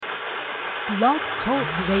Blog Talk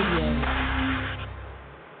Radio.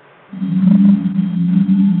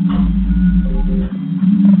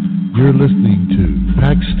 You're listening to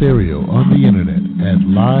Pack Stereo on the internet at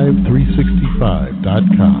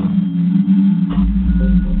live365.com.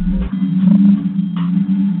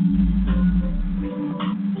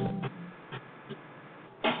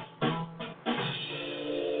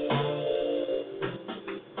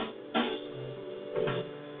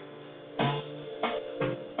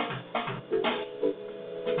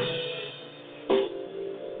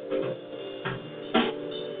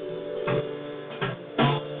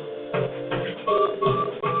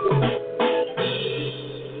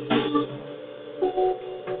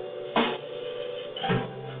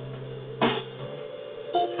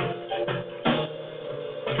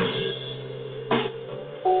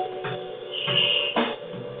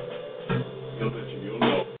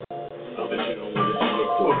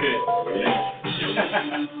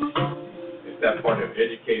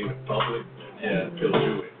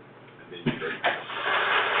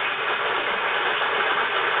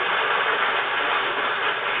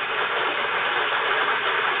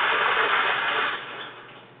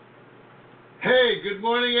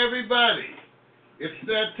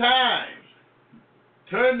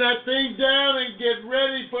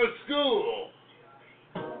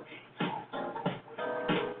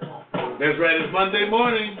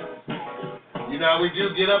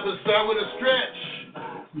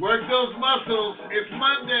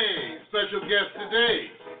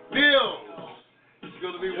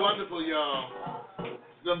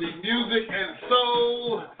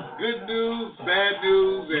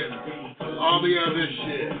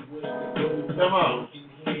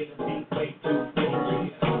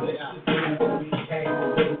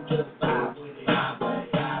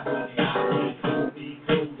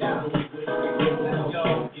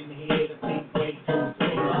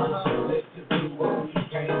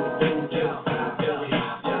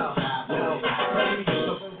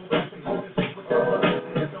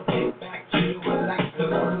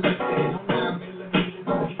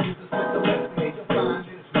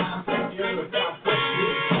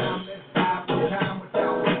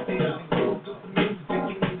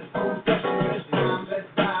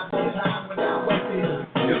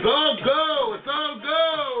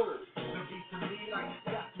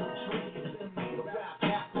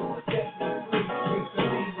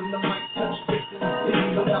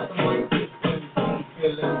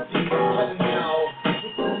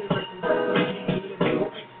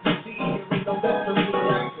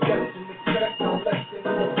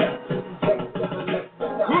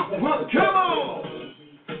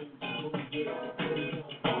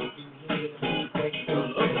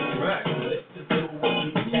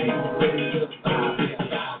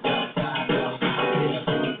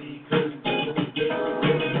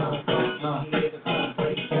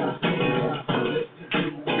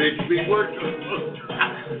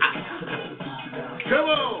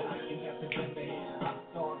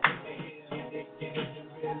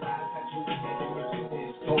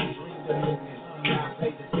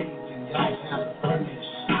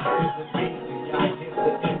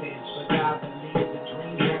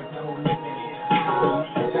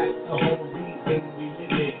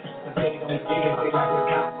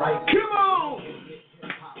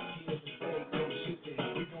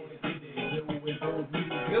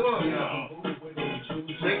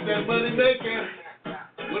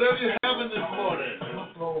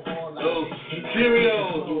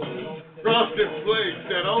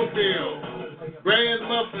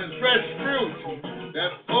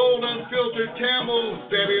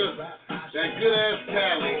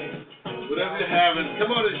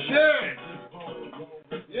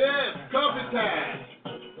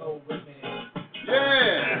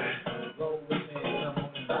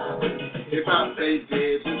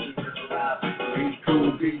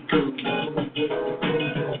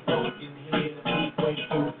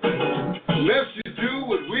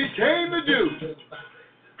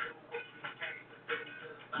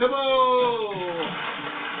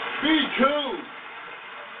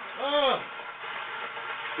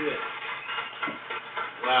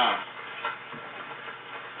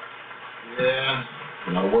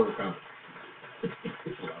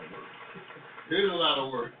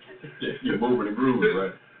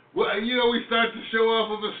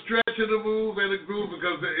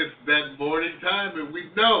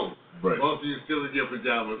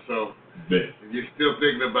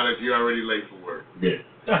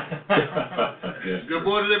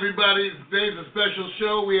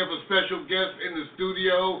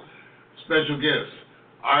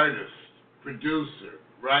 Producer,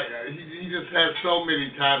 right? He just has so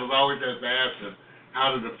many titles. I always have to ask him.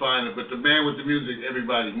 how to define it. But the man with the music,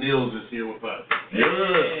 everybody, Nils is here with us. Yeah.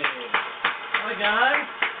 Hi, guys.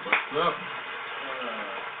 What's up?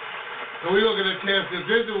 So we're going to get a chance to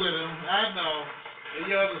visit with him. I know.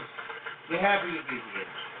 We're happy to be here.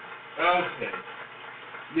 Okay.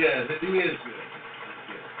 Yeah, he is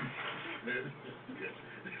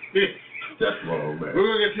good. That's wrong, man. We're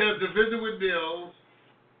going to get a chance to visit with Nils.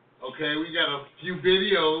 Okay, we got a few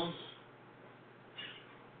videos.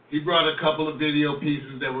 He brought a couple of video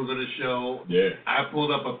pieces that we're going to show. Yeah. I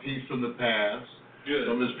pulled up a piece from the past. Good.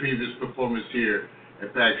 From his previous performance here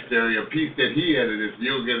at Pax Stereo, a piece that he edited.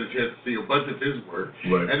 You'll get a chance to see a bunch of his work.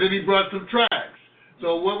 Right. And then he brought some tracks.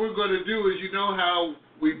 So what we're going to do is, you know how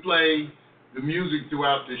we play the music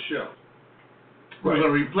throughout the show. We're going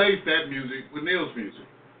to replace that music with Nils' music.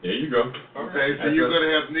 There you go. Okay, so you're going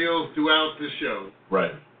to have Nils throughout the show.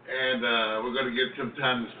 Right. And we're going to get some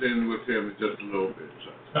time to spend with him in just a little bit.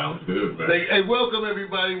 So. Sounds good, man. Hey, welcome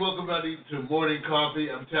everybody. Welcome everybody to Morning Coffee.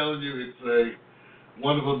 I'm telling you, it's a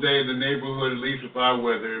wonderful day in the neighborhood, at least with our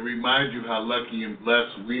weather. It reminds you how lucky and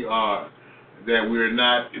blessed we are that we're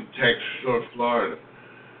not in Texas or Florida.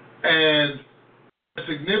 And it's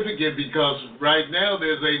significant because right now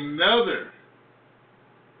there's another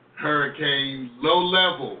hurricane, low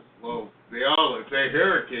level. Well, they all say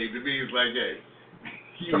hurricane. To me, it's like, hey.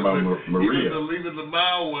 Talking about Maria. Even the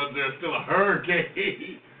mild ones, there's still a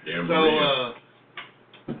hurricane. Yeah, Maria.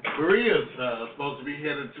 So, Maria's supposed to be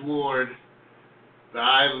headed toward the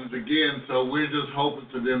islands again, so we're just hoping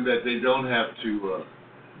for them that they don't have to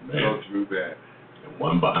go through that. And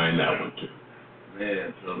one behind that one, too.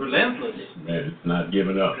 Man, so relentless. Man, it's not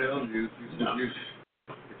giving up. I'm telling you, No.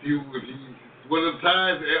 if you, one of the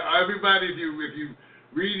times, everybody, if you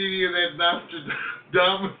read any of that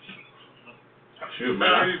Nostradamus, Shoot, man.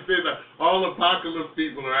 all apocalypse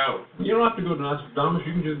people are out. You don't have to go to Nostradamus.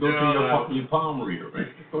 You can just go to your palm reader, right?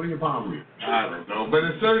 Go to your palm reader. I don't know, but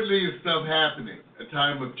it certainly is stuff happening. A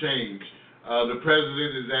time of change. The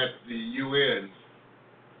president is at the UN.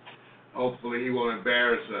 Hopefully, he won't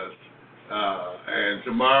embarrass us. And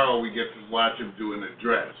tomorrow we get to watch him do an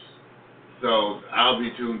address. So I'll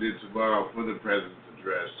be tuned in tomorrow for the president's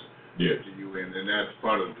address at the UN, and that's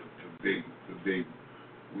part of the big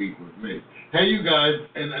week with me. Hey, you guys,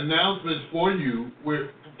 an announcement for you.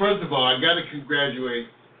 First of all, I got to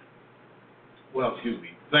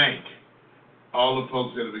thank all the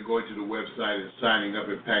folks that have been going to the website and signing up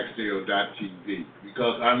at paxstereo.tv,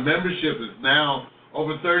 because our membership is now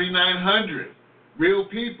over 3,900 real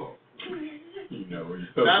people. You know, you're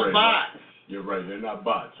so not right. bots. You're right. They're not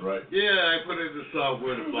bots, right? Yeah, I put in the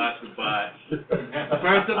software to block the bots.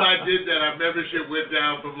 First time I did that, our membership went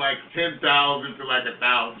down from like 10,000 to like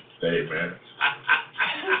 1,000. Hey, man.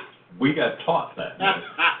 We got taught that. Man.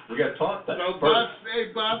 We got taught that. So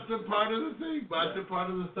bots are part of the thing. Bots are part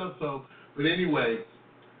of the stuff. So, but anyway,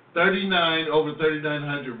 over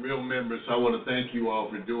 3,900 real members. So I want to thank you all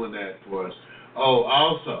for doing that for us. Oh,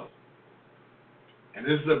 also, and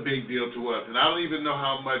this is a big deal to us, and I don't even know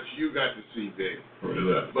how much you got to see, Vic. What is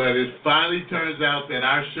that? But it finally turns out that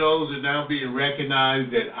our shows are now being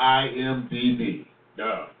recognized at IMDb.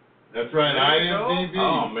 Yeah. That's right, IMDb.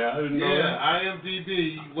 Oh, man, I didn't know that. Yeah,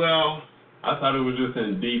 IMDb. Well, I thought it was just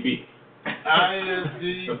in DB.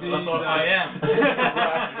 IMDb. That's what I am.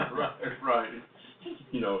 Right.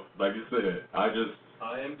 You know, like you said,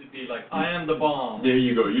 IMDb, like I am the bomb. There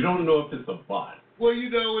you go. You don't know if it's a bot. Well, you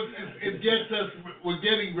know, it gets us, we're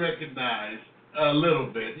getting recognized a little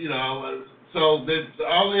bit, you know, so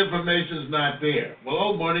all the information's not there. Well,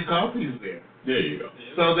 Old Morning Coffee is there. There you go.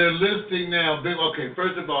 So they're listing now, okay,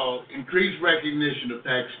 first of all, increased recognition of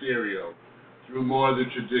Pax Stereo through more of the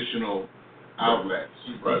traditional outlets.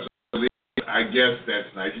 Right. So I guess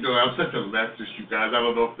that's nice. You know, I'm such a leftist, you guys. I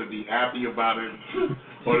don't know if to be happy about it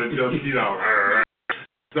or to just, you know,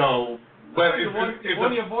 so... But you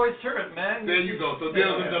want your voice heard, man. There you go. So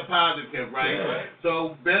there's a positive, right? Yeah.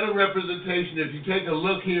 So better representation. If you take a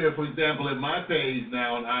look here, for example, at my page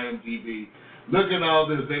now on IMDb, look at all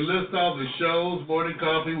this. They list all the shows, Morning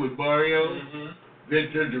Coffee with Mario,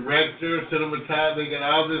 Victor, director, cinematographer. They got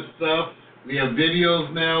all this stuff. We have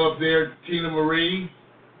videos now up there, Tina Marie.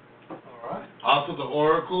 All right. Also the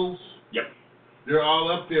Oracles. Yep. They're all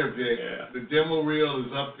up there, Vic. Yeah. The demo reel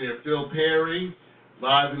is up there. Phil Perry.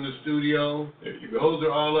 Live in the studio. There you go. Those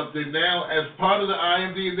are all up there now. As part of the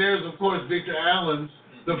IMDb, there's, of course, Victor Allen's.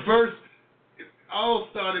 The first, it all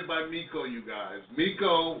started by Miko, you guys.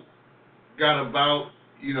 Miko got about,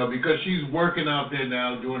 you know, because she's working out there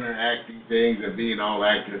now doing her acting things and being all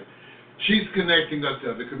active, she's connecting us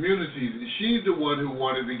to other communities. And she's the one who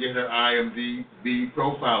wanted to get her IMDb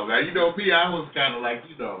profile. Now, you know, me, I was kind of like,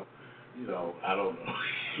 you know, I don't know.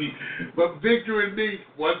 But Victor and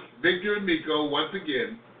Miko, once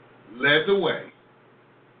again, led the way,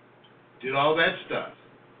 did all that stuff.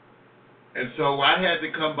 And so I had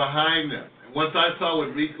to come behind them. And once I saw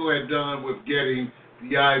what Miko had done with getting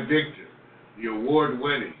the I-Victor, the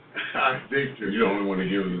award-winning I-Victor. You don't want to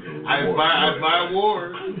give us an I award. buy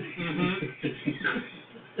awards.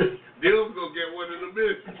 Neil's going to get one in a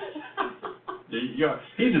minute.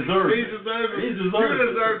 He deserves it. You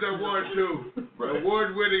deserve the award, too. Right.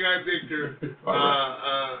 Award-winning I-Victor.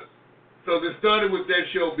 Right. So they started with that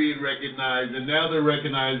show being recognized, and now they're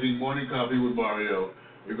recognizing Morning Coffee with Mario.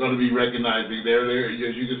 They're going to be recognizing there. As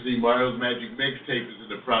you can see, Mario's Magic Mixtape is in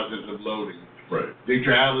the process of loading. Right.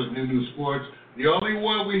 Victor Allen's New Sports. The only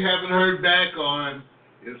one we haven't heard back on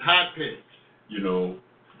is Hot Picks.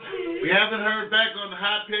 We haven't heard back on the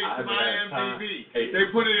Hot Picks from IMDb. Hey. They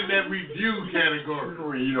put it in that review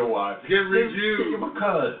category. You know why? Get reviewed.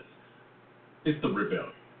 Because it's the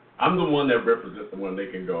rebellion. I'm the one that represents the one they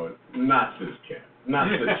can go, not this cat, not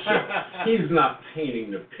this show. He's not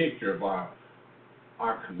painting the picture of our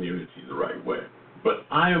community the right way. But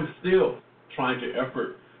I am still trying to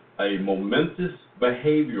effort a momentous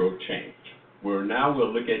behavioral change where now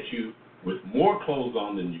we'll look at you with more clothes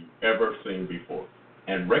on than you've ever seen before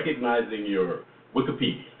and recognizing your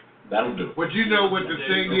Wikipedia. That'll do. But you know what the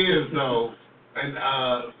thing is, though, and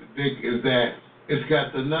Vic, is that it's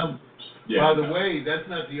got the numbers. Yeah. By the way, that's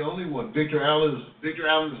not the only one. Victor Allen's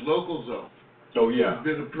local zone Oh, yeah. has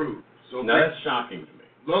been approved. So Now, that's shocking to me.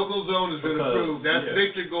 local zone has been Because, approved. That's yeah.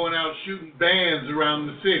 Victor going out shooting bands around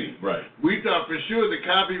the city. Right. We thought for sure the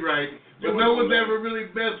copyright, but no one's ever really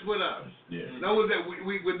messed with us. Yeah. No one's that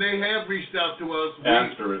we when they have reached out to us,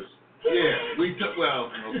 Asterisk. we took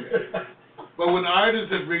okay. But when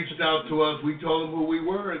artists have reached out to us, we told them who we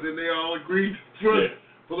were, and then they all agreed for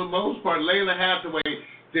the most part. Layla Hathaway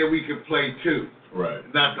said we could play too. Right.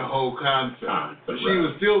 Not the whole concept. But she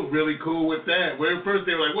was still really cool with that. When at first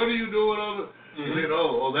they were like, "What are you doing on the?" And then,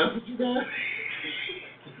 oh, that's what you got.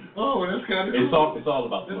 Oh, that's kind of cool. It's all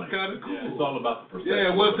about the money. That's kind of cool. Yeah, it's all about the perception.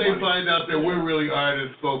 Yeah, once of the they money. find out that we're really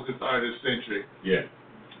artist-focused, artist-centric, Yeah.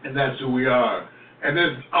 and that's who we are. And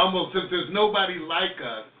there's almost, since there's nobody like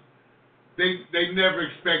us, they never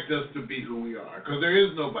expect us to be who we are, because there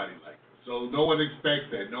is nobody like us. So no one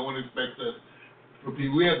expects that. No one expects us for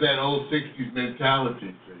people. We have that old 60s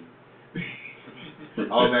mentality, see?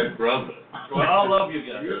 All that brother. Well, I love you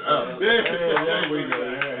guys. There we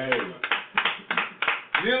go. Hey.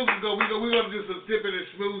 Neil's we're gonna do some sipping and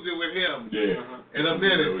schmoozing with him Yeah. in a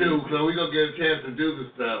minute too, so we're gonna get a chance to do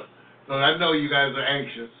the stuff. So I know you guys are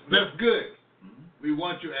anxious. That's good. We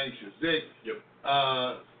want you anxious. Dick,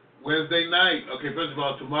 Wednesday night, okay, first of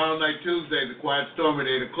all, tomorrow night, Tuesday, The Quiet Storm at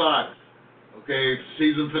 8 o'clock. Okay,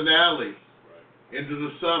 season finale, into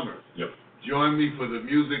the summer. Yep. Join me for the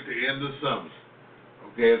music to end the summer.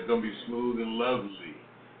 Okay, it's going to be smooth and lovely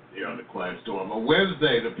there on The Quiet Storm. On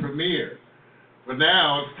Wednesday, the premiere. For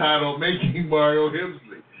now, it's titled Making Mario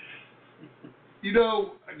Hemsley. You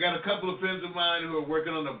know, I got a couple of friends of mine who are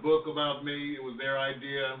working on a book about me. It was their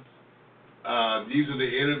idea. These are the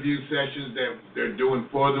interview sessions that they're doing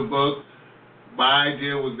for the book. My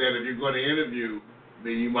idea was that if you're going to interview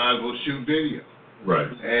me, you might as well shoot video. Right.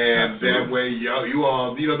 And that way, you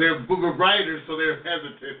all, they're book writers, so they're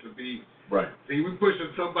hesitant to be. Right. See, we're pushing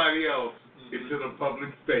somebody else into the public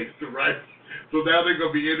space to write. So now they're going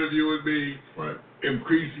to be interviewing me, Right.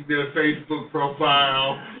 increasing their Facebook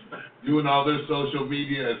profile, doing all their social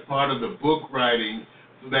media as part of the book writing,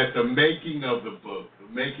 so that the making of the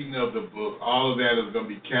book, all of that is going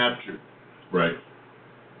to be captured. Right.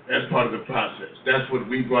 That's part of the process. That's what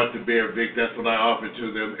we brought to bear, Vic. That's what I offered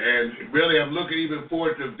to them. And really, I'm looking even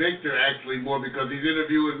forward to Victor actually more because he's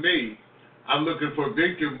interviewing me. I'm looking for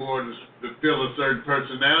Victor more to fill a certain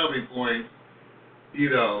personality point,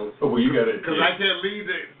 Oh, well, you got it. because I can't leave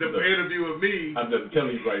the interview with me. I'm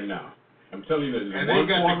telling you right now. I'm telling you that And there's they one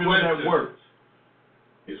got the formula that question. works.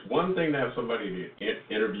 It's one thing to have somebody that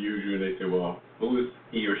interviews you and they say, well, who is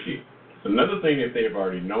he or she? It's another thing if they've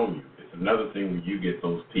already known you. It's another thing when you get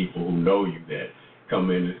those people who know you that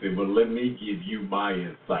come in and say, well, let me give you my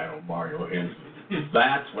insight on Mario Hensley.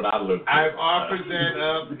 That's what I look for. I've offered that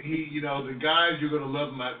up. The guys, you're going to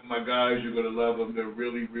love my guys. You're going to love them. They're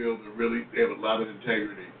really real. They have a lot of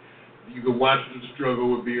integrity. You can watch them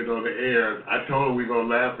struggle with being on the air. I told them we're going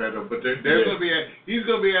to laugh at them, but they're going to be. He's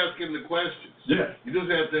going to be asking the questions. Yeah. You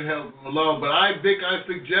just have to help them along. But I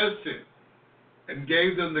suggested and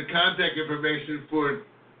gave them the contact information for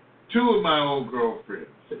 2 of my old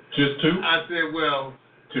girlfriends. Just 2? I said, well,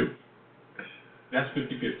 2. That's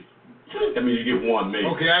 50-50. I mean, you get one, maybe.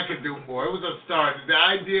 Okay, I could do more. It was a start. The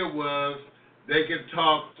idea was they could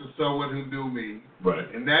talk to someone who knew me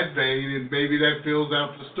Right. in that vein, and maybe that fills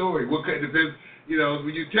out the story. What could depends, you know,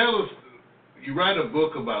 when you tell us, you write a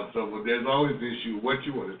book about someone, there's always the issue of what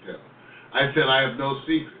you want to tell. I said I have no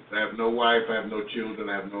secrets. I have no wife. I have no children.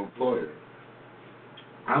 I have no employer.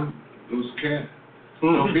 I'm loose cannon.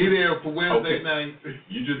 So be there for Wednesday Okay. night.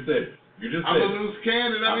 You just said it. You just I'm said a it. loose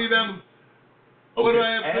cannon. I mean, Okay. what do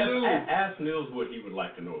I have to lose? Ask Nils what he would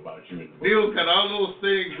like to know about you in the book. Neil's got all those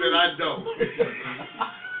things that I don't.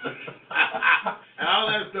 And all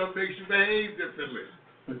that stuff makes you behave differently.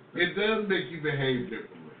 It does make you behave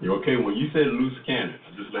differently. You okay? When you said loose cannon,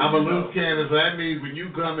 I'm just letting I'm a you know. loose cannon, so that means when you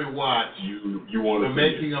come and watch You want the to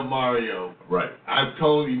making of Mario, Right. I've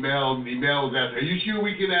told Emel was asking, are you sure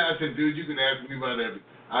we can ask? I said, dude, you can ask me about everything.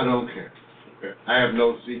 I don't care. Okay. I have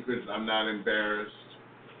no secrets. I'm not embarrassed.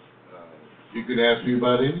 You can ask me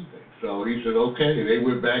about anything. So he said, okay. They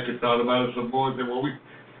went back and thought about it some more and said, well,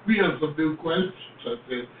 we have some new questions. I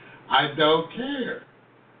said, I don't care.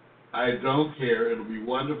 I don't care. It'll be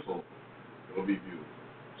wonderful. It'll be beautiful.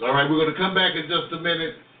 So, all right, we're going to come back in just a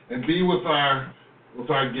minute and be with our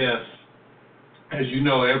guests. As you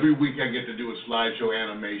know, every week I get to do a slideshow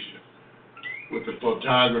animation with the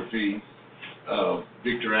photography of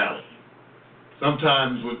Victor Allen.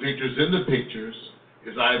 Sometimes when Victor's in the pictures,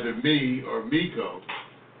 it's either me or Miko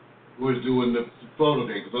who is doing the photo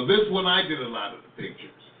thing. So this one I did a lot of the pictures.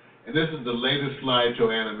 And this is the latest slideshow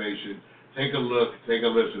animation. Take a look, take a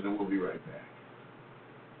listen, and we'll be right back.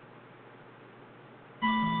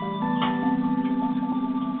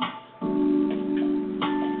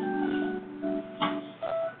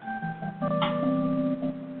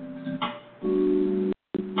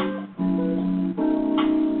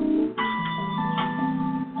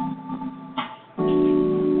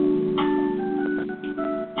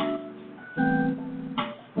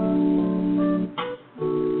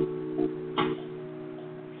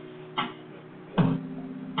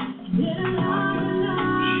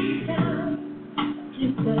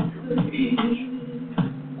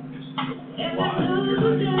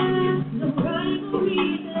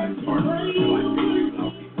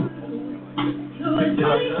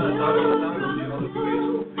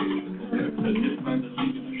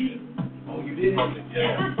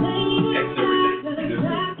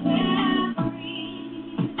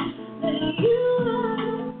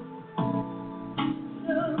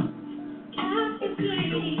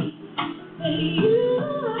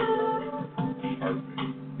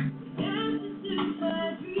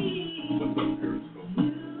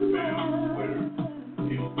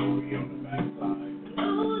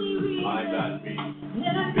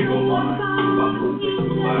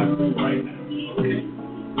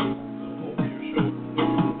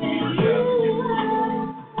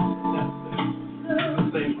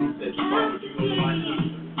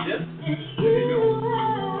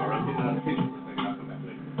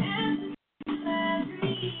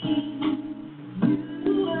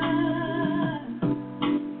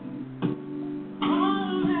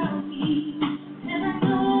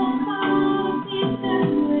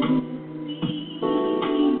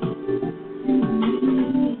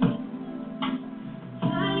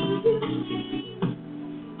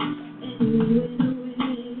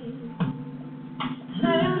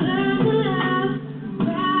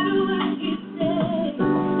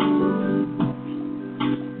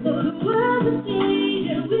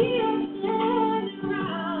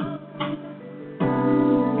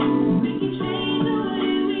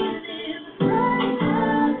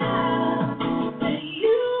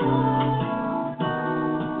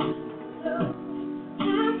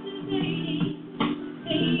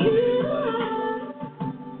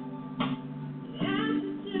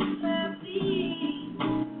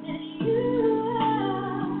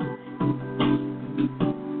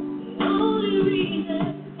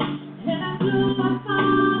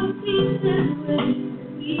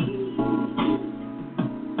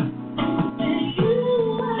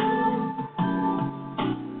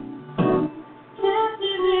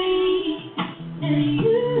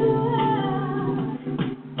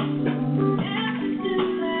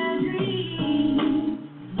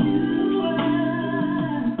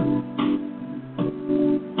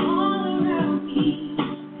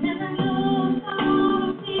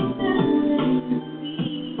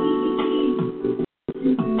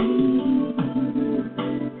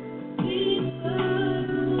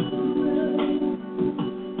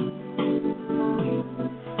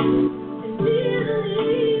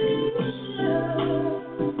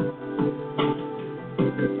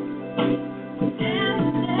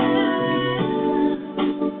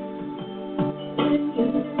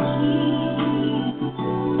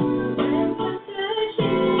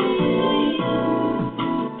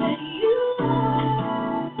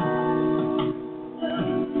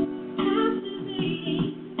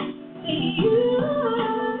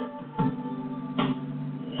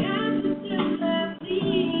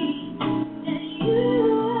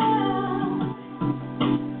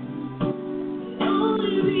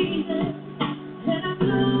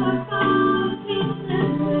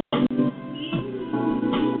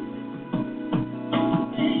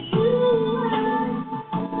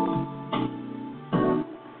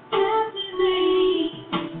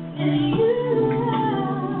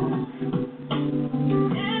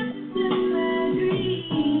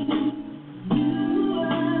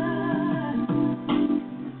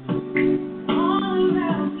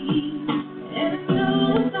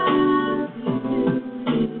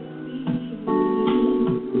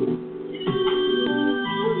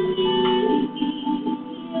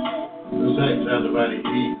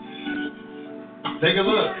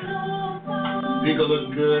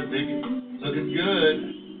 good, looking good.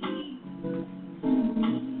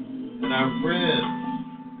 And our friends.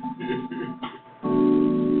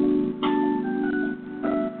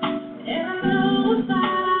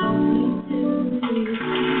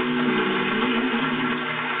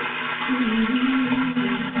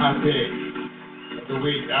 Our pick of the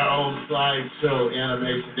week, our own slideshow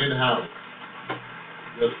animation in-house.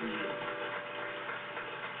 Just for you.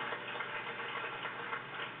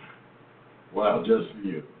 Wow, just for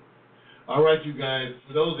you. All right, you guys.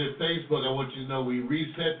 For those at Facebook, I want you to know we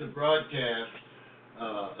reset the broadcast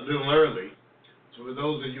a little early. So for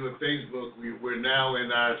those of you at Facebook, we're now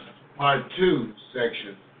in our part 2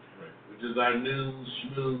 section, which is our news,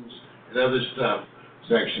 schmooze, and other stuff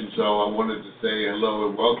section. So I wanted to say hello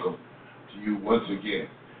and welcome to you once again.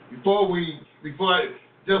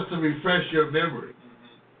 Just to refresh your memory,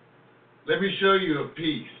 let me show you a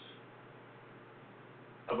piece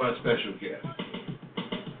of our special guest.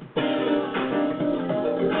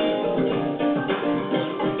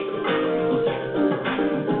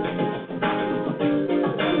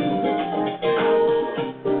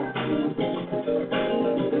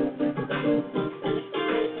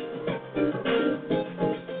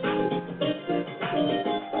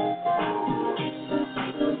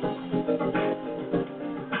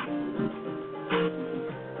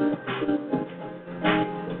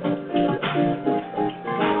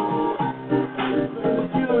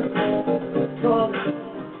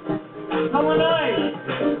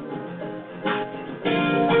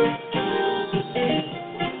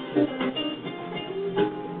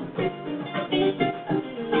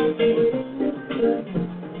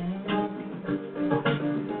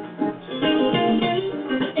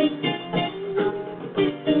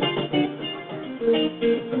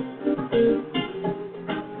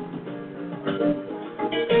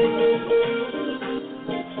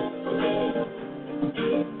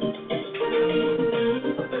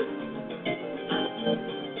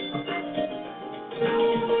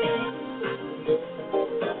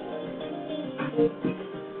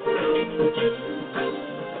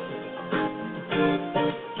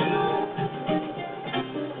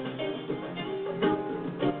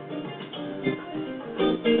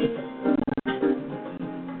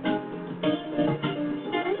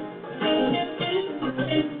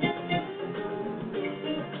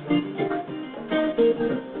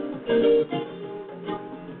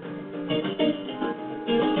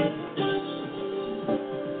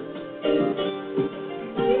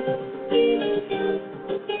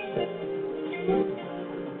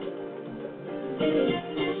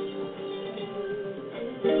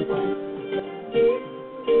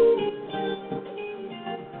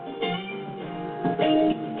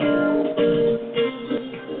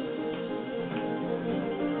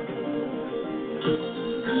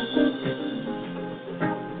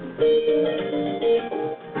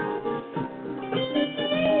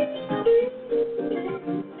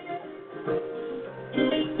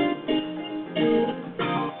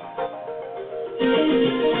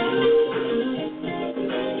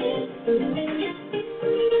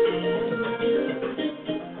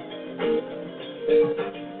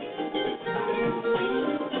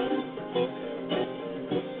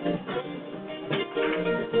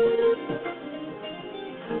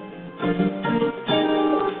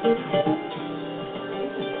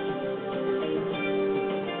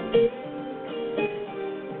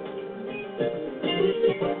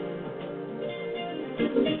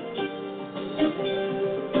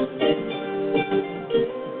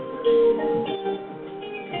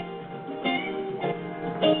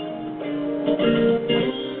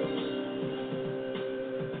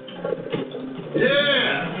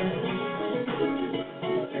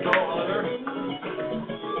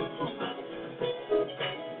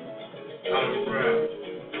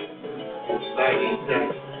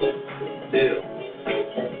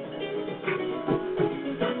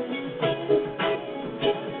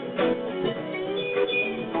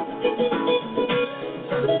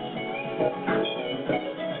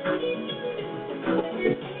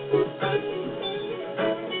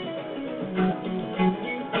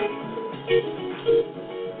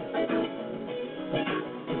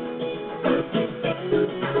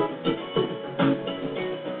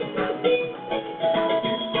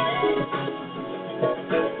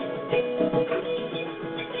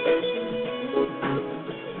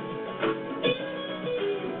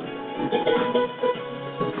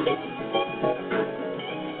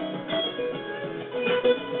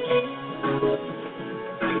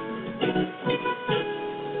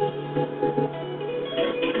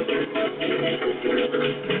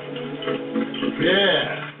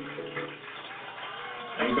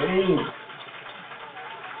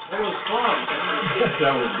 fun.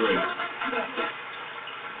 That was great.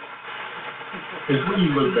 It's when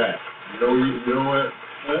you look back, you know what?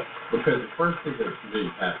 Because the first thing that to me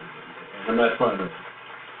happened, and I'm not trying to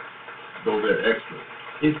go there extra,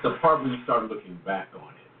 it's the part when you start looking back on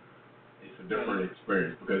it. It's a different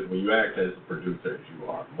experience because when you act as a producer, as you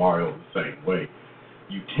are, Mario the same way,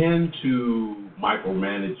 you tend to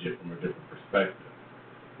micromanage it from a different perspective.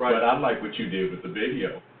 Right. But I like what you did with the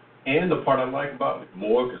video. And the part I like about it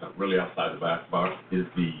more, because I'm really outside the black box, is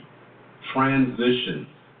the transitions,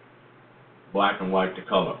 black and white to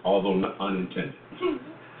color, although not unintended.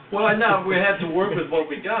 Well, I know we had to work with what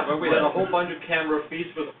we got, but we had a whole bunch of camera feeds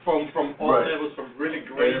from all Right. levels, from really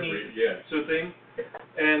grainy Yeah. to thing.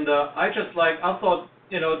 And I thought,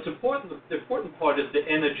 you know, it's important. The important part is the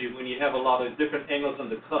energy when you have a lot of different angles on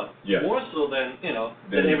the cut. Yeah. More so than, you know,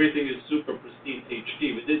 that everything is super pristine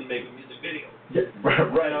HD. We didn't make a music video. Yeah, right.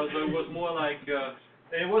 You know, so it was more like,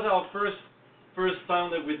 it was our first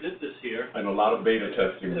time that we did this here. And a lot of beta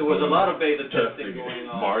testing. There was a lot of beta testing going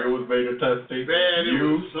on. Mario was beta testing. Man, it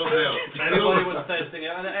was something else. Everybody was testing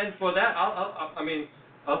it, and for that, I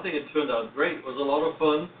think it turned out great. It was a lot of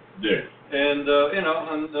fun, Yeah. and you know,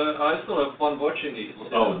 and I still have fun watching these.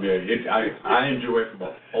 Oh, yeah. I enjoy it from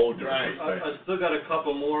a whole different Right. perspective. I still got a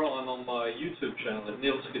couple more on my YouTube channel at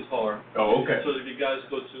Neil's Guitar. Oh, okay. So if you guys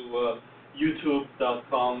go to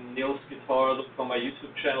youtube.com, Neil's Guitar, look for my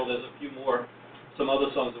YouTube channel. There's a few more, some other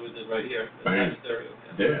songs that we did right here. Bang. Stereo.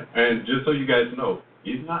 Yeah. And just so you guys know,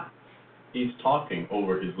 he's talking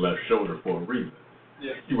over his left shoulder for a reason.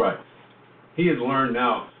 Yeah. You're right. He has learned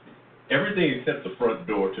now everything except the front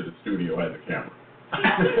door to the studio has a camera.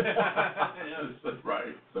 Yeah.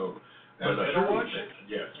 Right. So, That's but, true.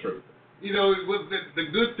 yeah, it's true. You know, the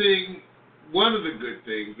good thing, one of the good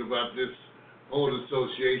things about this whole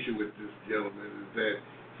association with this gentleman is that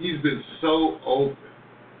he's been so open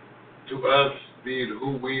to us being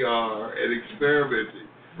who we are and experimenting.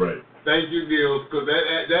 Right. Thank you, Neil, because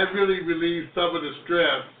that really relieves some of the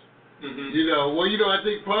stress. Mm-hmm. You know, I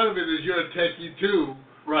think part of it is you're a techie too,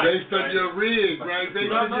 Right. based on Right. your rig, right?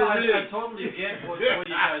 Based on your I rig. totally get what you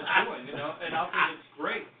guys are doing, you know, and I think it's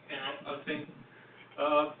great. You know, I think,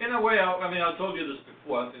 in a way, I told you this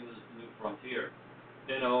before. I think this is the new frontier,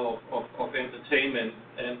 you know, of entertainment,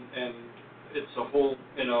 and it's a whole,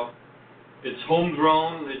 you know, it's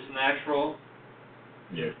homegrown, it's natural,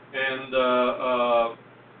 Yeah. and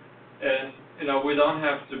you know, we don't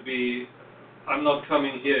have to be. I'm not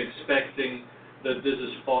coming here expecting that this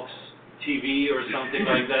is Fox TV or something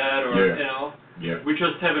like that, or Yeah. you know, Yeah. we're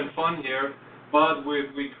just having fun here, but we're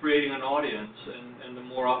creating an audience, and the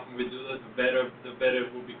more often we do that, the better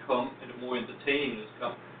it will become, and the more entertaining it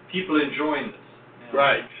becomes. People enjoying this. You know?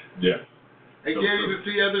 Right. Yeah. And So getting true. to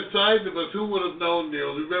see other sides of us. Who would have known,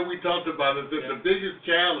 Neil? Remember we talked about it, that Yeah. the biggest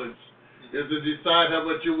challenge is to decide how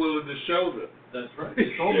much you're willing to show them. That's right.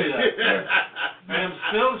 You told me that. I am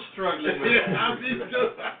still struggling with Yeah, that. I mean,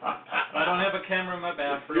 too. I don't have a camera in my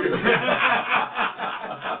bathroom.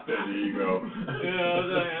 There you go.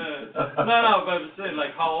 Yeah. No, but I'm saying,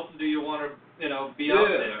 like, how often do you want to, you know, be out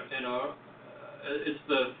Yeah. there? You know,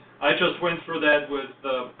 I just went through that with.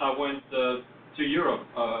 I went to Europe,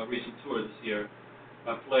 recent tour this year.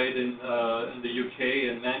 I played in the UK,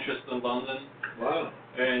 in Manchester, and London. Wow.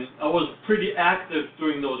 And I was pretty active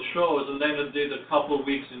during those shows, and then I did a couple of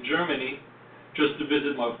weeks in Germany just to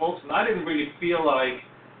visit my folks. And I didn't really feel like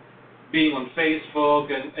being on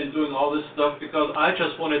Facebook and doing all this stuff because I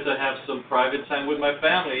just wanted to have some private time with my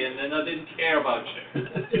family, and then I didn't care about you.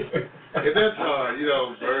 And that's hard, you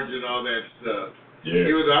know, Virgin, all that stuff.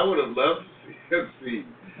 Yeah. I would have loved to see.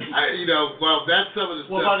 Well, that's some of the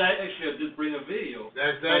Well, stuff. but I did bring a video.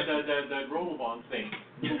 That's That Rollerball thing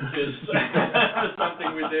is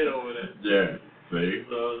something we did over there. Yeah. See?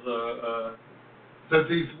 So Since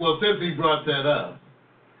he brought that up,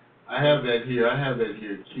 I have that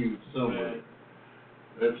here queued somewhere.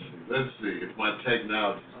 Let's see if my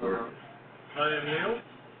technology's working. I am Neil,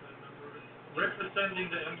 representing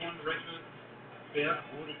the M1 Record Berg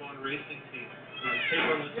Autobahn Racing Team. I take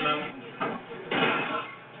on this mountain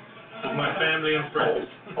with my family and friends.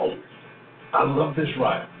 Oh, I love this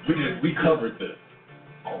ride. We covered this.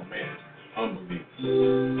 Oh man, unbelievable.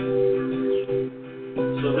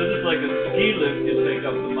 So this is like a ski lift you take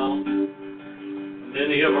up the mountain. And then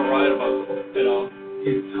you have a ride about, you know.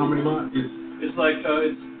 It's how many miles? It's like,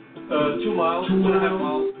 it's 2 miles, 2.5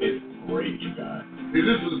 miles. It's great, you guys.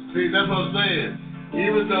 That's what I'm saying.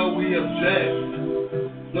 Even though we object,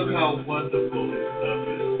 look how wonderful this stuff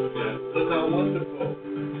is. Yeah. Look how wonderful.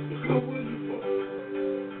 Look how wonderful.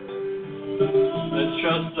 That's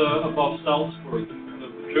just above Salzburg,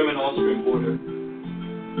 the German-Austrian border.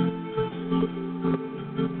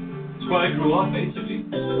 where I grew up, basically.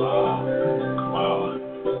 Wow.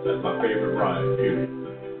 That's my favorite ride, too.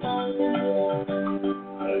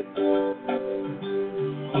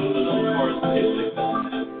 One of the little cars that hit like that.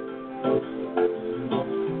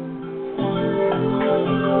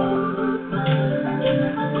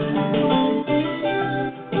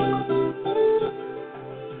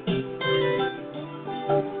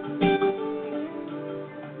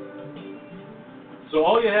 So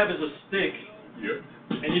all you have is a stick. Yep.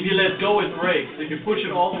 And if you let go, it breaks. If you push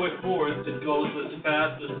it all the way forward, it goes as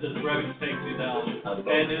fast as gravity takes you down.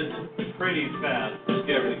 And it's pretty fast,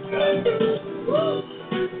 scary fast. Wow.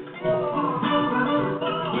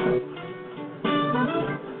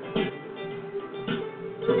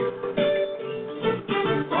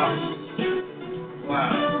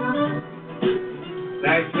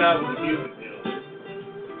 Nice job with the music, Neil.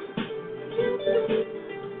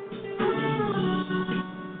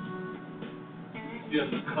 You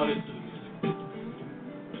have to cut it to the music.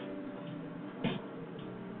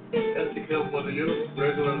 That's become one of your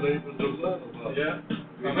regular labors of love. Yeah.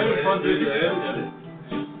 I'm having fun doing that. Yeah.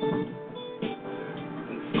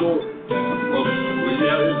 And score. Well,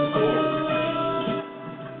 yeah, it's cool.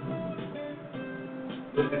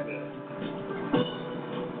 Look at that.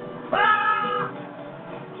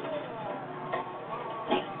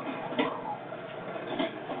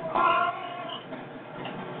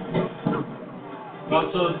 Well,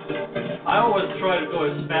 so I always try to go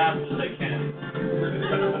as fast as I can.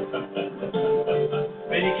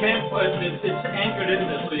 And you can't, it's anchored in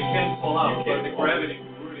this, so you can't fall out. But the gravity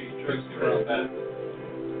really jerks you around back.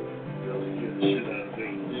 Really get the shit out of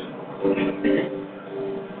things.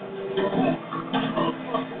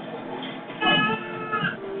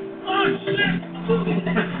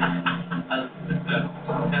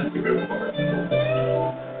 That's the good part.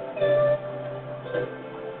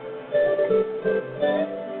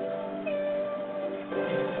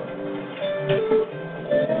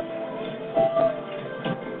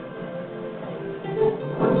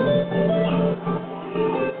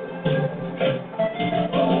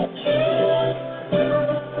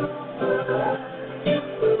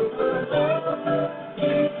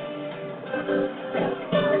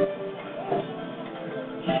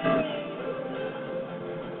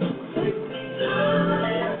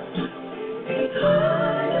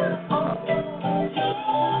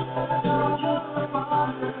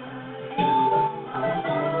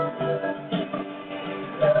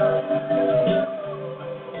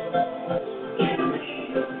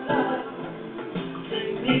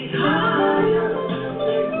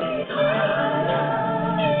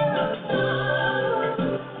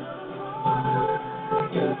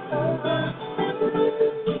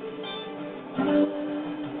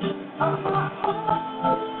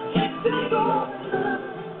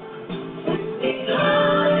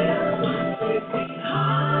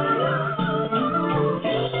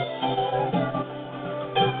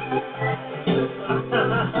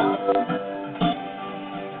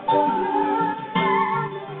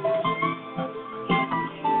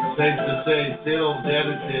 Safe to say, filmed,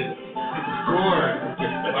 edited, scored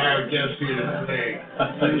by our guest here today.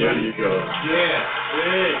 There you go. Yeah.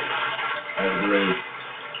 Hey. That's great.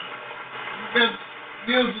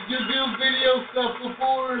 Neil, did you do video stuff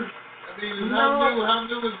before? I mean, how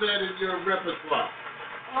new is that in your repertoire?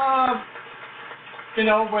 You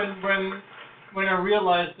know, when I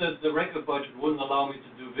realized that the record budget wouldn't allow me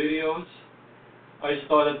to do videos, I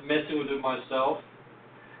started messing with it myself.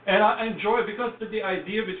 And I enjoy it because the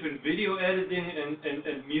idea between video editing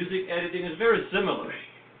and music editing is very similar.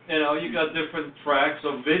 You know, you got different tracks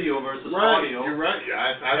of video versus audio. You're right.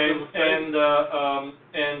 Yeah, I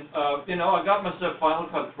you know, I got myself Final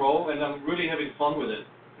Cut Pro, and I'm really having fun with it.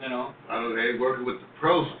 You know. Hey, working with the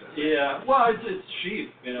pro stuff. Yeah. Well, it's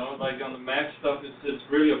cheap. You know, like on the Mac stuff, it's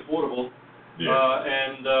really affordable. Yeah.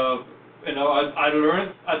 You know,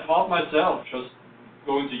 I taught myself just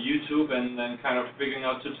going to YouTube and then kind of figuring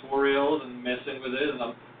out tutorials and messing with it, and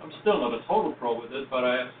I'm still not a total pro with it, but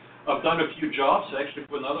I've done a few jobs actually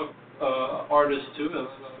for another artist too,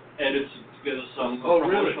 edit together some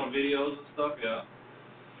promotional videos and stuff. Yeah.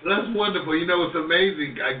 That's wonderful. You know, it's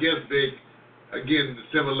amazing. I guess again, the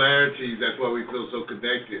similarities. That's why we feel so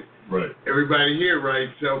connected. Right. Everybody here, right?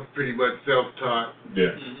 Pretty much self-taught.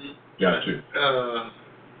 Yeah. Mm-hmm. Got you.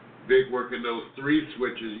 Big working those 3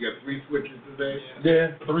 switches. You got 3 switches today?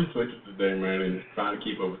 Yeah, 3 switches today, man, and trying to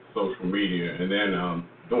keep up with social media, and then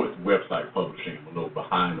doing some website publishing. I'm a little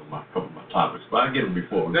behind on couple of my topics, but I get them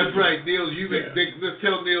before. That's right, Niels. Yeah. Let's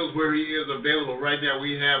tell Niels where he is available. Right now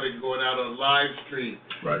we have it going out on live stream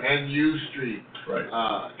Right. and Ustream, Right.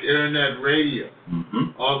 internet radio.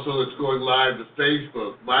 Mm-hmm. Also, it's going live to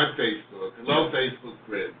Facebook, my Facebook. Hello, Facebook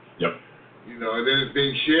friends. Yep. You know, and then it's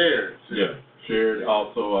being shared. So Yeah. Shared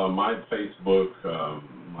also my Facebook,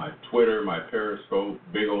 my Twitter, my Periscope,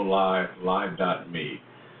 Big O Live, live.me,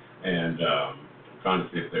 and trying to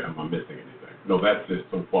see if am I missing anything. No, that's it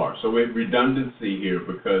so far. So we have redundancy here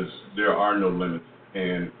because there are no limits,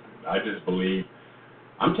 and I just believe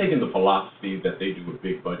I'm taking the philosophy that they do with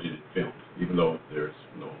big budgeted films, even though there's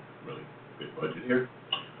no really big budget here.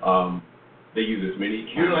 They use as many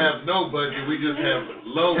cameras. You don't have no budget. We just have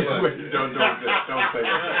low budget. don't say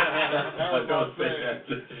that. Don't say that.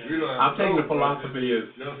 You don't have I'm taking no the philosophy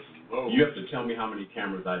is just low. you have to tell me how many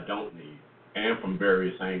cameras I don't need, and from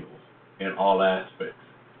various angles, in all aspects.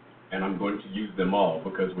 And I'm going to use them all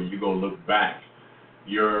because when you go look back,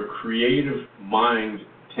 your creative mind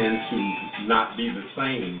tends to not be the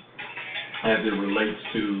same as it relates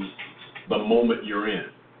to the moment you're in.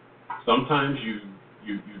 Sometimes you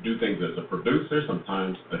do things as a producer,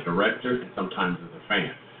 sometimes a director, and sometimes as a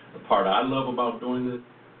fan. The part I love about doing this,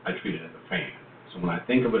 I treat it as a fan. So when I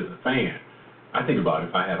think of it as a fan, I think about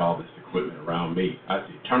if I had all this equipment around me, I'd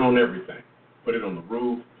say turn on everything, put it on the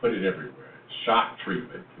roof, put it everywhere, shock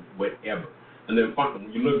treatment, whatever. And then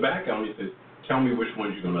when you look back on it, you say, tell me which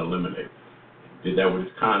ones you're going to eliminate. Did that with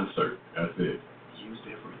his concert. That's it. Used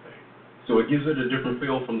everything. So it gives it a different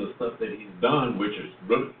feel from the stuff that he's done, which is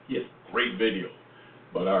really, he has great videos.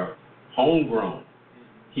 But our homegrown,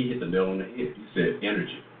 he hit the nail on the head. He said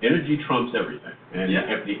energy. Energy trumps everything. And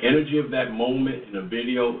if the energy of that moment in a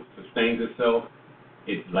video sustains itself,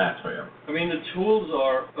 it lasts forever. I mean, the tools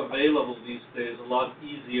are available these days a lot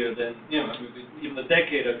easier than, even a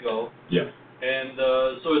decade ago. Yeah. And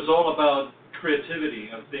so it's all about creativity.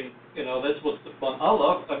 I think, that's what's the fun.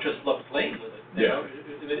 I just love playing with it. You know?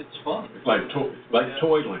 It's fun. It's like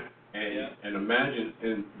Toyland. And imagine,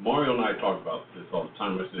 and Mario and I talk about this all the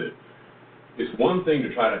time. I said, it's one thing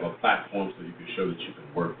to try to have a platform so you can show that you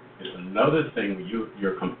can work. It's another thing when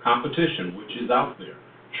your competition, which is out there,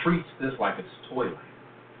 treats this like it's Toyland.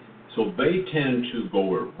 So they tend to go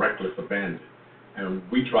with reckless abandon. And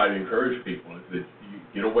we try to encourage people that you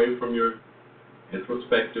get away from your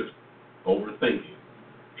introspective overthinking.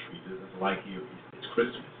 Treat this as like it's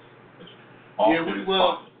Christmas. It's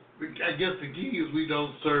awesome. I guess the key is we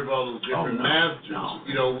don't serve all those different masters.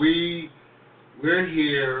 No. We're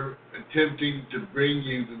here attempting to bring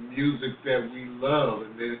you the music that we love,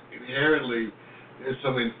 and then inherently there's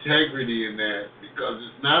some integrity in that because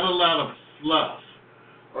it's not a lot of fluff.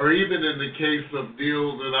 Or even in the case of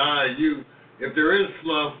Niels and if there is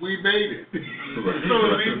fluff, we made it. So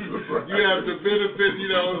at least you have the benefit,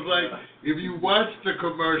 it's like if you watch the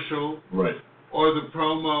commercial or the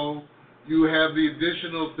promo, you have the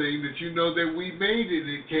additional thing that you know that we made it.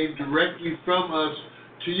 It came directly from us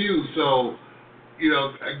to you. So,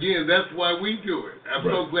 again, that's why we do it. I'm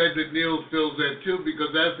so glad that Niels feels that too,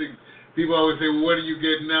 because people always say, well, what are you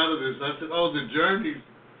getting out of this? I said, the journey's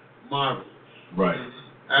marvelous. Right.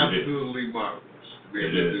 Absolutely marvelous to be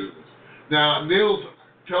able to do this. Now, Niels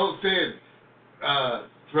said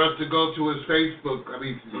for us to go to his Facebook,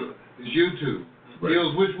 his YouTube. Right.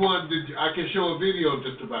 Niels, which one I can show a video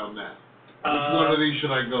just about now. Which one of these should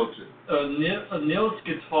I go to? Niels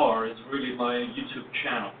Guitar is really my YouTube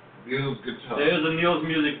channel. Niels Guitar. There's a Niels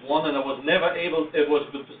Music 1, and I was never able, it was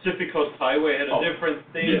the Pacific Coast Highway, it had a different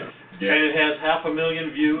thing, and it has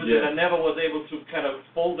 500,000 views, and I never was able to kind of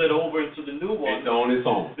fold it over into the new one. It's on its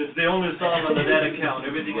own. It's the only song under that account.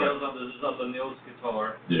 Everything else is under Niels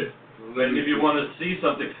Guitar. Yeah. And if you want to see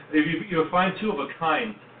something, if you find two of a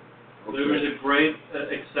kind, there is a great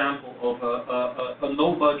example of a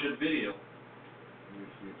no-budget video. Let me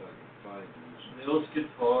see if I can find this. Niels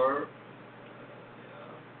Guitar.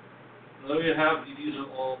 There you have, these are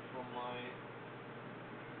all from my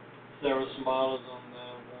Sarah Smile is on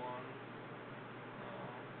that one.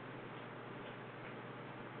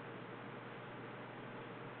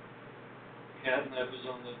 Catnap is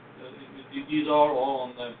on the. These are all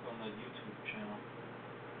on that YouTube channel.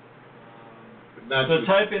 So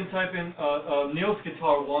type in Niels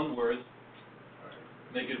Guitar one word.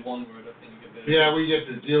 Make it one word. I think you get better. Yeah, we get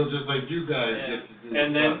to deal just like you guys get to do.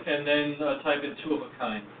 And then type in two of a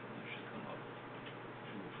kind.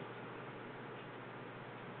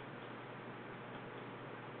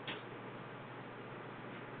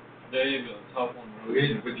 There you go, top one.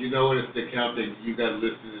 Right. But you know what? It's the account that you got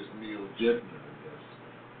listed as Neil Jetner, I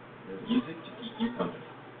guess. You come.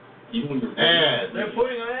 Even when you're ad. They're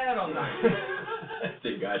putting an ad on that.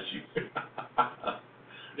 They got you.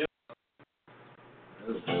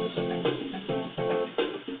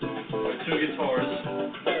 With 2 guitars.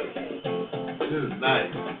 This is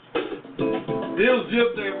nice. Bill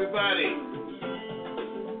Zipner, everybody.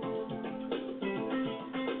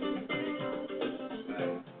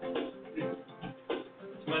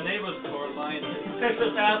 It's my neighbor's car line. They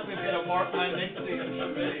just asked me if to mark my next thing in the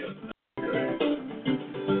video.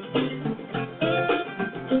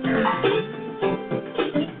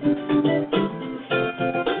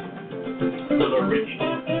 Little Ricky.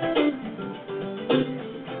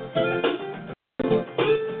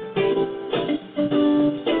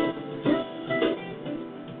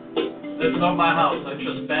 That's not my house. I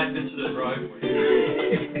just backed into the driveway.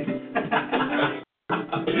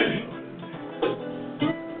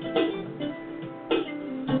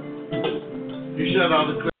 You shut all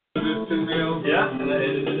the clips of this too, Neil? Yeah, and I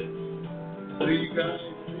edited it. See you guys?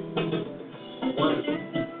 Wonderful.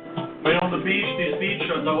 Went on the beach, these beach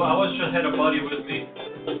shots. I always just had a buddy with me.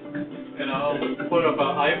 And I'll put up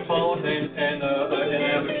an iPhone and I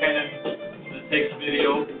have a Canon that takes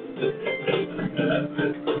video.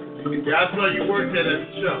 That's why you worked at the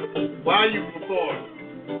show. While you performed.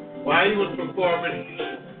 While you was performing,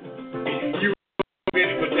 you were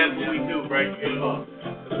getting, but that's what we do, right?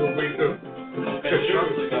 That's what we do. And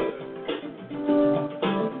shirts I got.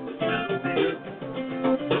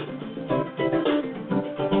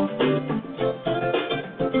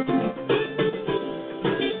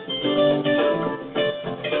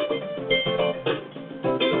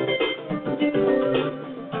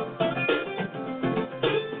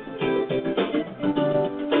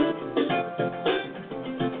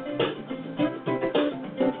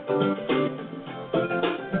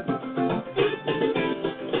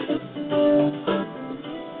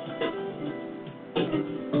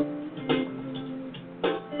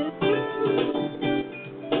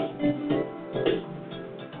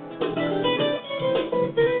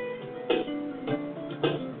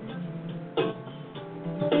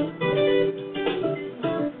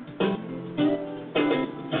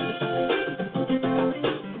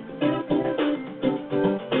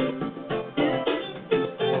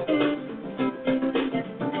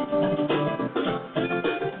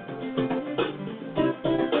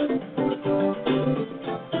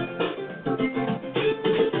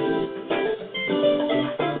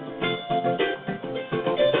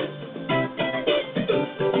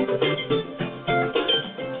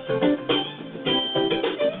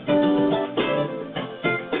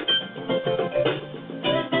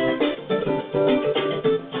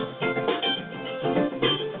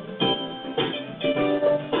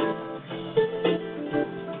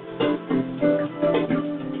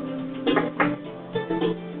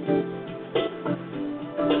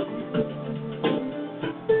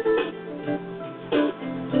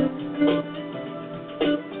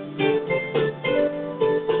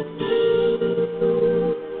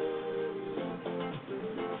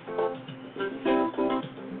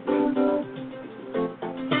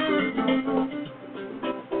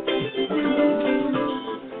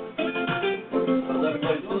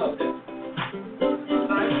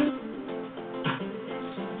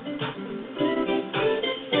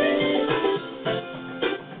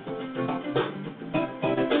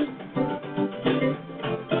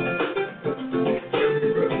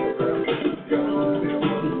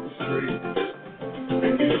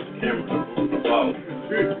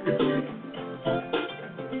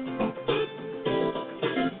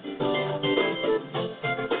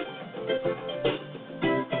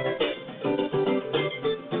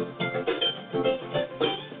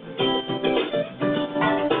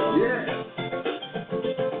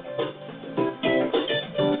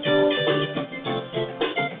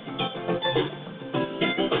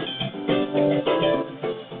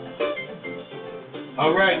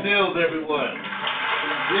 All right, nails, everyone.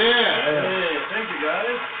 Yeah. Hey, thank you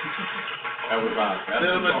guys. That was awesome.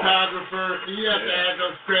 Cinematographer. He has to add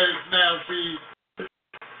those credits now, see.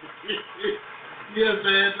 He has to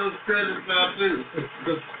add those credits now, too.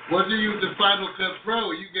 Because once you use the Final Cut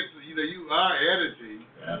Pro, you get to, you are editing.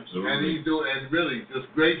 Absolutely. And he's doing, and really, just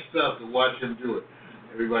great stuff to watch him do it.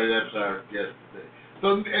 Everybody, that's our guest today.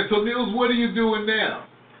 So Niels, what are you doing now?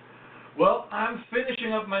 Well, I'm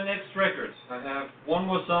finishing up my next records. I have one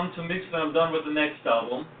more song to mix, and I'm done with the next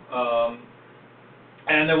album.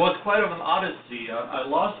 And there was quite of an odyssey. I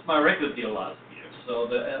lost my record deal last year, so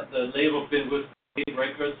the label Finwood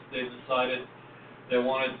Records, they decided they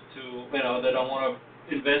wanted to, they don't want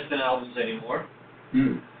to invest in albums anymore.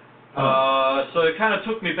 So it kind of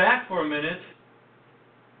took me back for a minute,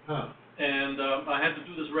 and I had to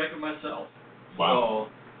do this record myself. Wow.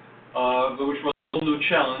 So, which was new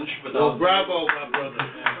challenge. Well, bravo, my brother.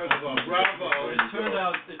 First of all, bravo. It turned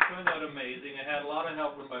out amazing. I had a lot of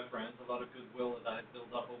help with my friends, a lot of goodwill that I had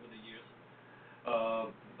built up over the years.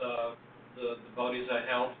 The bodies I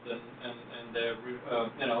helped and they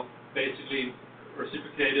basically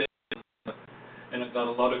reciprocated, and I got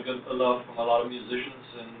a lot of good love from a lot of musicians,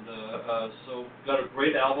 and so got a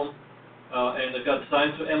great album, and it got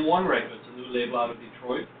signed to M1 Records, a new label out of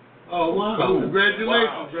Detroit. Oh, wow. Congratulations,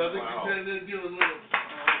 Wow. brother. Wow. Congratulations. Thank you.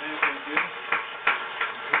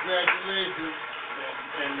 Congratulations.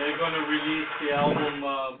 And they're going to release the album.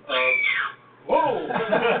 Whoa!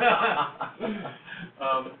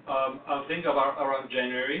 I think about around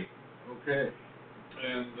January. Okay.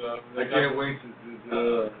 And I can't wait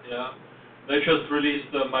to yeah. They just released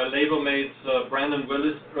my label mate's Brandon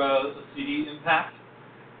Willis CD Impact.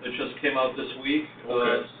 That just came out this week.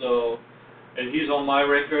 Okay. And he's on my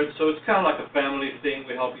record, so it's kind of like a family thing.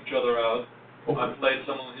 We help each other out. Okay. I played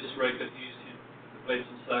some on his record. He played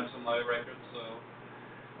some sax on my record.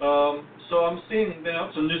 So I'm seeing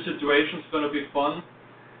some new situations. Going to be fun,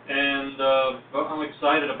 and I'm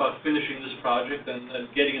excited about finishing this project and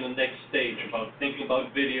getting in the next stage. About thinking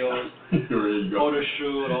about videos, There you go. photo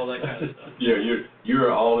shoot, all that kind of stuff. Yeah,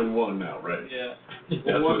 you're all in one now, right? Yeah.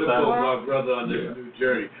 That's wonderful, what's my brother, on this new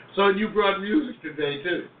journey. So you brought music today,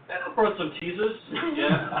 too. And I brought some teasers.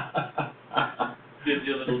 Yeah. Gives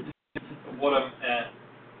you a little taste of what I'm at.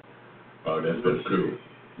 Oh, that's cool.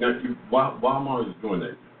 Now, while Mark is doing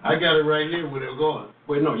that, I got it right here where they're going.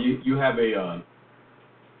 wait, no, you have a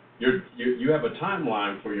you have a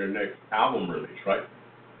timeline for your next album release, right?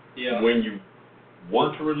 Yeah. When you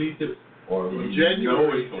want to release it, or Well, when January you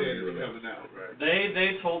know it's going to said be it's released. coming out, right?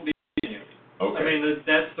 They told me. Okay. I mean,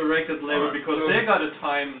 that's the record label, Alright. because they got a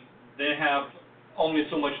time, they have only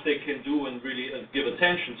so much they can do and really give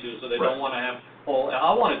attention to, so they Right. don't want to have all.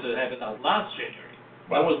 I wanted to have it out last January.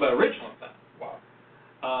 Wow. That was my original plan. Wow.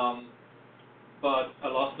 But I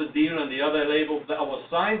lost the deal, and the other label that I was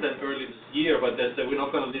signed then early this year, but they said we're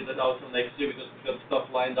not going to leave it out till next year because we've got stuff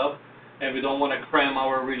lined up, and we don't want to cram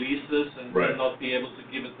our releases and Right. not be able to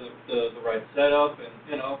give it the right setup, and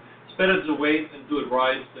it's better to wait and do it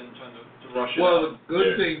right than trying to rush it Well, out. the good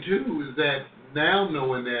Yeah. thing, too, is that now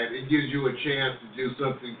knowing that, it gives you a chance to do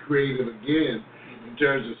something creative again in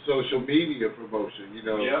terms of social media promotion.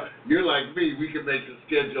 Yeah. You're like me. We can make the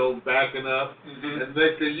schedule backing up, Mhm. and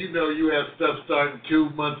next thing you know, you have stuff starting 2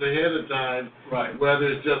 months ahead of time, Right. whether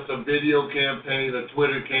it's just a video campaign, a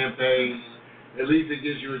Twitter campaign. Mhm. At least it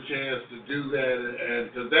gives you a chance to do that,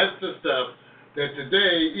 and so that's the stuff that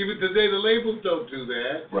even today, the labels don't do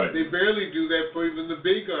that. Right. They barely do that for even the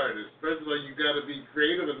big artists. First of all, you got to be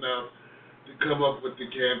creative enough to come up with the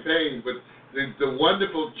campaign. But the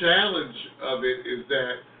wonderful challenge of it is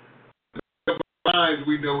that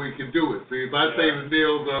we know we can do it. So if I say to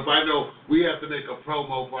Nils, or if I know we have to make a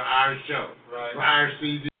promo for our show, Right. for our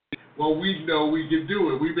CD, well, we know we can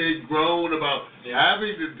do it. We may groan about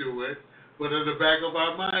having to do it, but in the back of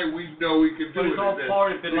our mind, we know we can do But it. it's all And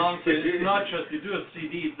part, it belongs to, it's not just, you do a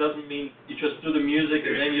CD, it doesn't mean you just do the music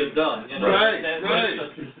and then you're done. Right, That's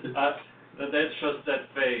right. That's just that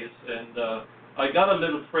phase. And I got a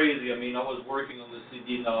little crazy. I mean, I was working on the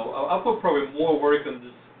CD now. I put probably more work on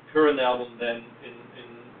this current album than in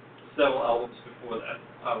several albums before that.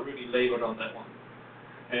 I really labored on that one.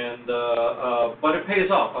 And but it pays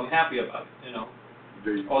off. I'm happy about it,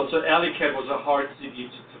 Also, Alley Cat was a hard CD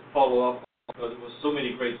to follow up because there was so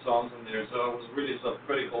many great songs in there. So I was really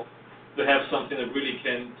critical to have something that really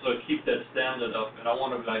can sort of keep that standard up. And I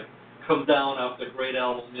want to come down after a great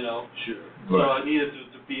album, Sure. So I needed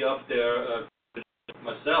to be up there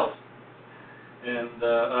myself. And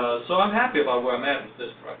so I'm happy about where I'm at with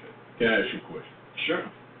this project. Can I ask you a question? Sure.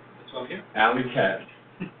 That's why I'm here. Alley Cat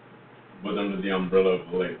was under the umbrella of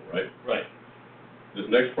the label, right? Right. This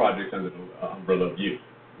next project's under the umbrella of you.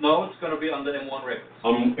 No, it's going to be under M1 Records.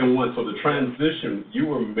 And so the transition you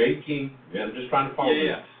were making, I'm just trying to follow you.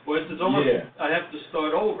 Yeah. Well, it's almost, I have to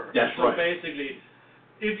start over. That's so right. Basically,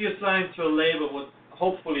 if you're signed to a label, what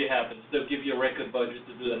hopefully happens, they'll give you a record budget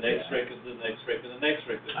to do the next record, the next record, the next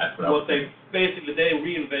record. That's what they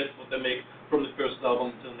reinvest what they make from the first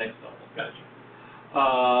album to the next album.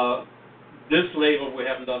 Gotcha. This label we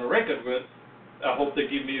haven't done a record with. I hope they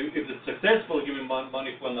give me, if it's successful, give me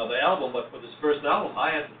money for another album. But for this first album, I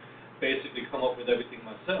had to basically come up with everything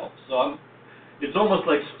myself. So it's almost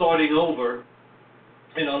like starting over.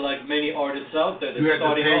 Like many artists out there, You they're have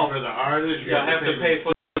to starting pay off. for the artist. I have to pay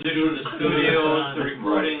for the studios, the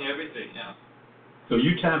recording, everything. Yeah. So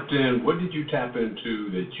you tapped in. What did you tap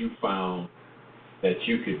into that you found that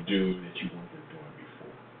you could do that you weren't doing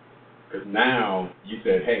before? Because now you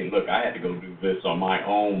said, hey, look, I had to go do this on my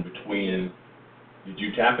own between. Did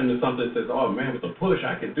you tap into something that says, oh man, with a push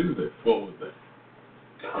I could do this? What was it?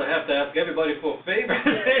 God, I have to ask everybody for a favor.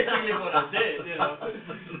 Basically what I did, you know.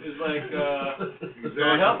 It's like,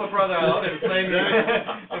 help a brother out and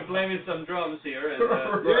play me some drums here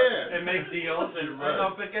and make deals and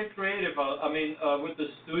get creative. With the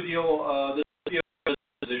studio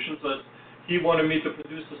position, so he wanted me to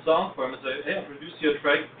produce a song for him and say, hey, I'll produce your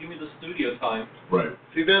track, give me the studio time. Right.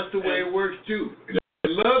 See, that's the way it works too. I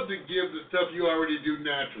love to give the stuff you already do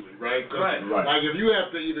naturally, right? Right. Like if you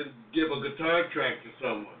have to even give a guitar track to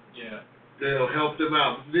someone, they'll help them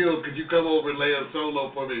out. Neil, could you come over and lay a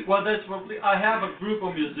solo for me? Well, that's what I have a group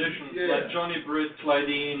of musicians like Johnny Britt,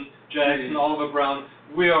 Clydeen, Jackson, Oliver Brown.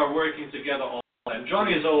 We are working together all the time.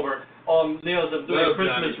 Johnny is over. Neil's doing a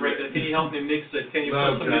Christmas record. Can you help me mix it? Can you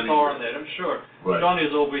put some guitar on that? I'm sure. Right. Johnny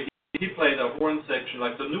is over. He played a horn section.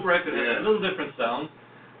 Like the new record has a little different sound.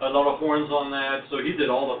 A lot of horns on that, so he did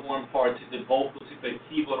all the horn parts. He did vocals. He played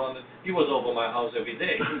keyboard on it. He was over my house every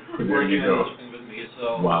day, working and listening with me.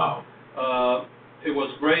 So it was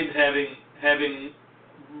great having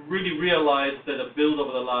really realized that I built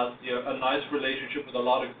over the last year a nice relationship with a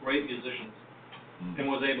lot of great musicians, and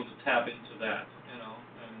was able to tap into that. You know,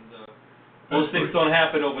 and those things don't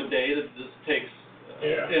happen over day. That just takes.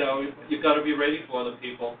 You know, you've got to be ready for other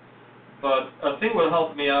people. But I think what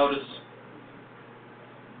helped me out is.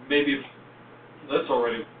 Maybe that's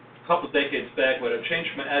already a couple of decades back, when I changed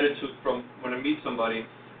my attitude from when I meet somebody,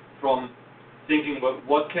 from thinking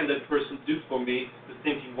what can that person do for me, to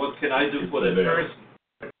thinking what can I do for that person.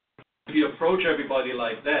 If you approach everybody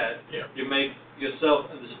like that, you make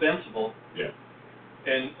yourself indispensable.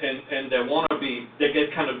 And they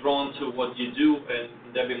get kind of drawn to what you do,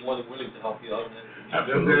 and they'll be more than willing to help you out.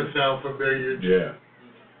 Does that sound familiar? Yeah.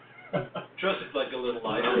 Just like a little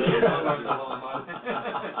light.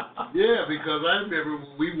 Yeah, because I remember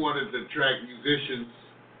when we wanted to track musicians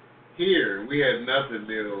here, we had nothing,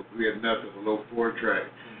 Neil. We had nothing, a little 4-track.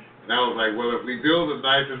 And I was like, well, if we build a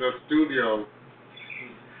nice enough studio,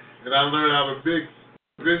 and I learned how to mix,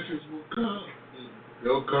 musicians will come.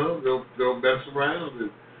 They'll come, they'll mess around.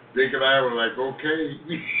 And Dick and I were like, okay.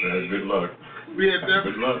 Good luck. We had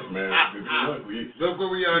never. Good luck, man. Good luck. Look where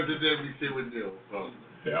we are today. We sit with Neil. So.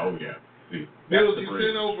 See, Neil, you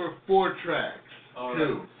sent over 4 tracks,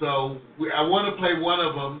 too. So I want to play one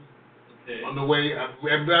of them on the way.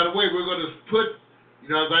 And by the way, we're going to put,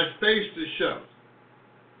 as I space the show,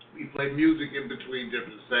 we play music in between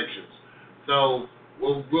different sections. So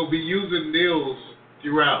we'll be using Neil's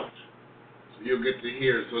throughout. So you'll get to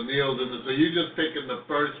hear. So Neil's so you're just picking the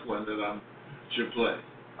first one that I should play.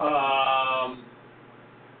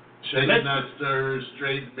 Shake and Not Stir,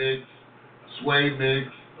 straight mix, sway mix,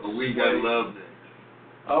 or We Got Love mix.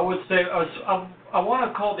 I would say I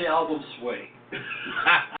want to call the album Sway.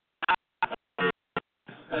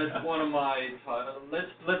 That's one of my titles.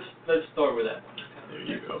 Let's start with that one. There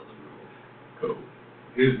you go. Cool.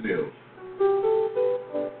 Here's Neil.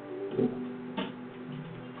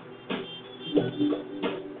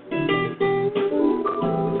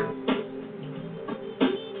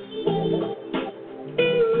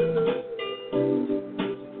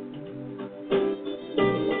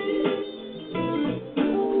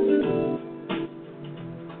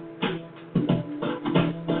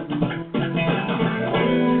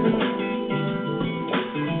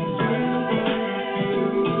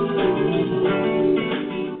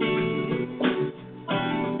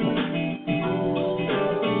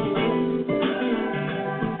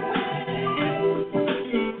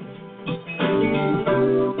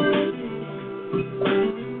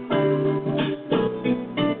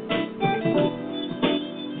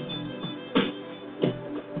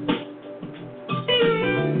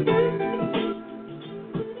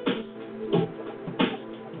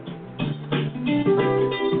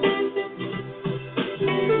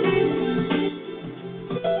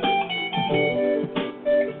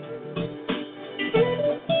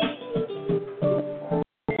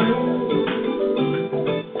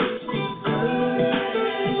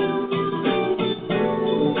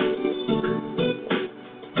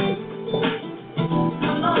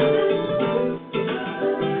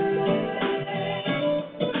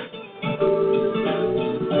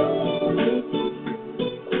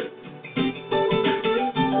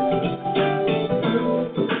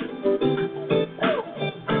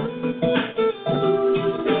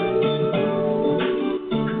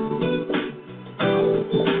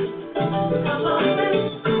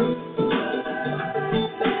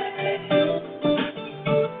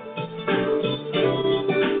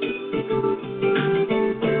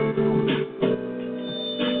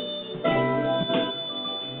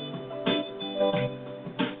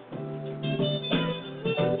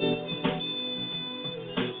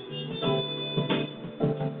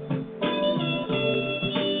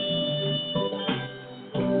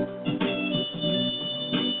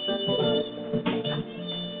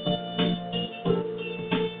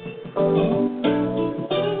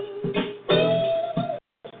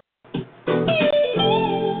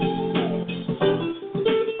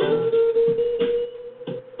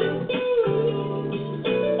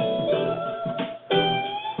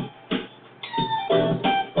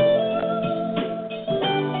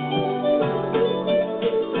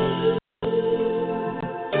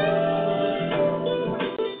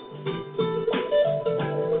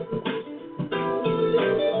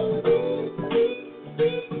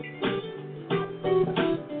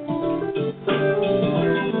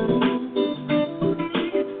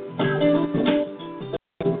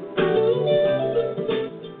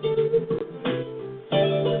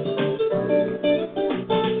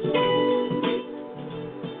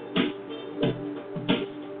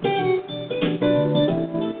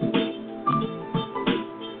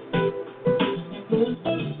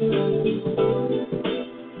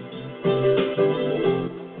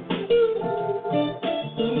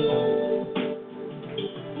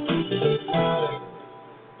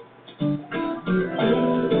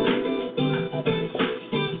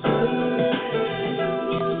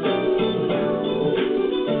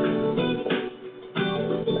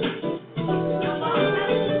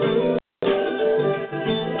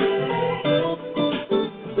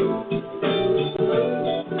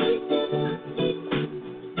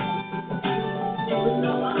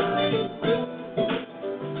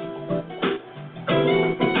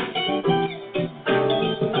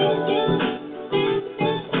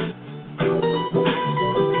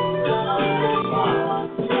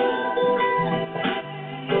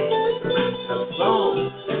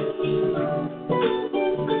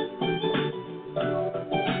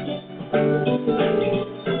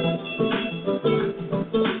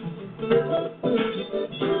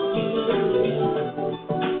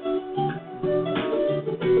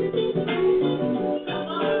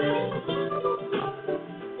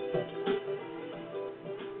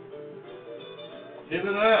 Give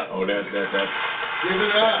it up. Oh, that. Give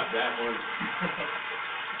it up. That one.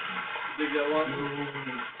 Dig that one?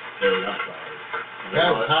 There we go. I'm sorry. That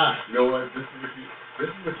was hot. You know what? This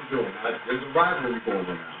is what you're doing. There's a rivalry going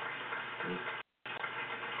on now.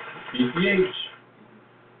 PCH.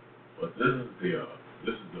 But this is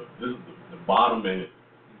the bottom end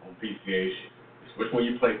on PCH. It's which one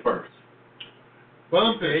you play first.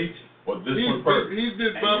 Bumping. Well, this one first. He's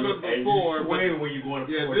been bumping before. And you when you going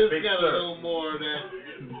to Yeah, for this big got a surf. little more of that.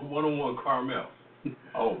 One-on-one Carmel.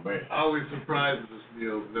 Oh man. Always surprises us,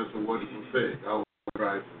 Neil. That's a wonderful thing. Always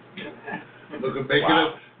surprises us. Look,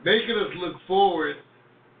 making us look forward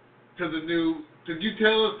to the new. Did you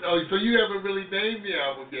tell us? Oh, so you haven't really named the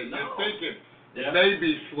album yet? No. You're thinking Yeah.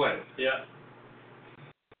 maybe Sweat. Yeah.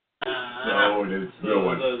 No, it is real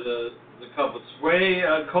one. The cover. Sway,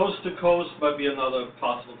 Coast to Coast might be another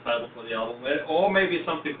possible title for the album, or maybe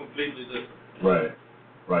something completely different. Right.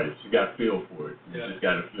 Right. You got to feel for it. You Yeah. just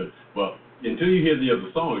got to feel. Well, until you hear the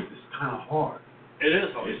other songs, it's kind of hard. It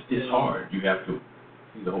is hard. It's hard. You have to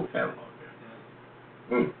see the whole catalog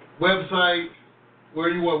there. Website. Where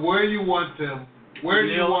you want them? Where do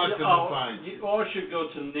you want them to find you? You all should go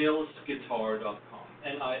to nilsguitar.com.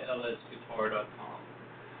 NILSguitar.com.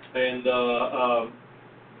 And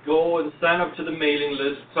go and sign up to the mailing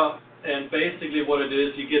list. And basically what it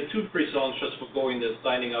is, you get 2 free songs just for going there,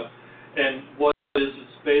 signing up. And what it is,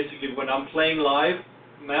 it's basically when I'm playing live,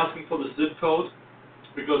 I'm asking for the zip code,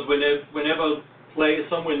 because whenever play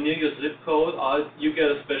somewhere near your zip code, you get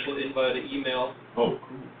a special invite, an email. Oh,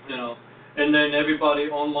 cool. You know, and then everybody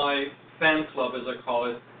on my fan club, as I call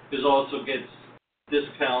it, also gets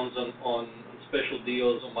discounts on special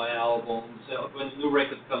deals on my albums. When new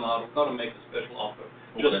records come out, I'm gonna make a special offer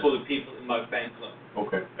just for the people in my fan club.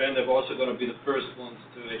 Okay. And they're also gonna be the first ones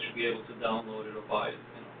to actually be able to download it or buy it.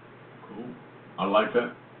 You know. Cool. I like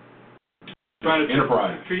that. Trying to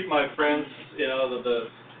Enterprise. treat my friends, you know, the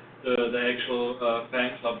actual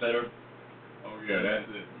fan club better. Oh yeah, that's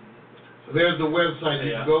it. So there's the website.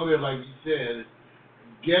 You Yeah. can go there, like you said,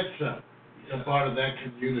 get some. Become part of that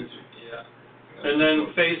community. Yeah. And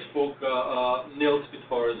then Facebook, Nils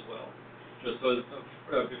Guitar as well. Just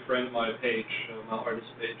befriend my page, my artist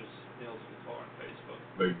page is Nils Guitar on Facebook.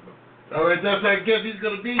 There you go. All right, that's I guess he's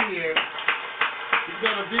gonna be here. He's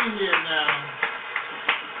gonna be here now.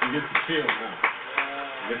 You get to chill now.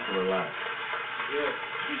 You get to relax. Yeah.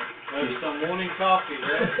 Maybe some morning coffee,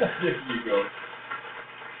 right? There you go.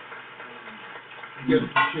 He gets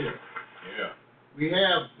to chill. Yeah.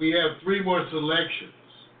 We have 3 more selections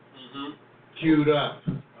Mm-hmm. queued up.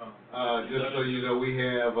 You So you know, we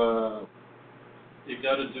have.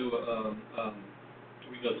 gotta do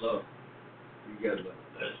We Got Love.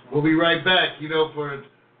 We'll be right back. You know, for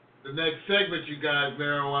the next segment, you guys,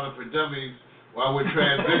 Marijuana for Dummies, while we're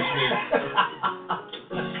transitioning.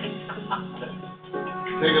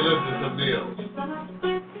 Take a listen to some Neils.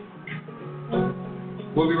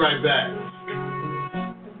 We'll be right back.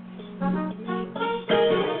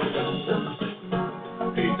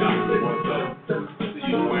 Hey, Jonathan, what's up? See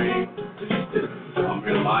you, Wayne. I'm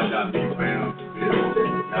in my job, big fan of Bill.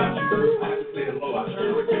 I have to say hello.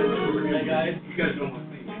 Hey, guys. You guys don't want to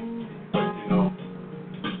see me. But, you know,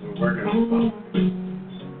 we're working on something.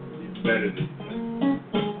 It's better than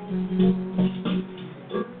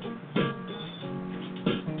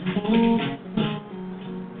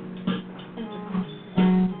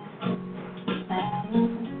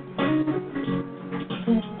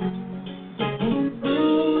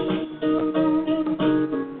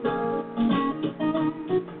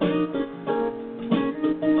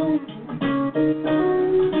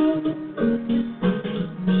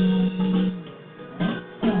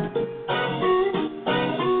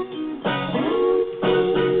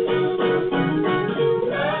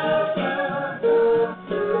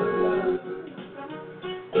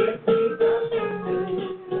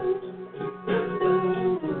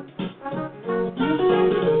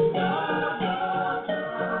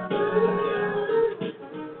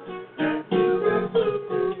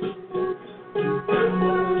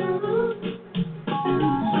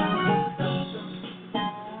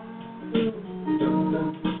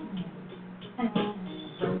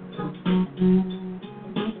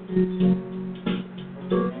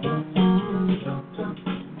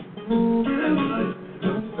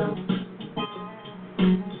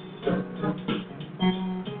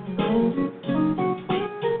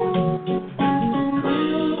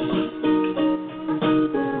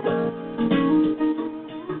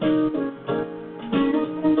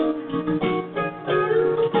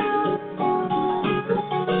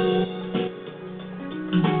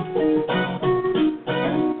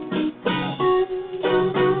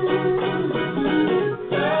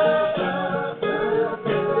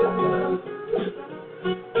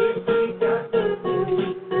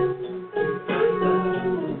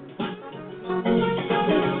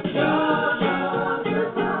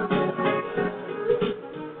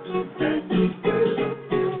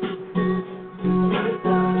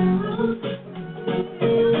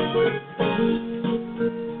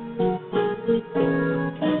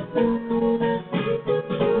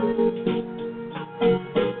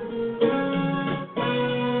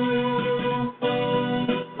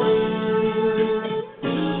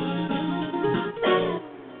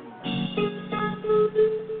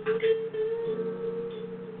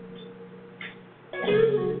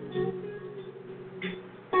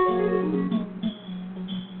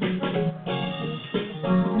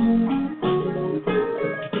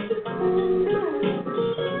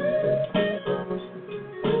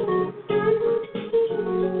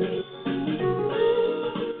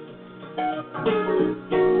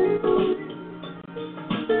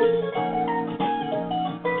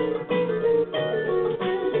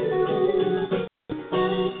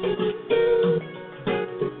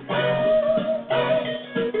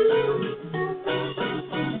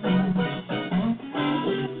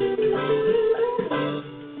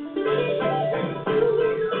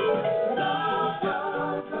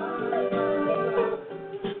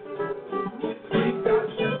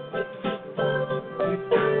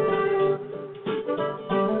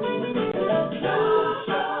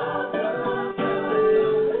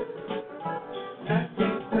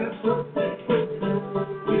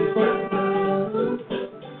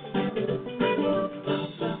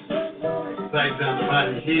Sight Sound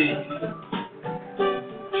Body Heat,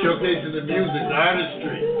 showcasing the music, the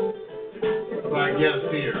artistry of our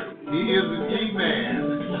guest here. He is an E-Man.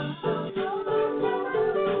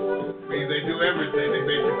 I mean, they do everything. They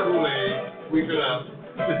make the Kool-Aid, sweep it up,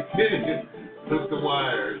 hook the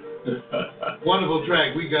wires. Wonderful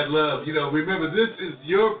track, We Got Love. You know, remember, this is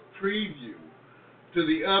your preview to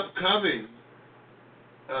the upcoming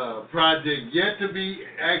project, yet to be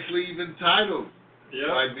actually even titled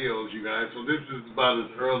by Nils, you guys. So this is about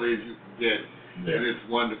as early as you can get, and it's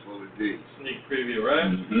wonderful indeed. Sneak preview, right?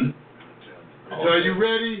 Mm-hmm. So are you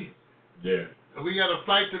ready? Yeah. We got to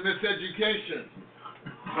fight the miseducation.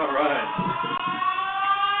 All right.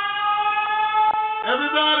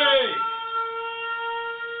 Everybody!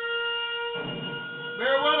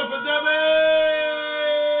 Marijuana for Dummies!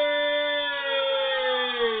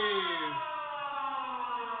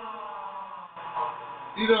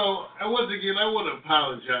 You know, and once again, I want to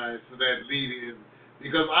apologize for that lead-in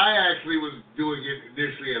because I actually was doing it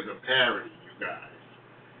initially as a parody, you guys.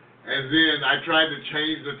 And then I tried to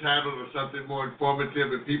change the title to something more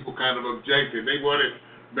informative, and people kind of objected. They wanted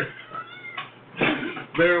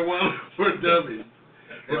Marijuana for Dummies.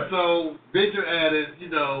 And so Victor added, you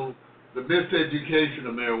know, the miseducation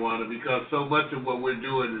of marijuana, because so much of what we're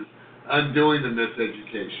doing is undoing the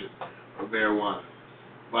miseducation of marijuana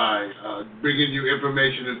by bringing you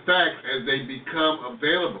information and facts as they become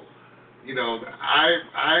available. You know,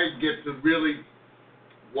 I get to really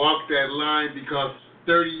walk that line because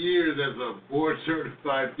 30 years as a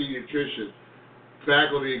board-certified pediatrician,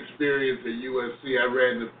 faculty experience at USC, I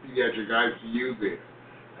ran the pediatric ICU there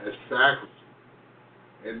as faculty.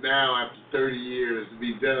 And now, after 30 years to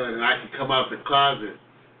be done, and I can come out the closet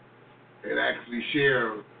and actually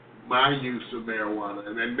share my use of marijuana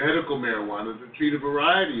and then medical marijuana to treat a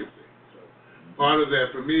variety of things. So part of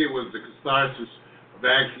that for me was the catharsis of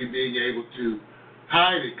actually being able to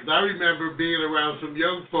hide it. Because I remember being around some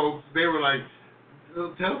young folks, they were like,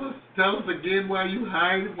 tell us again why you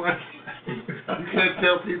hide it. Why you can't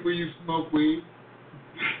tell people you smoke weed.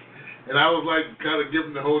 And I was like kind of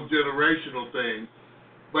giving the whole generational thing.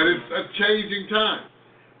 But it's a changing time.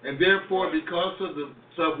 And therefore, because of the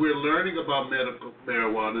stuff we're learning about medical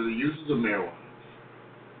marijuana, the uses of marijuana,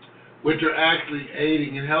 which are actually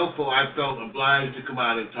aiding and helpful, I felt obliged to come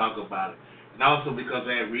out and talk about it. And also because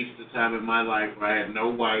I had reached a time in my life where I had no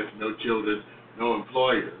wife, no children, no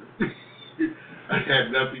employer. I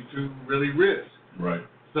had nothing to really risk. Right.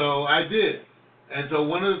 So I did. And so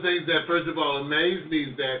one of the things that, first of all, amazed me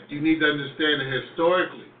is that you need to understand that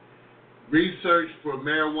historically, research for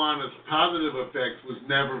marijuana's positive effects was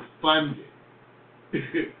never funded.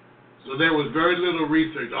 So there was very little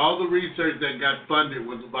research. All the research that got funded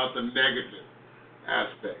was about the negative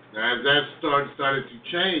aspects. Now, as that started to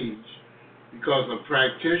change because of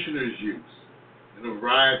practitioners' use and a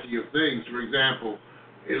variety of things, for example,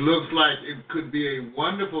 it looks like it could be a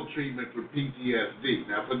wonderful treatment for PTSD.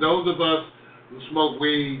 Now, for those of us who smoke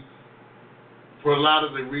weed, for a lot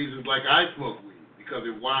of the reasons, like I smoke weed, because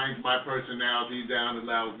it winds my personality down,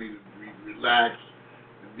 allows me to relax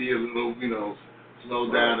and be a little,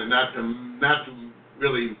 slow down, and not to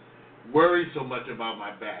really worry so much about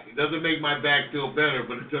my back. It doesn't make my back feel better,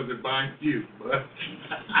 but it doesn't bind you.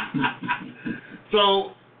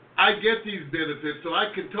 So I get these benefits, so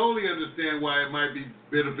I can totally understand why it might be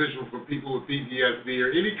beneficial for people with PTSD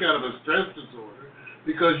or any kind of a stress disorder,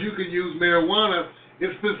 because you can use marijuana.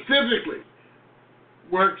 It specifically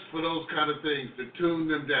works for those kind of things to tune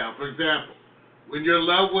them down. For example, when your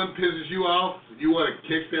loved one pisses you off, you want to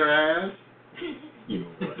kick their ass,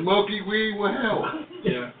 smoking weed will help.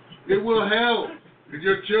 Yeah. It will help. And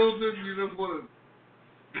your children, you just want to...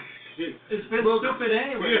 It's been stupid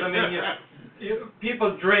anyway. I mean,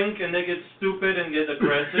 people drink and they get stupid and get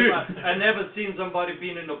aggressive. I never seen somebody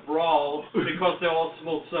being in a brawl because they all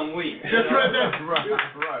smoked some weed. That's right.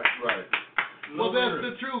 Right. Well, that's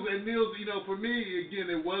the truth. And Nils, for me, again,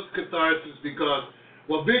 it was catharsis because,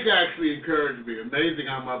 Vic actually encouraged me. Amazing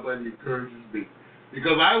how my buddy encourages me.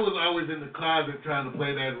 Because I was always in the closet trying to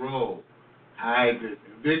play that role.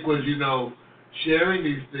 Vic was, sharing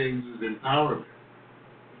these things is empowerment.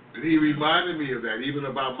 And he reminded me of that, even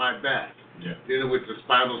about my back. Yeah. Dealing with the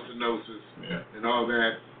spinal stenosis and all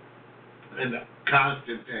that. And the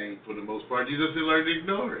constant pain for the most part. You just learn to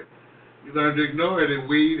ignore it. You learn to ignore it, and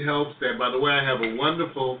weed helps that. By the way, I have a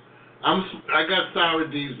wonderful, I got Sour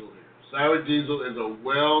Diesel here. Sour Diesel is a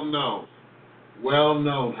well-known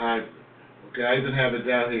hybrid. Okay, I even have it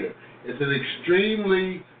down here. It's an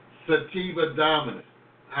extremely sativa-dominant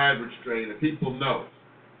hybrid strain that people know.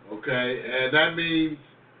 Okay, and that means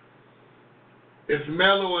it's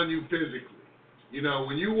mellow on you physically. You know,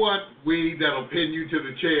 when you want weed that'll pin you to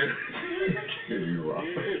the chair, You are.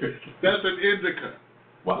 that's an indica.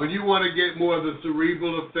 Wow. When you want to get more of the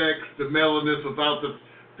cerebral effects, the mellowness without the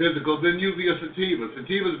physical, then usually a sativa.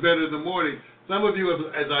 Sativa's better in the morning. Some of you,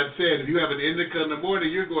 as I've said, if you have an indica in the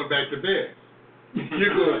morning, you're going back to bed.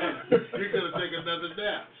 You're going to take another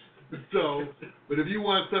nap. So, but if you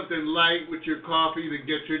want something light with your coffee to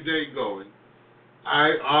get your day going,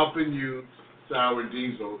 I often use sour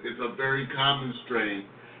diesel. It's a very common strain.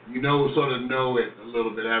 You sort of know it a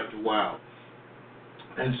little bit after a while.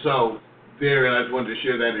 And so, there, I just wanted to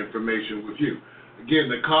share that information with you. Again,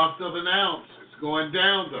 the cost of an ounce is going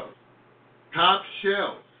down, though. Top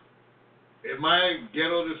shelf. In my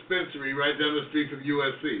ghetto dispensary right down the street from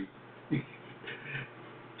USC,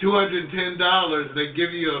 $210, they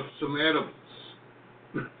give you some edibles.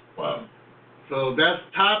 Wow. So that's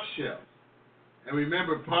top shelf. And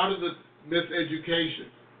remember, part of the miseducation,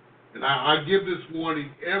 and I give this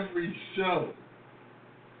warning every show,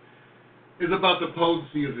 is about the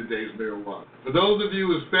potency of today's marijuana. For those of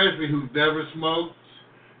you especially who've never smoked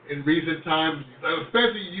in recent times,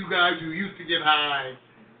 especially you guys who used to get high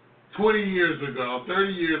 20 years ago,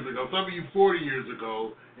 30 years ago, some of you 40 years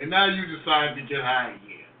ago, and now you decide to get high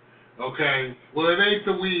again. Okay? Well, it ain't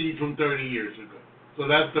the weed from 30 years ago. So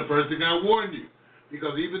that's the first thing I warn you.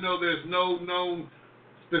 Because even though there's no known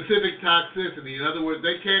specific toxicity, in other words,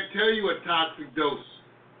 they can't tell you a toxic dose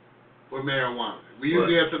for marijuana. We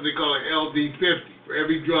usually have something called an LD50. For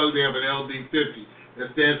every drug, they have an LD50.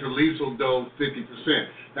 That stands for lethal dose 50%.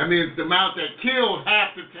 That means the amount that killed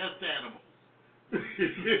half the test animals.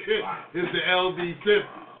 Is the LD50.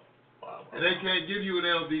 Wow. And they can't give you an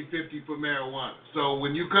LD50 for marijuana. So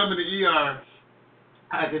when you come in the ER,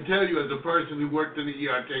 I can tell you as a person who worked in the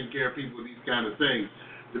ER taking care of people with these kind of things,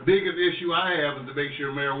 the biggest issue I have is to make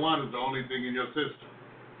sure marijuana is the only thing in your system.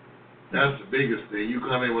 That's the biggest thing. You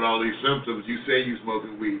come in with all these symptoms, you say you're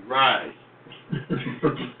smoking weed. Right.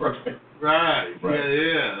 Right.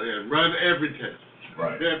 Yeah. Run every test.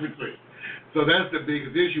 Right. Everything. So that's the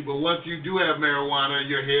biggest issue. But once you do have marijuana,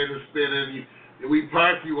 your head is spinning, we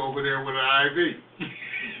park you over there with an IV.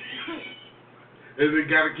 And you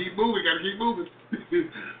got to keep moving.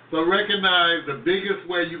 So recognize the biggest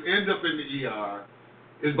way you end up in the ER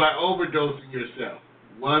is by overdosing yourself.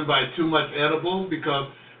 One, by too much edible,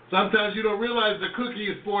 because sometimes you don't realize the cookie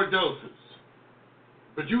is 4 doses.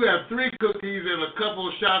 But you have 3 cookies and a couple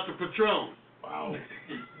of shots of Patron.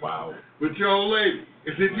 Wow. With your old lady.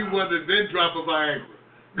 And then you wonder, then drop a Viagra.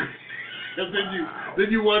 And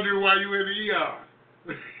then you wonder why you in the ER.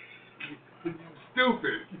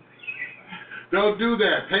 Stupid. Don't do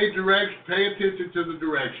that. Pay attention to the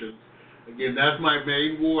directions. Again, that's my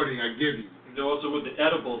main warning I give you. And also with the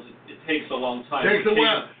edibles, it takes a long time. Takes a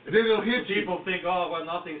while. And then it'll hit you. People think, oh, well,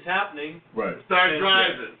 nothing's happening. Right. Start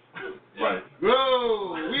driving. Right.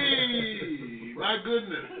 Whoa, wee, my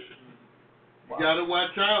goodness. You gotta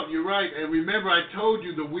watch out. You're right. And remember, I told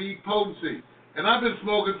you the weed potency. And I've been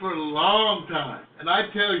smoking for a long time. And I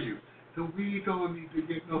tell you, the weed don't need to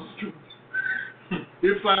get no stronger.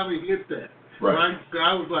 It finally hit that. Right.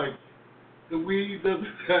 I was like, the weed doesn't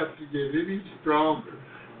have to get any stronger.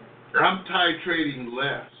 I'm titrating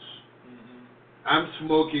less. I'm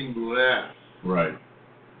smoking less. Right.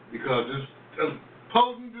 Because it's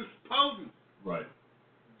potent. Right.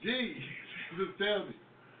 Gee, just tell me.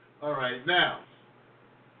 All right, now,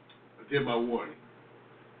 I did my warning.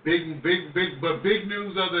 Big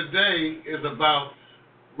news of the day is about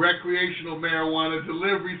recreational marijuana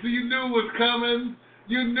delivery. So you knew it was coming.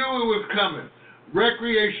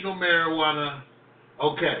 Recreational marijuana,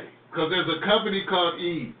 okay, because there's a company called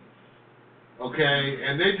Eve, okay,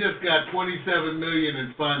 and they just got $27 million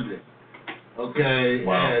in funding, okay,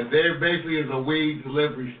 wow. And they're basically is a weed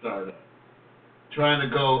delivery startup, trying to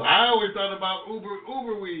go. I always thought about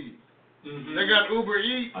Uber weed. Mm-hmm. They got Uber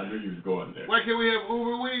Eats. I knew you was going there. Why can't we have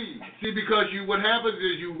Uber weed? See, because what happens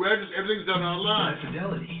is you register, everything's done online.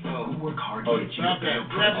 Fidelity. Work hard Oh, to get you Stop a that.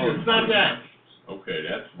 better Stop that. Okay,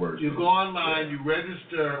 that's worse. You go online, you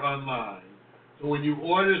register online. So when you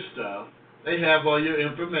order stuff, they have all your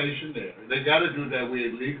information there. They got to do that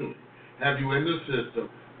way legally. Have you in the system,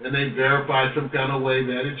 and they verify some kind of way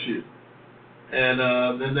that it's you. And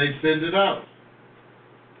then they send it out.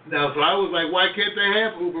 Now, so I was like, why can't they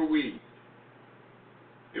have Uber weed?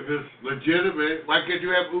 If it's legitimate, why can't you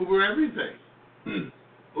have Uber everything?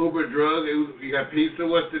 Uber drug, you got pizza,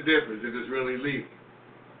 what's the difference if it's really legal?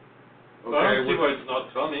 Okay, I don't see why it's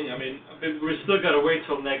not coming. I mean, we still got to wait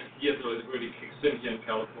till next year till it really kicks in here in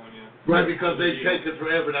California. Right, because they take it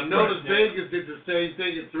forever. And I noticed Vegas did the same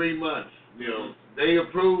thing in 3 months. You know, they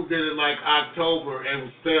approved it in like October and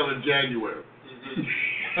was sale in January.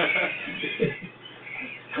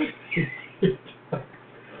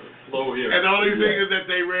 Slow here. And the only thing is that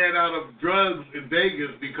they ran out of drugs in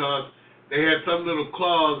Vegas because they had some little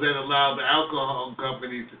clause that allowed the alcohol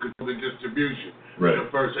companies to control the distribution Right. for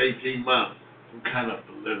the first 18 months. Some kind of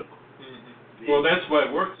political. Well, that's why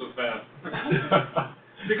it works so fast.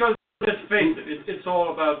 Because let's face it, it's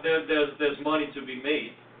all about there's money to be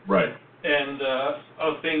made, Right. and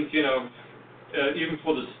I think even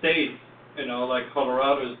for the state, like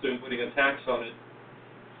Colorado is putting a tax on it,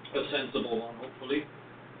 a sensible one, hopefully,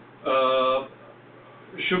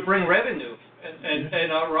 should bring revenue, and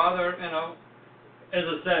rather as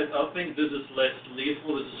I said, I think this is less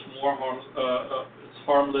lethal. This is more it's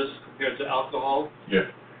harmless compared to alcohol. Yeah.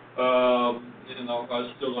 I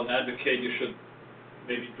still don't advocate you should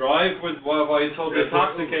maybe drive while you're totally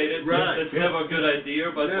intoxicated. Right. That's never a good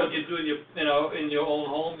idea. But what you do in your own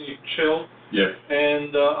home, you chill. Yeah.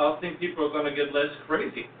 And I think people are going to get less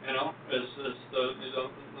crazy.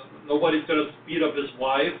 Nobody's going to speed up his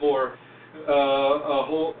wife or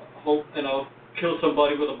kill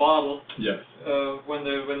somebody with a bottle. Yes. When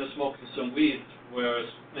they're smoking some weed, whereas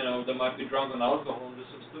they might be drunk on alcohol and do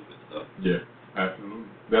some stupid stuff. Yeah, absolutely.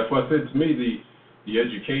 That's why I said to me the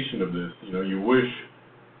education of this. You wish,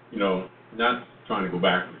 not trying to go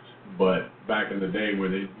backwards, but back in the day where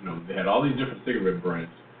they had all these different cigarette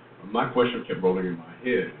brands. My question kept rolling in my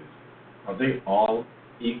head is, are they all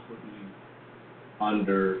equally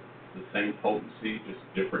under the same potency, just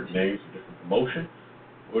different names and different promotion?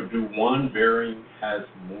 Or do one varying has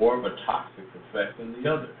more of a toxic effect than the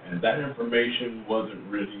other? And that information wasn't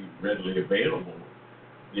really readily available.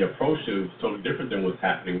 The approach is totally different than what's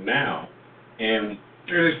happening now. And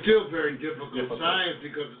it's still very difficult science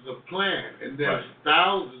because it's a plant, and there's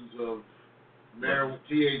thousands of marijuana,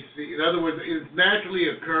 THC. In other words, it's naturally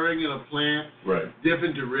occurring in a plant,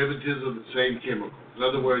 different derivatives of the same chemicals. In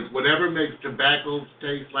other words, whatever makes tobacco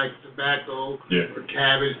taste like tobacco, or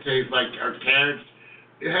cabbage taste like, or carrots,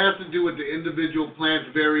 it has to do with the individual plant's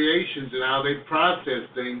variations and how they process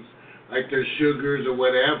things, like their sugars or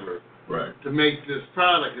whatever, to make this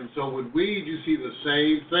product. And so with weed, you see the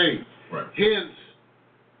same thing. Hence,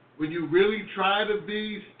 when you really try to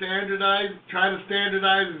standardize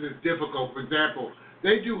it, it's difficult. For example,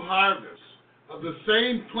 they do harvests of the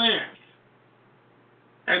same plant,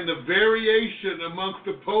 and the variation amongst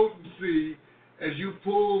the potency as you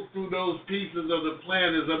pull through those pieces of the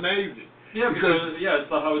plant is amazing. Yeah, because it's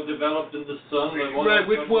how it developed in the sun. Right,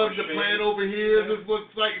 which one's the plant over here? This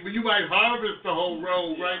looks like, but you might harvest the whole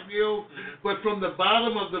row, right, Neil? But from the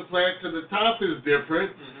bottom of the plant to the top is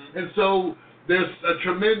different, and so there's a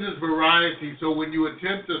tremendous variety. So when you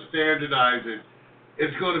attempt to standardize it,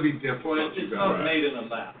 it's going to be difficult. Well, it's not made in a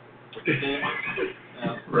lab.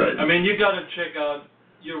 Right. I mean, you got to check out.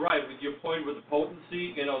 You're right with your point with the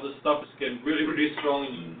potency. The stuff is getting really, really strong,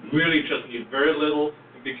 and you really just need very little.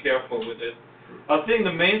 Be careful with it. I think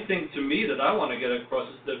the main thing to me that I want to get across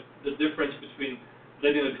is the difference between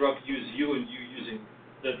letting a drug use you and you using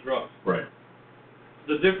that drug. Right.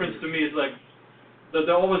 The difference to me is like that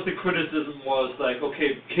always the criticism was like,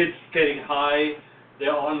 okay, kids getting high,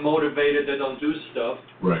 they're unmotivated, they don't do stuff,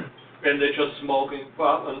 and they're just smoking,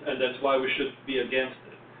 and that's why we should be against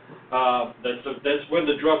it. That's when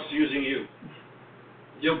the drug's using you.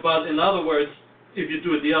 But in other words, if you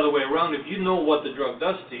do it the other way around, if you know what the drug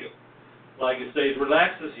does to you, like you say, it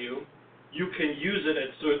relaxes you, you can use it at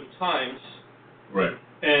certain times,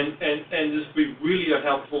 and just be really a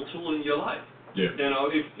helpful tool in your life. Yeah.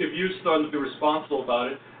 If you're starting to be responsible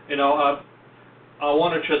about it, I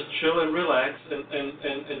want to just chill and relax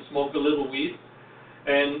and smoke a little weed,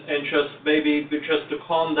 and just maybe just to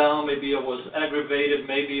calm down. Maybe I was aggravated.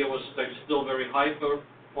 Maybe I was like still very hyper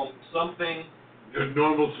from something. Your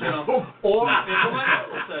normal self. Or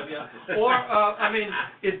I mean,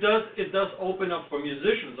 it does open up for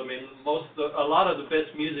musicians. I mean, a lot of the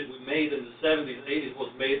best music we made in the 70s, 80s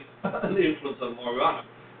was made under the influence of marijuana.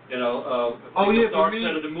 For me,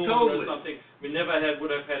 Side of the Moon totally. or something. We never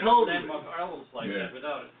would have had landmark albums like that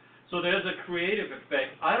without it. So there's a creative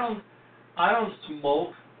effect. I don't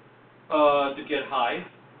smoke to get high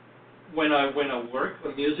when I work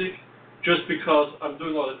on music. Just because I'm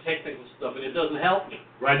doing all the technical stuff and it doesn't help me.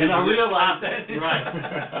 Right. And I realize that. Right.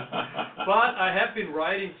 But I have been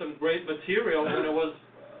writing some great material when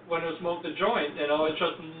I smoked a joint. It's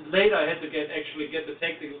just later I had to get the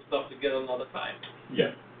technical stuff together another time.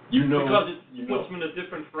 Yeah. Because it puts me in a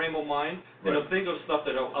different frame of mind and I think of stuff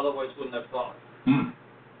that I otherwise wouldn't have thought. And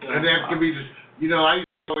that can be just, I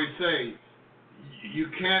always say,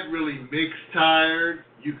 you can't really mix tired.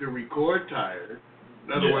 You can record tired.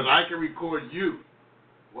 In other words, I can record you,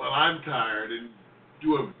 while I'm tired and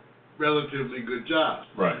do a relatively good job.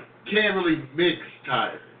 Right. Can't really mix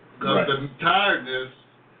tired because Right. the tiredness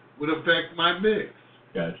would affect my mix.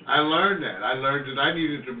 Gotcha. I learned that. I learned that I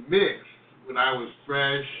needed to mix when I was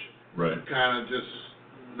fresh, Right. kind of just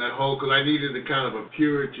that whole, because I needed a kind of a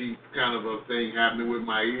purity kind of a thing happening with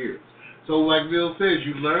my ears. So like Bill says,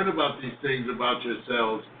 you learn about these things about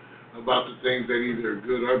yourselves, about the things that either are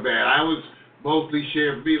good or bad. I was mostly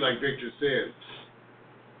sharing me, like Victor said,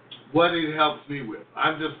 what it helps me with.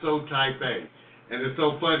 I'm just so type A. And it's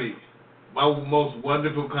so funny. My most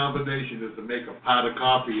wonderful combination is to make a pot of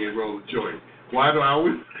coffee and roll a joint. Why do I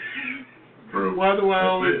always... True. Why do I That's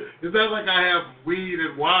always... it. It's not like I have weed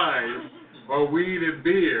and wine or weed and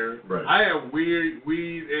beer. Right. I have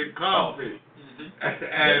weed and coffee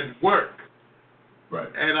and work. Right.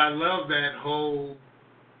 And I love that whole,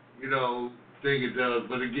 thing it does.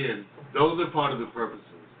 But again, those are part of the purposes.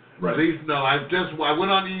 Right. At least, no, I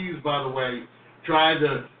went on Ease, by the way, tried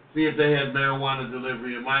to see if they had marijuana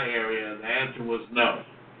delivery in my area, and the answer was no.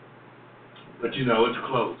 But, it's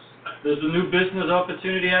close. There's a new business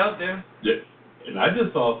opportunity out there. Yeah. And I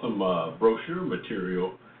just saw some brochure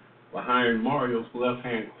material behind Mario's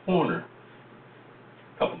left-hand corner.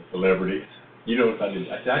 A couple of celebrities. You know what I did?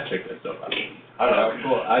 I checked that stuff out.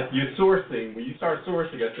 You're sourcing. When you start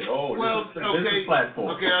sourcing, I said, this is platform.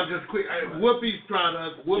 Okay, I'll just quick. Whoopi's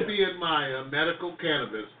product, Whoopi and Maya medical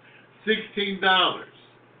cannabis, $16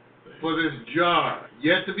 for this jar,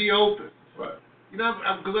 yet to be opened. Right.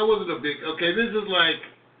 Because I wasn't a big. Okay, this is like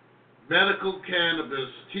medical cannabis,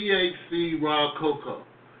 THC raw cocoa.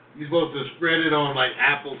 You're supposed to spread it on like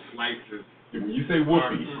apple slices. When you say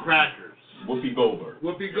Whoopi, or crackers. Whoopi Goldberg.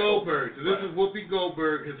 Whoopi Goldberg. So this is Whoopi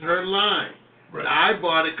Goldberg. It's her line. Right. Now, I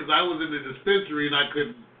bought it because I was in the dispensary and I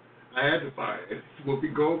had to buy it. It's Whoopi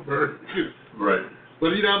Goldberg. Right.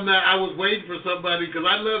 But I was waiting for somebody because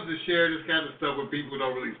I love to share this kind of stuff with people who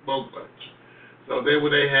don't really smoke much. So then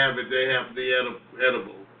when they have it, they have the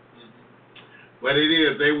edible. But it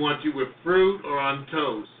is, they want you with fruit or on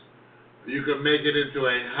toast. You can make it into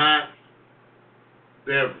a hot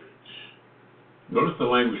beverage. Notice the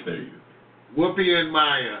language they use. Whoopi and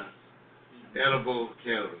Maya, edible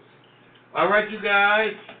cannabis. All right, you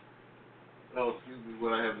guys. Oh, excuse me,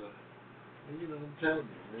 what I have to... I'm telling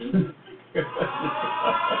you, man.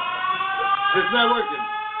 It's not working.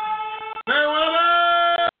 Marijuana!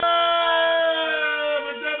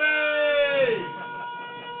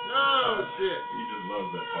 Oh, shit. He just loves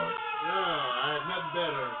that part. No, I had nothing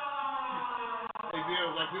better. I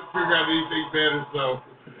couldn't figure out anything better, so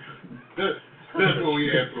that's what we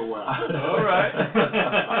had for a while. All right.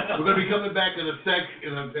 We're going to be coming back in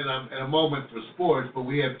a moment for sports, but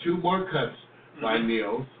we have two more cuts by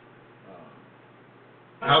Neil.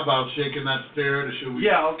 How about Shaking Not Stirred, or should we?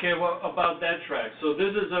 Yeah, okay, well, about that track. So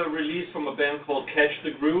this is a release from a band called Catch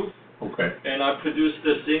the Groove. Okay. And I produced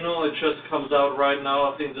the single. It just comes out right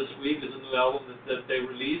now, I think this week. It's a new album that they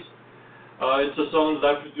released. It's a song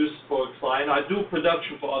that I produced for a client. I do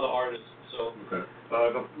production for other artists. So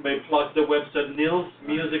may plug the website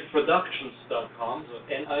nilsmusicproductions.com. So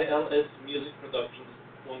NILS musicproductions,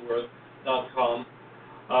 one word, .com.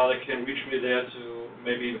 They can reach me there to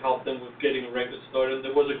maybe help them with getting a record started.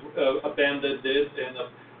 There was a band that did, and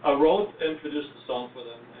I wrote and produced the song for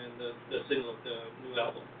them, and the single of the new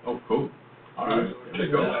album. Oh, cool. All right. There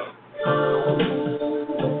you go.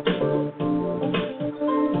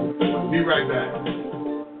 Be right back.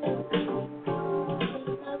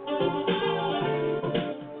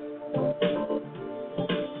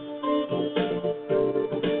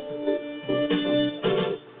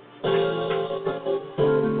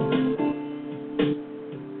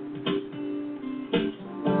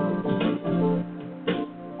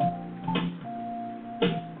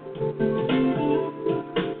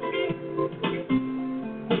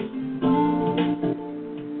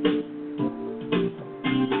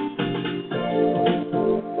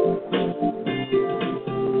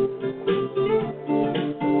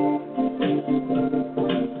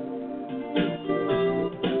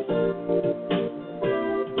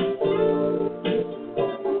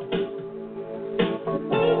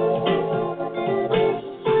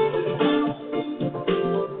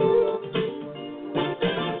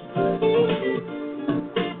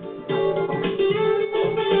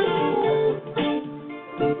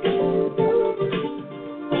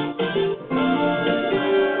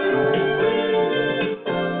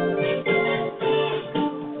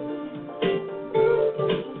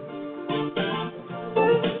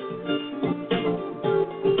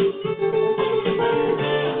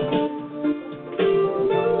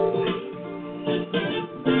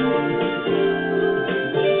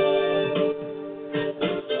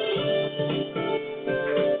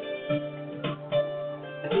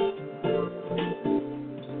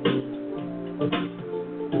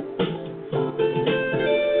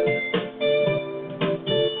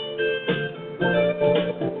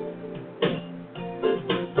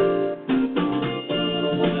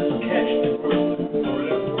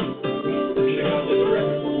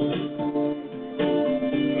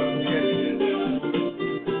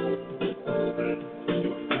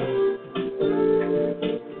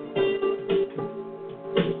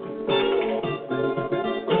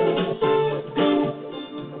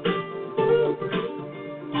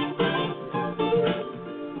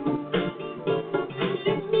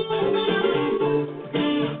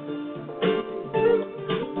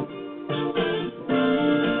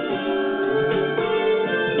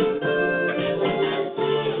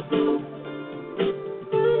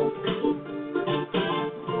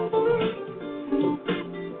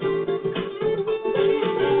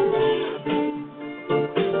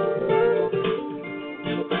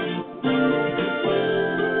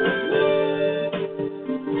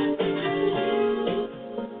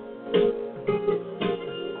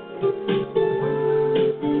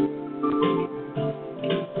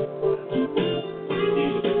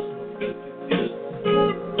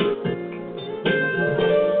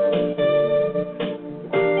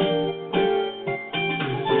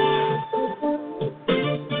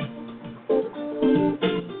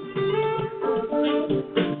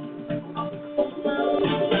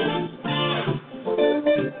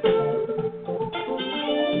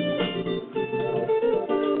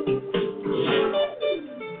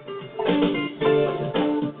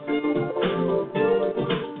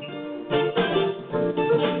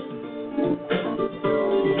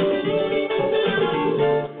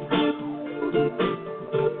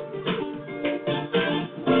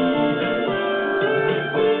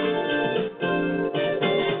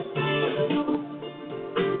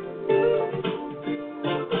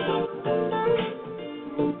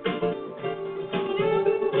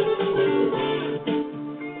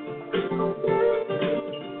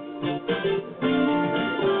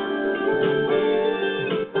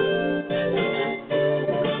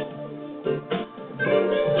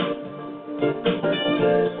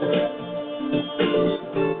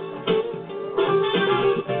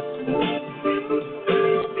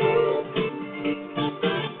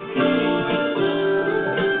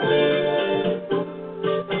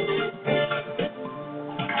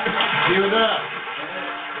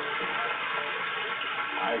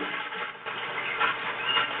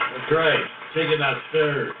 right. Chicken not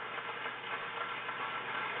stirred.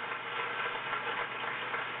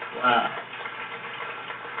 Wow.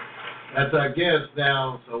 That's our guest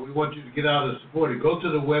now, so we want you to get out and support it. Go to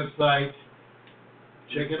the website,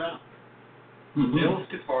 check it out.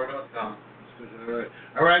 BillsGuitar.com.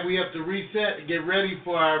 All right, we have to reset and get ready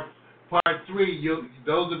for our part 3.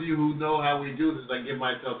 Those of you who know how we do this, I give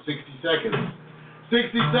myself 60 seconds.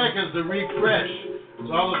 60 seconds to refresh.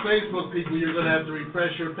 So all the Facebook people, you're going to have to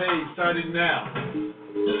refresh your page starting now.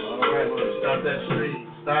 All right, we're going to stop that stream.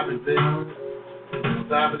 Stop it, baby.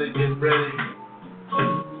 Stop it and get ready.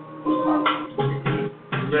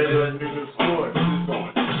 Get ready to do the sport.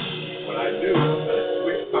 What I do is I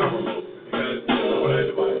switch power modes. You guys know what I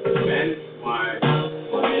do. I manage my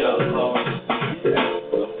power.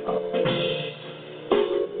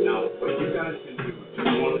 Now, what you guys can do, if you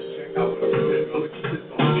want to check out what I'm doing, I'm going to keep this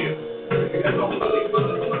on here. You guys don't believe it.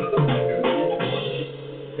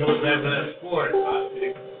 Go back to that sport.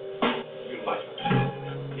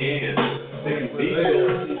 And then Facebook.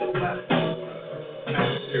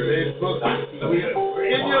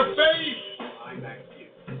 In your face. I'm back to you.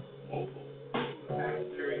 Mobile.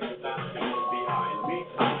 Bacteria.com. In the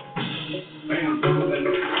meantime, bam, Facebook.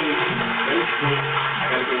 I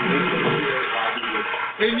got to go link over here while you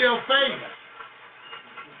do In your face.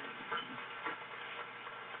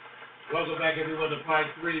 Welcome back, everyone, to part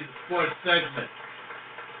 3 of the sports segment.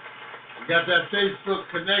 We got that Facebook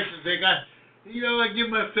connection thing. I give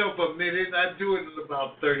myself a minute. I do it in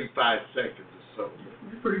about 35 seconds or so.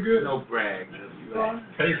 You're pretty good. No brag.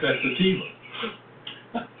 Taste that sativa.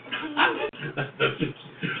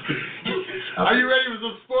 Are you ready for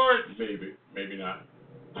some sports? Maybe not.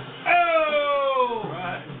 Oh!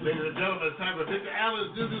 Right. Ladies and gentlemen, it's time for Victor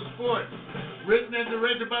Allen's Do the Sports. Written and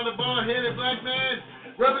directed by the bald-headed black man.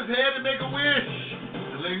 Rub his head and make a wish.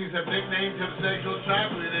 The ladies have nicknamed him Sexual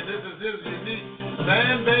Chocolate, and this is his unique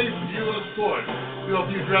fan-based view of sports. We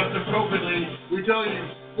hope you dressed appropriately. We tell you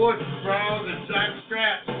sports bras and jock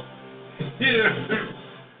straps. Here.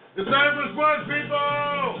 It's time for sports,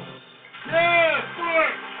 people! Yeah,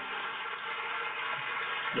 sports!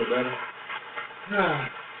 Feel better? I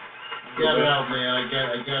got it out, man. I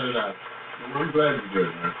got it out. I'm glad you did,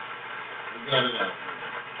 man. I got it out.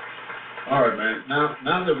 All right, man.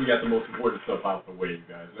 Now that we got the most important stuff out the way, you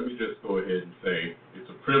guys, let me just go ahead and say it's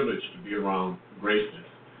a privilege to be around greatness.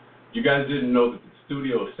 You guys didn't know that the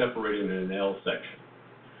studio is separated in an L section,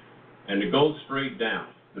 and it goes straight down.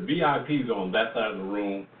 The VIP's on that side of the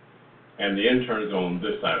room, and the intern's on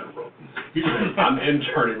this side of the room. I'm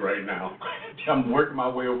interning right now. I'm working my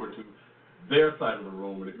way over to their side of the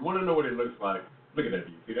room, and if you want to know what it looks like, look at that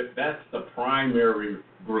view. See, that's the primary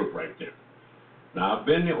group right there. Now, I've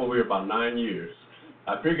been over here about 9 years.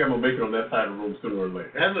 I figure I'm going to make it on that side of the room sooner or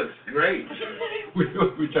later. That looks great. we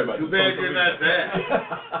talk about Too bad you're not there.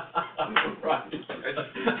 Right.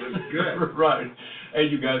 That looks good. Right. Hey,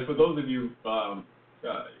 you guys, for those of you,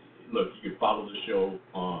 look, you can follow the show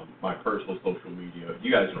on my personal social media.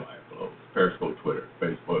 You guys know I follow Periscope, Twitter,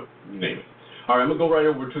 Facebook, you name it. All right, I'm going to go right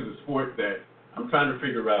over to the sport that I'm trying to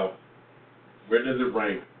figure out where does it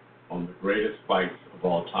rank on the greatest fights of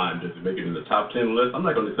all time. Does it make it in the top 10 list? I'm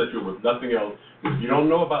not going to set you with nothing else. If you don't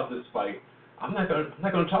know about this fight, I'm not going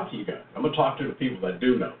to talk to you guys. I'm going to talk to the people that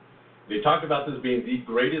do know. They talked about this being the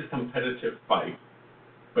greatest competitive fight,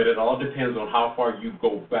 but it all depends on how far you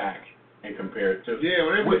go back and compare it to. Yeah,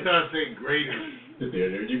 whenever we start saying greatest,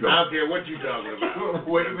 there you go. I don't care what you're talking about.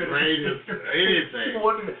 Wait a minute. Greatest,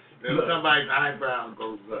 anything. Then somebody's eyebrow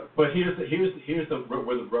goes up. But here's where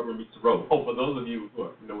the rubber meets the road. Oh, for those of you who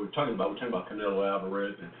we're talking about Canelo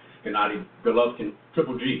Alvarez and Gennady Golovkin,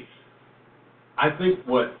 Triple G. I think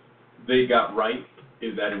what they got right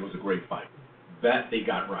is that it was a great fight. That they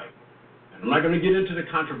got right. And I'm not going to get into the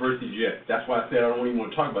controversies yet. That's why I said I don't even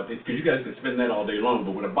want to talk about this, because you guys can spend that all day long.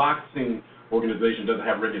 But when a boxing organization doesn't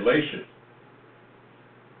have regulation,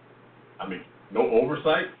 I mean, no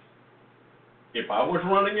oversight. If I was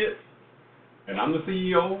running it, and I'm the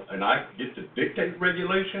CEO, and I get to dictate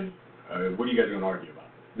regulation, what are you guys going to argue about?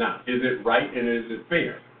 Now, is it right and is it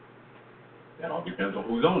fair? That all depends on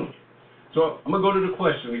who's owning it. So I'm going to go to the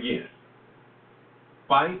question again.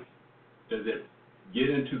 Fight, does it get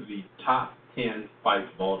into the top 10 fights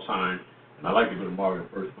of all time? And I like to go to Mario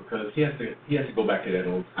first because he has to go back to that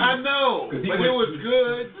old school. I know, but it was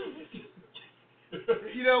good.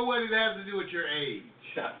 You know what? It has to do with your age.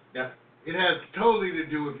 Yeah. It has totally to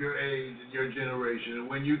do with your age and your generation. And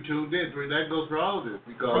when you tuned in, that goes for all of this,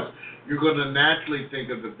 because you're going to naturally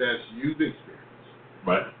think of the best you've experienced.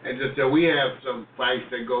 Right. And just that we have some fights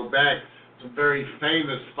that go back, some very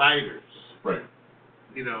famous fighters. Right.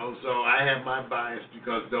 You know, so I have my bias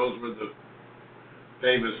because those were the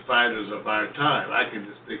famous fighters of our time. I can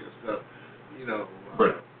just think of stuff, you know.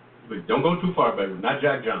 But don't go too far back. Not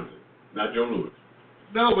Jack Johnson, not Joe Louis.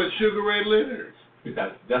 No, but Sugar Ray Leonard.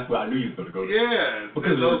 That's what I knew you was going to go to. Yeah,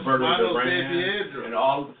 because of those Roberto Manos Duran Santiago. and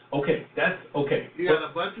all. Okay, that's okay. He had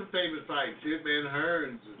a bunch of famous fights. Hitman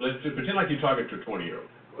Hearns. Let's just pretend like you're talking to a 20-year-old.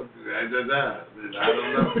 I don't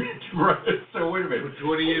know. Right. So wait a minute.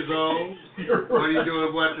 20 years old? You're What are you right.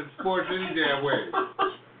 doing watching sports any damn way?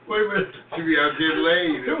 Wait a minute. You be out getting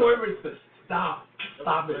laid. Wait a minute. Stop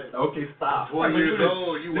it. Okay, stop. 20 years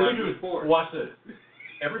old, you Let me watching do it. sports. Watch this.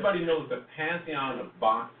 Everybody knows the pantheon of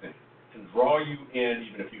boxing can draw you in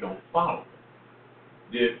even if you don't follow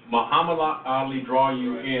it. Did Muhammad Ali draw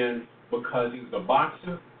you in because he was a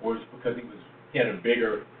boxer, or is it because he had a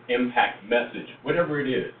bigger impact message, whatever it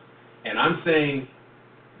is? And I'm saying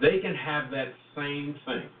they can have that same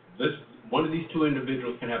thing. One of these two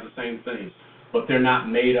individuals can have the same thing, but they're not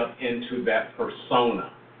made up into that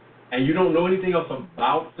persona. And you don't know anything else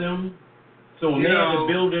about them. So when they had to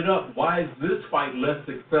build it up, why is this fight less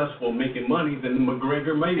successful making money than the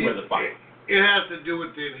McGregor-Mayweather fight? It has to do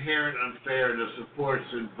with the inherent unfairness of sports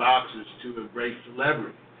and boxers to embrace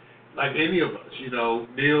celebrity. Like any of us, you know,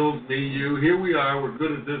 Niels, me, you, here we are, we're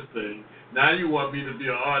good at this thing. Now you want me to be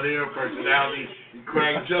an on-air personality and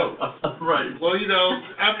crack jokes. Right. Well, you know,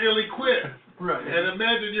 I'm ill-equipped. Right. And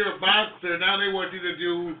imagine you're a boxer, now they want you to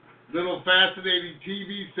do little fascinating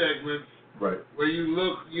TV segments Right. where you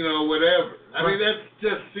look, you know, whatever. I mean, that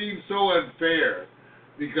just seems so unfair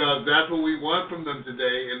because that's what we want from them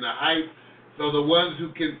today and the hype. So the ones who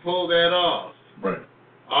can pull that off Right.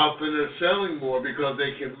 often are selling more because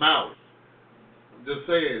they can mouth. I'm just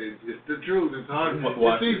saying, it's the truth. It's hard.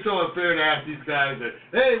 It seems so unfair to ask these guys that,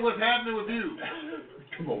 hey, what's happening with you?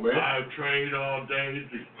 Come on, man. I've trained all day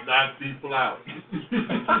to knock people out.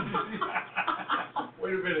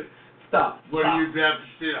 Wait a minute. Stop. What do you have to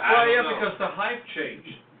say? Well, yeah, because the hype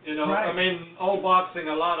changed. You know, Right. I mean, old boxing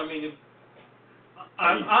a lot. I mean,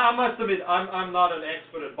 I must admit, I'm not an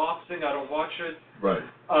expert at boxing. I don't watch it. Right.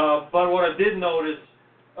 But what I did notice,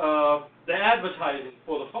 the advertising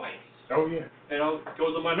for the fights. Oh, yeah. You know,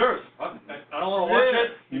 goes on my nerves. I don't want to watch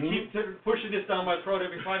it. You Mhm. keep pushing this down my throat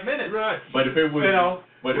every 5 minutes. Right. But if it was, You know,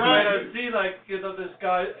 but if right? it I see, like, you know, this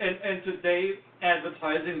guy, and today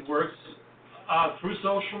advertising works through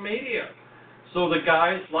social media. So the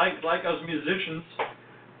guys, like us musicians,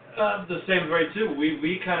 the same way too.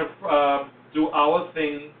 We kind of do our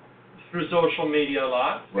thing through social media a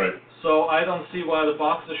lot. right. So I don't see why the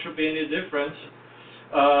boxers should be any different.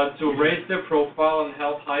 To raise their profile and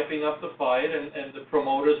help hyping up the fight, and the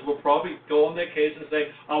promoters will probably go on their case and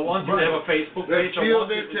say, I want you to have a Facebook page. I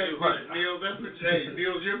want you to do Neil, that's what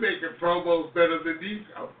Neil, you're making promos better than these.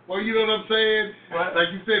 Well, you know what I'm saying? Right.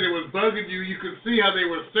 Like you said, it was bugging you. You could see how they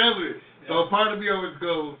were selling it. So part of me always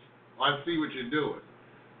goes, I see what you're doing.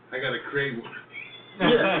 I got to create one.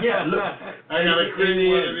 Yeah, look. I got to create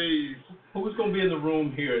one of these. Who's going to be in the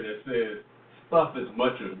room here that says, stuff as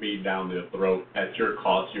much as me down their throat at your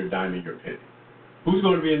cost, your dime, and your penny? Who's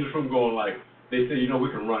going to be in this room going like, they say, you know, we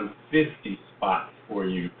can run 50 spots for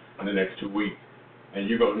you in the next 2 weeks. And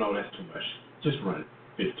you go, no, that's too much. Just run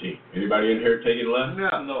 15. Anybody in here taking less?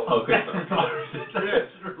 No. Okay. Yes.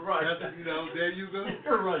 Right. That's, you know, there you go.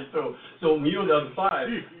 You're right. So me on the other side,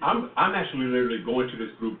 I'm actually literally going to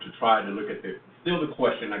this group to try to look at still the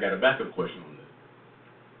question, I got a backup question on this.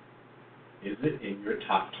 Is it in your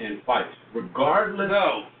top 10 fights? Regardless.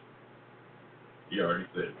 No. You already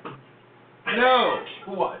said. No.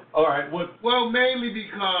 What? All right. What? Well, mainly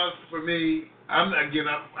because for me, I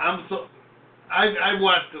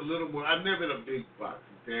watched a little more. I've never been a big boxing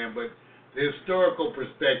fan, but the historical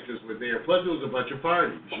perspectives were there. Plus, it was a bunch of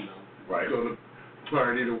parties, you know. Right. Go to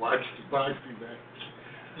party to watch the boxing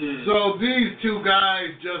match. So these two guys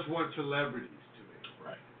just weren't celebrities to me.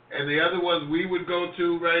 Right. And the other ones we would go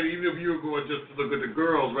to, right, even if you were going just to look at the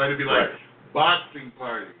girls, right, it'd be like boxing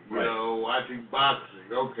party, you Right. know, watching boxing.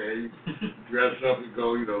 Okay, dress up and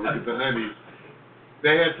go, you know, look at the honeys.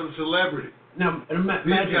 They had some celebrity. Now, These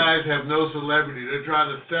imagine. guys have no celebrity. They're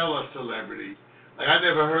trying to sell a celebrity. Like, I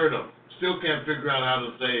never heard of them. Still can't figure out how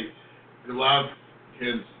to say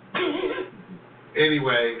Golovkin.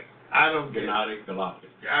 Anyway, I don't get it. Gennady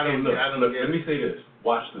Golovkin. I don't Look, get let me say this.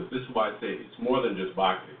 Watch this. This is why I say it's more than just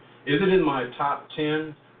boxing. Is it in my top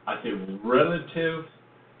 10? I say relative.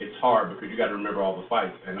 It's hard because you got to remember all the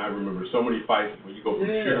fights, and I remember so many fights when you go from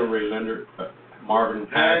Sugar Ray Leonard, Marvin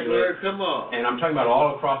Hagler, Come on. and I'm talking about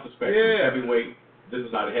all across the spectrum, heavyweight, this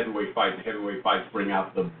is not a heavyweight fight. The heavyweight fights bring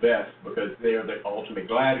out the best because they're the ultimate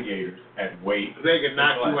gladiators at weight. They can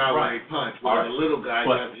knock you out Right. when they punch. All But right. the little guy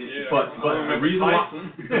But- got hit. But the reason why,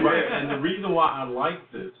 right, Yeah. and the reason why I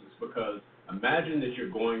like this is because imagine that you're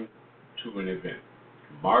going to an event.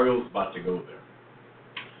 Mario's about to go there,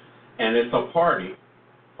 and it's a party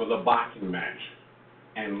for the boxing match,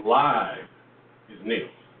 and live is Niels.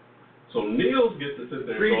 So Niels gets to sit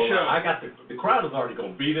there and Pre-show. go, I got the crowd is already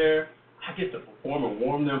going to be there. I get to perform and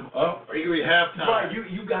warm them up. Or you can be halftime. Right,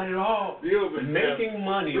 you got it all. Niels is Making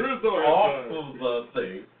money Bruce Orr off is of the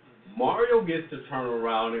thing. Mario gets to turn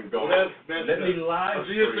around and go, Well, that's let me live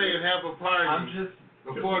So you're stream. saying have a party I'm just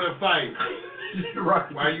before the fight.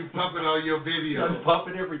 right. While you pumping all your videos. I'm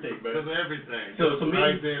pumping everything, Because man. of everything. So to me-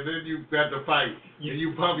 right there, then you got the fight. And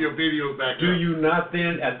you pump your videos back Do up. you not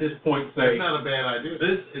then at this point say, That's not a bad idea.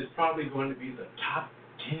 this is probably going to be the top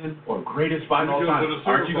 10 or greatest fight of all For time? the Super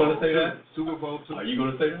Aren't you going to Bowl, say that? Super Bowl too. Are you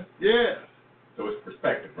going to say that? Yeah. So it's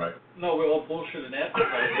perspective, right? No, we're all bullshitting after the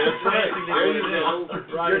fight. That's right. There you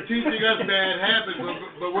go. Right. You're teaching us bad habits,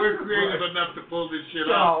 but we're creative enough to pull this shit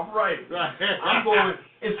off. Oh, right. Right. I'm going,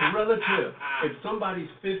 it's relative. If somebody's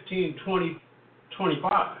 15, 20,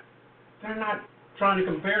 25, they're not trying to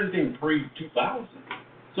compare anything pre-2000.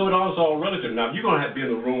 So it's all relative. Now, if you're going to have to be in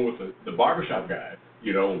the room with the barbershop guy,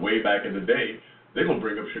 you know, way back in the day, they're going to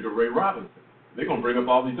bring up Sugar Ray Robinson. They're going to bring up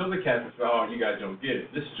all these other cats and say, oh, you guys don't get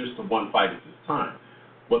it. This is just the one fight at this time.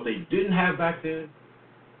 What they didn't have back then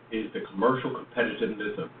is the commercial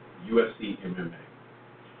competitiveness of UFC MMA.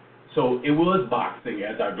 So it was boxing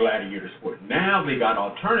as our gladiator sport. Now they got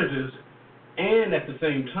alternatives, and at the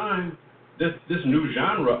same time, this new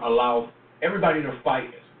genre allows everybody to fight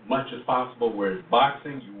as much as possible, whereas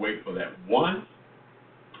boxing, you wait for that one,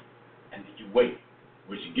 and then you wait.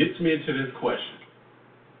 Which gets me into this question.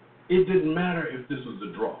 It didn't matter if this was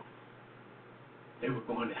a draw. They were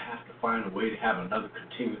going to have to find a way to have another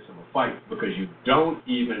continuous of a fight because you don't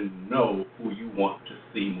even know who you want to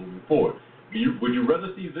see moving forward. Would you rather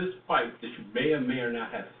see this fight that you may or may or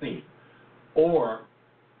not have seen, or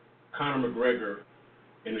Conor McGregor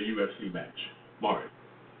in a UFC match? Mario.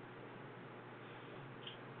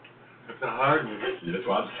 That's a hard one.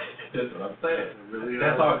 That's what I'm saying. Really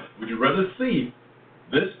That's hard. all. Would you rather see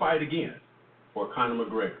this fight again or Conor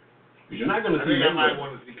McGregor? Because you're not going to I see think I might Mayweather.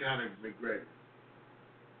 want to see Conor McGregor.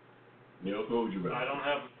 Neil, who would you rather? I don't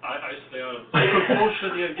have. I stay out of. I could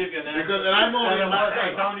bullshit you and give you an answer. Because and I'm only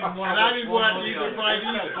I don't even want and to. I didn't watch either fight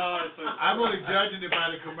either. I'm only judging it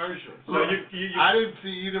by the commercials. So you I didn't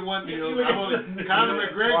see either one deal. I'm only Conor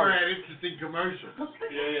McGregor had interesting commercials.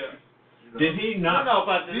 Yeah. Did he not? No,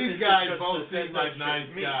 but These it's guys just both the seem sense like of nice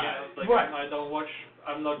me, guys. You know, like Right. I don't watch.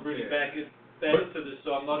 I'm not really Yeah. back into this,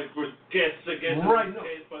 so I'm not a good guess against Right, this no.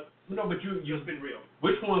 case. But No, but you just been real.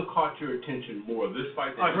 which one caught your attention more? This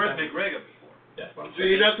fight? I've heard McGregor before. That's what I'm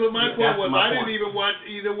See, saying. that's what my Yeah, point that's was. my I point. didn't even watch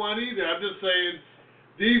either one either. I'm just saying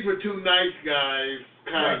these were two nice guys,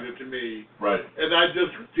 kind of to me, Right. and I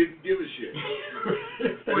just didn't give a shit.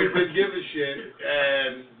 We didn't give a shit,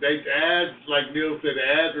 and they ads, like Neil said, the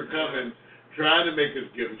ads were coming, trying to make us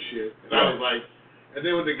give a shit, and I was like, and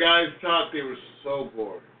then when the guys talked, they were so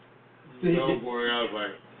boring, so boring. I was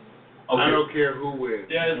like, I Okay. don't care who wins.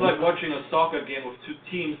 Yeah, it's like watching a soccer game of two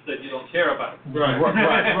teams that you don't care about. Right.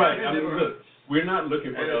 Right. I mean, look, we're not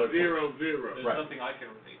looking for And eloquence. it's 0-0. There's Right. nothing I can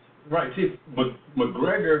relate to. Right. See,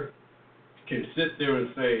 McGregor can sit there and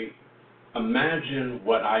say, imagine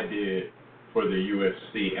what I did for the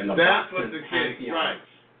UFC and the That's what boxing the kid, pantheon. right.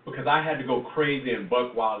 Because I had to go crazy and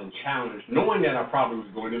buck wild and challenge, knowing that I probably was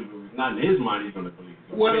going to lose. Not in his mind, he's going to believe.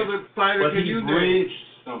 he's What gonna win. other fighter But can he you name? bridged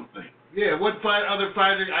something. Yeah, what other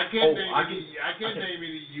fighter? I can't name I any. I can't name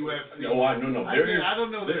any UFC. No, I no. I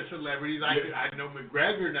don't know there- their celebrities. I know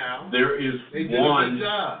McGregor now. There is They did a one, good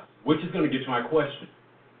job. which is going to get to my question.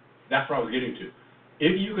 That's what I was getting to.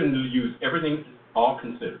 If you can use everything all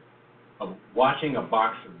considered of watching a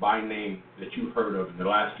boxer by name that you heard of in the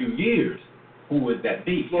last few years, who would that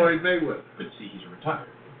be? Floyd Mayweather. But see, he's retired.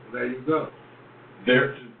 There you go.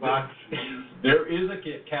 There is a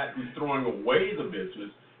cat who's throwing away the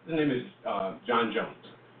business. His name is John Jones.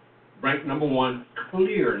 Ranked number one,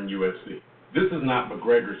 clear in UFC. This is not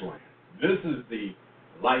McGregor's land. This is the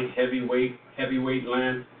light heavyweight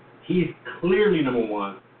land. He's clearly number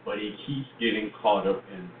one, but he keeps getting caught up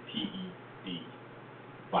in PED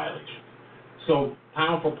violations. So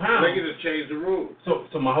pound for pound. They can just change the rules.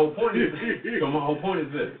 So my whole point is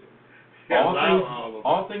this.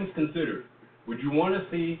 All things considered, would you want to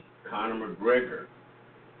see Conor McGregor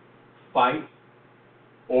fight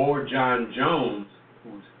or John Jones,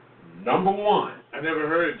 who's number one, I never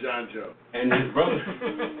heard of John Jones. and his brother?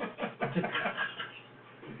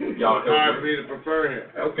 Y'all It's hard for me to prefer him.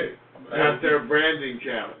 Okay. That's their branding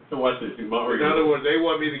challenge. So watch this. In other words, they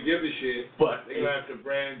want me to give a shit. But They gonna have to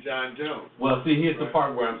brand John Jones. well, see, here's the Right.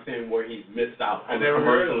 part where I'm saying where he's missed out I on the never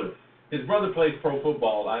heard of commercial. His brother plays pro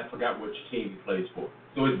football. I forgot which team he plays for.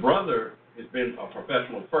 So his brother has been a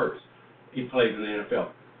professional first. He plays in the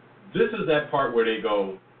NFL. This is that part where they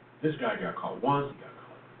go, this guy got caught once, he got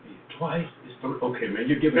caught twice, it's three. Okay, man,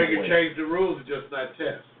 you're giving They can away. change the rules and just not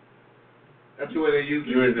test. That's the way they use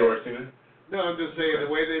it. You're endorsing it? No, I'm just saying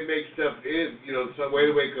the way they make stuff is, some way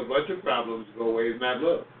to make a bunch of problems go away is not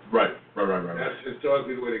look. Right. That's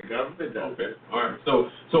historically the way the government does. Okay. All right.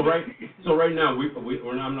 So right now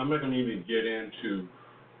I'm not going to even get into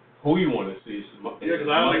who you want to see. Yeah, because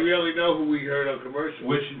I only really know who we heard on commercials.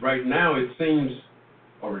 Which right now it seems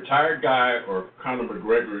a retired guy or Conor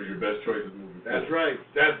McGregor is your best choice of movie. That's right.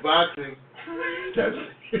 That's boxing.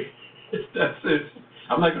 That's it.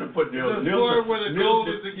 I'm not going to put Neil. The sport where the goal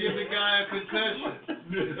is to give the guy a concussion.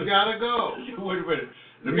 It's got to go. Wait a minute.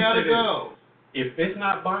 It's got to go. If it's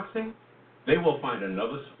not boxing, they will find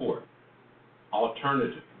another sport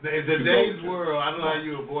alternative. In today's world, I don't know how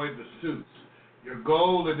you avoid the suits. Your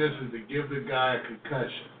goal in this is to give the guy a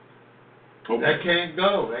concussion. Okay. That can't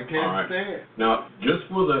go. That can't All right. stand. Now, just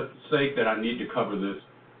for the sake that I need to cover this,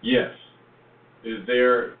 yes. Is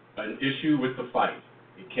there an issue with the fight?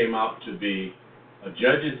 It came out to be a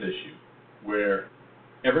judge's issue where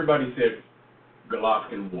everybody said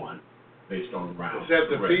Golovkin won based on rounds. Except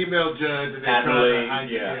the correct? female judge, and they're trying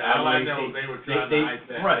to hide all I Adelaide, know, they were trying to hide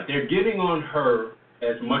that. Right, they're getting on her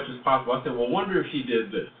as much as possible. I said, well, wonder if she did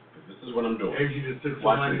this. 'Cause this is what I'm doing. Maybe she just took some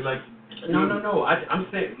Watch money this. like... No. I'm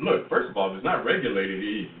saying, look, first of all, it's not regulated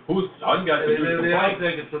easy. All you got to do is They're all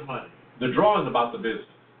complain. taking some money. The draw is about the business.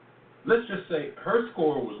 Let's just say her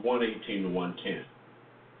score was 118 to 110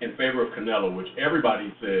 in favor of Canelo, which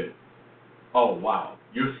everybody said, oh, wow,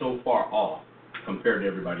 you're so far off compared to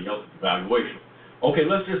everybody else's evaluation. Okay,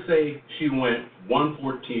 let's just say she went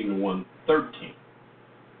 114 to 113.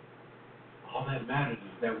 All that matters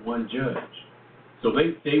is that one judge. So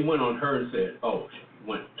they went on her and said, oh, she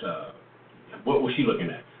went, what was she looking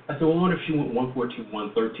at? I said, well, I wonder if she went 114,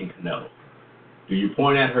 113 Canelo. Do you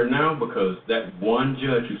point at her now? Because that one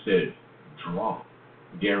judge who said draw,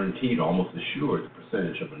 guaranteed, almost assured the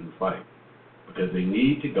percentage of a new fight. Because they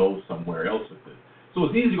need to go somewhere else with this. So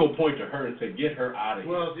it's easy to go point to her and say, get her out of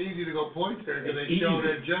here. Well, it's easy to go point to her because they It's show easy.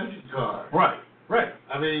 their judging card. Right.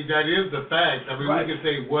 I mean, that is the fact. I mean, Right. we can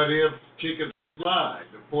say, what if chickens fly?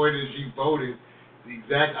 The point is she voted the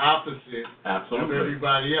exact opposite of Absolutely.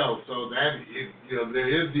 everybody else. So that is, there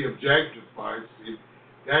is the objective part.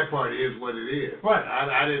 That part is what it is. Right.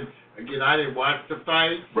 I didn't watch the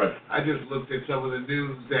fight. Right. I just looked at some of the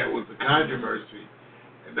news that was the controversy.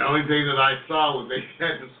 And the only thing that I saw was they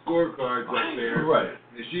had the scorecards up there. Right.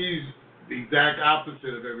 And she's the exact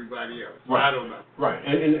opposite of everybody else. Right. I don't know. Right.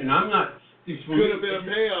 And I'm not. Could have been a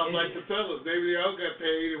payoff like the fellas. Maybe they all got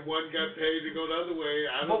paid and one got paid to go the other way.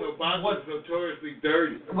 I don't know. Boxing's notoriously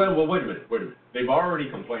dirty. Well, wait a minute. They've already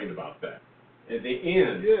complained about that. At the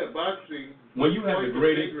end, Yeah, boxing. when you have the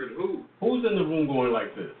greatest, Secret who? who's in the room going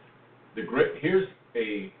like this? Here's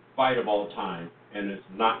a fight of all time, and it's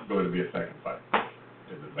not going to be a second fight.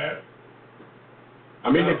 Is it bad?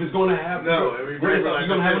 I mean, No. if it's going to happen, No, I mean, you're like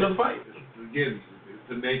going to I have said, another fight. Again, it's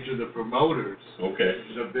the nature of the promoters. Okay.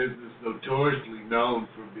 It's a business notoriously known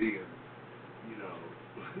for being,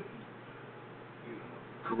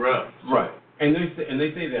 corrupt. Right. And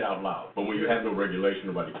they say that out loud, but when you have no regulation,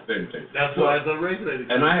 nobody can say anything. That's why it's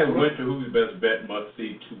unregulated. And I have went to Who's Best Bet Must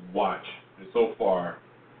See to watch, and so far,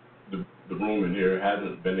 the room in here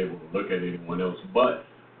hasn't been able to look at anyone else but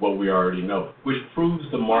what we already know, which proves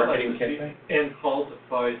the marketing campaign. And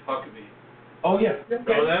falsified Huckabee. Oh yeah. Oh,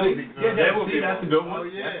 that would be good. Yeah, That would be that's a good Oh,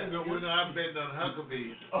 one. yeah. That's a good one. I've been on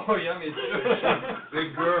Huckabee. Oh, yeah, me too.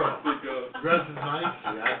 Big girl. Big girl. Dresses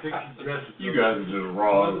nicely. I think she dresses. You guys are just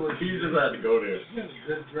wrong. You just had to go there. She has a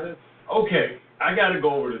good dress. Okay, I got to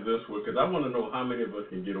go over to this one because I want to know how many of us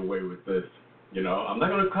can get away with this. I'm not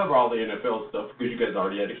going to cover all the NFL stuff because you guys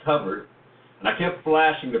already had it covered. And I kept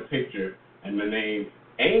flashing the picture and the name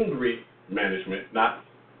Angry Management, not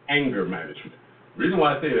Anger Management. The reason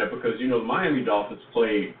why I say that because, the Miami Dolphins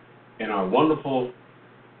played in our wonderful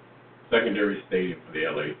secondary stadium for the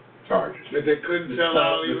LA Chargers. That they couldn't sell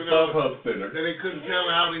out even the though. StubHub Center. That they couldn't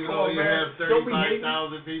sell out even Come though on, you man. have Don't be hating.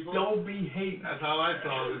 35,000 people. Don't be hating. That's how I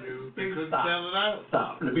saw the news. They couldn't Stop. sell it out.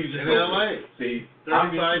 Stop. Let me just In go LA. See,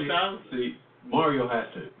 35,000. See, Mario has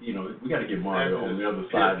to, we got to get Mario on the other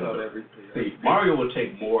Kiss side on of it. everything. See, Mario will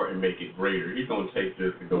take more and make it greater. He's going to take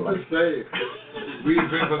this and go like, Just say it. We went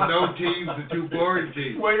from no teams to 2 boring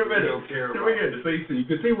teams. Wait a minute. We don't care Let me about. get so you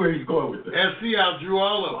can see where he's going with this. SC outdrew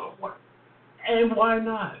all of them. And why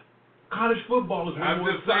not? College football is I'm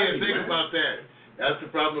more just saying, exciting, think man. about that. That's the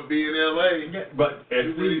problem of being in LA. Yeah, but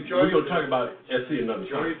SC, many we're going choices. to talk about SC another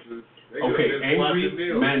time. Choices. They could've Okay, been swapping angry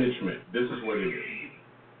deals. management. This is what it is.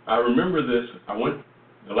 I remember this.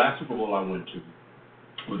 The last Super Bowl I went to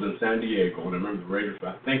was in San Diego, and I remember the Raiders,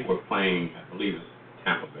 I think, were playing, I believe it's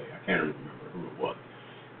Tampa Bay. I can't remember who it was.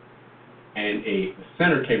 And the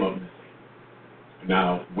center came up missing.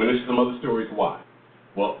 Now, went into some other stories why.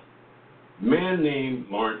 Well, a man named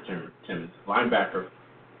Lawrence Timmons, linebacker,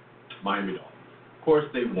 Miami Dolphins. Of course,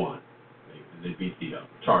 they won. They beat the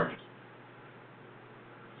Chargers.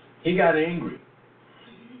 He got angry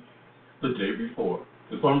the day before.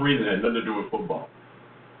 For some reason, it had nothing to do with football.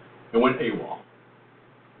 And went AWOL.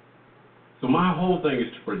 So my whole thing is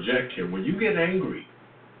to project here. When you get angry,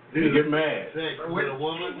 you get mad. Sex with a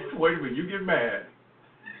woman. Wait a minute, you get mad.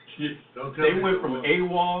 Don't tell They me went the from woman.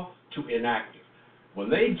 AWOL to inactive. When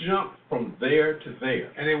they jumped from there to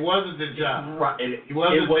there, And it wasn't the job. right, and He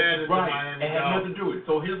wasn't it was mad at the right. Miami It had Dolphins. nothing to do with it.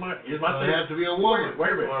 So here's my So thing. it has to be a woman.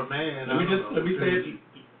 Wait a minute. Or a man. Let me say it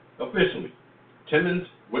officially. Timmons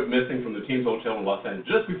went missing from the team's hotel in Los Angeles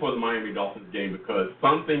just before the Miami Dolphins game because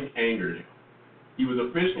something angered him. He was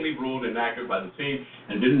officially ruled inactive by the team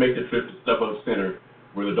and didn't make the trip to StubHub Center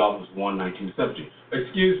where the Dolphins won 19-17.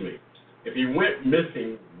 Excuse me. If he went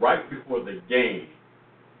missing right before the game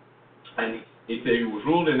and he said he was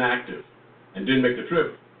ruled inactive and didn't make the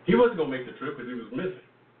trip, he wasn't going to make the trip because he was missing.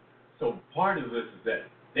 So part of this is that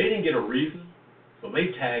they didn't get a reason, so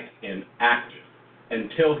they tagged inactive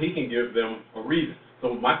until he can give them a reason.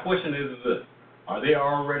 So my question is this. Are they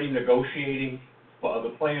already negotiating for other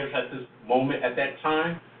players at this moment, at that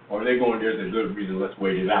time? Or are they going, there's a good reason, let's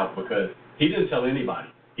wait it out? Because he didn't tell anybody.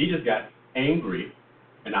 He just got angry,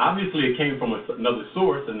 and obviously it came from another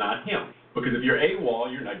source and not him. Because if you're AWOL,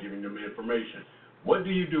 you're not giving them information. What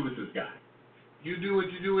do you do with this guy? You do what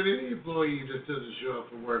you do with any employee that doesn't show up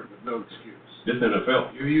for work with no excuse. This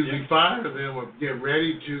NFL. You usually fire them or get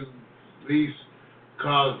ready to at least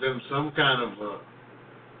cause them some kind of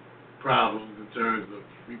problems in terms of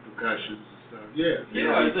repercussions and stuff. Yeah.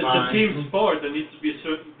 Yeah, it's a team sport. There needs to be a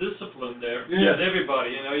certain discipline there Yeah. with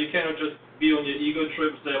everybody. You know, you cannot just be on your ego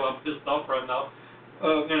trip and say, well, I'm pissed off right now.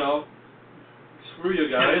 You know, screw you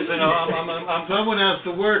guys. You know, I'm Someone has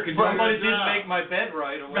to work and do somebody their didn't job. make my bed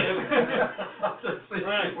right or whatever.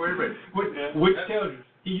 Right. Wait a minute. Yeah. Which tells you,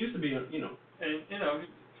 he used to be, you know, And you know,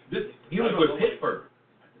 he was with Pittsburgh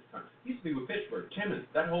at this time. He used to be with Pittsburgh. Timmons,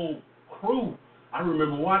 that whole crew. I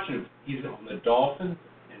remember watching him. He's on the Dolphins,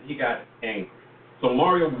 and he got angry. So,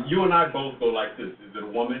 Mario, you and I both go like this. Is it a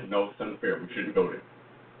woman? No, it's unfair. We shouldn't go there.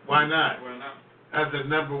 Why not? well, now. That's the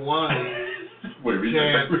number one Wait,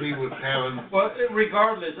 chance he was having. Well,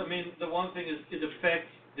 regardless, I mean, the one thing is it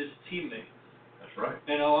affects his teammates. That's right.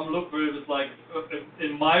 You know, I'm looking for it was like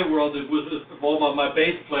in my world it was all my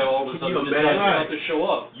bass player all of a Can you sudden decided imagine? not to show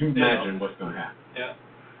up. You imagine what's going to happen. Yeah.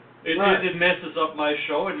 It, Right. it messes up my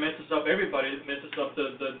show. It messes up everybody. It messes up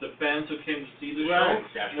the fans who came to see the Right.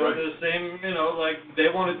 show. That's You know, right. the same. You know, like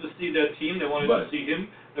they wanted to see their team. They wanted Right. to see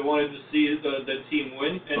him. They wanted to see the team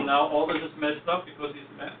win. And now all this is messed up because he's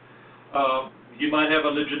mad. He might have a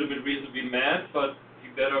legitimate reason to be mad, but you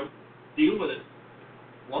better deal with it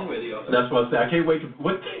one way or the other. That's what I say. I can't wait to.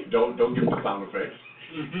 What? Don't give me sound effects.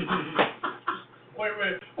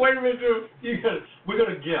 Wait a minute, dude. We're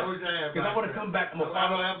gonna guess. I wish I had Because I my- want to come back. I'm gonna I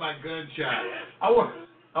follow don't up. have my gunshot. I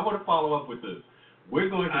want to follow up with this. We're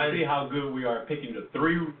going to see how good we are at picking the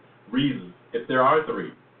 3 reasons, if there are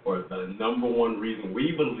 3, or the number 1 reason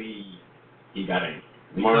we believe he got angry.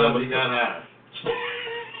 Because he got high.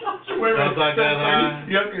 Wait a minute. Because I got high.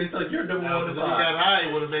 Yeah, okay, so you're number Now, 1 if is he got high,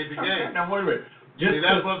 he would have made the game. Now wait a minute. See,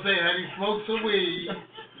 that's what I'm saying. Had he smoked some weed,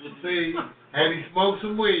 had he smoked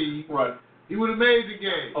some weed, right. he would have made the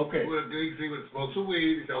game. Okay. He would have smoked some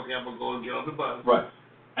weed. He said, okay, I'm going to go and get on the bus. Right.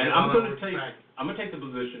 And Yeah, I'm I going know to take respect. the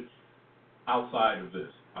position outside of this.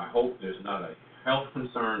 I hope there's not a health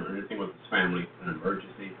concern or anything with his family, an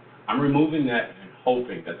emergency. I'm removing that and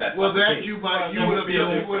hoping that that's Well, not the that case. you would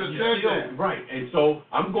have said that. Right. And so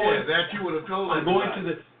I'm going. Yeah, that you would have told I'm going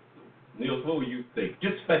everybody. to the. Niels, what would you think?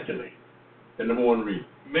 Just speculate. The number 1 reason.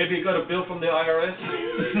 Maybe he got a bill from the IRS.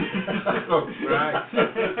 Right.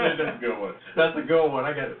 That's a good one. That's a good one.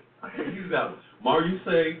 I got to use that one. Mar, you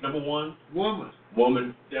say number 1, Woman.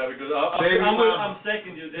 woman. Yeah, because Baby mama. I'm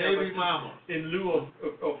second you there. Baby but mama. in lieu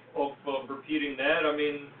of repeating that, I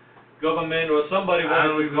mean, government or somebody I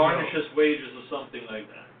don't wanted to even garnish know. his wages or something like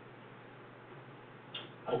that.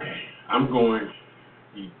 Okay. I'm going.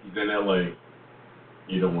 He's in L.A.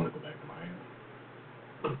 You don't want to go back to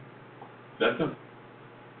Miami. That's simple.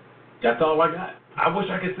 That's all I got. I wish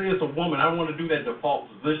I could say it's a woman. I don't want to do that default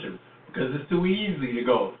position because it's too easy to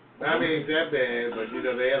go. I mean, it's that bad, but, you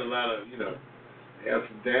know, they had a lot of, you know, they had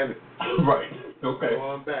some damage. Right. Okay. Go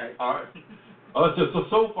on back. All right.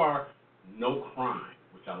 So far, no crime,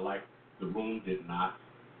 which I like. The room did not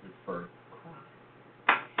refer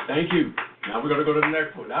crime. Thank you. Now we're going to go to the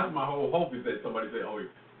next one. That's my whole hope is that somebody say, oh, you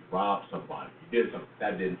robbed somebody. You did something.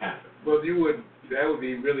 That didn't happen. Well, you wouldn't. That would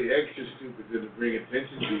be really extra stupid to bring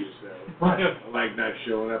attention to yourself. Right. Like not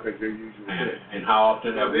showing up at your usual day. And how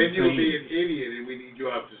often have we Then you'll seen? be an idiot and we need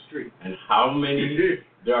you off the street. And how many?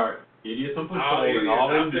 There are idiots on patrol in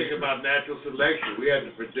all I'm industries. thinking about natural selection. We have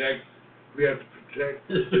to protect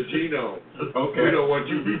the genome. Okay. We don't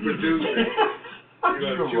want you reproducing. You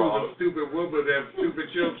You're know, choose wrong. a stupid woman to have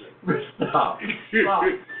stupid children. Stop. Stop.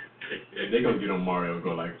 They're going to get on Mario and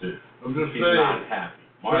go like this. I'm just He's saying. not happy.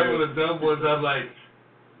 Some of the dumb ones, I'm like,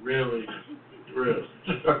 really?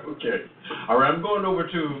 Okay. All right, I'm going over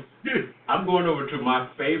to my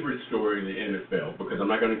favorite story in the NFL because I'm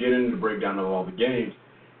not going to get into the breakdown of all the games,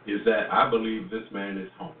 is that I believe this man is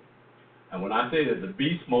home. And when I say that the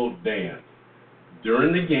Beast Mode danced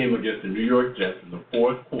during the game against the New York Jets in the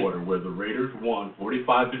fourth quarter where the Raiders won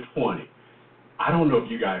 45-20, I don't know if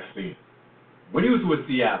you guys seen it. When he was with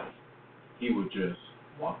Seattle, he would just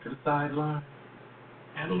walk to the sideline,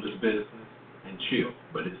 handle his business, and chill.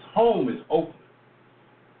 But his home is Oakland.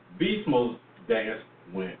 Beast Mode's dance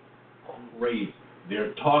went crazy.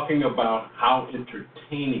 They're talking about how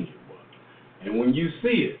entertaining it was. And when you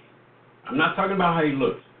see it, I'm not talking about how he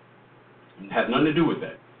looks. It has nothing to do with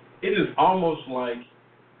that. It is almost like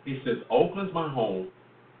he says, Oakland's my home.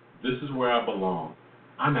 This is where I belong.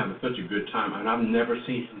 I'm having such a good time, and I've never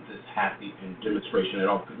seen him this happy in demonstration at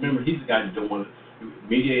all. Because remember, he's the guy that don't want to do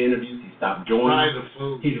media interviews. He stopped joining. The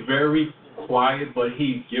food. He's very quiet, but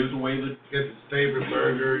he gives away the. Get his favorite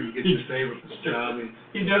burger. You get your favorite pastrami.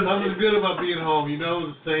 He does. Something's good about being home. You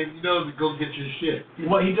know the same. You know to go get your shit.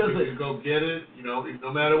 Well, he does You it. go get it. You know,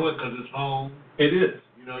 no matter what, because it's home. It is.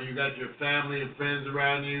 You know, you got your family and friends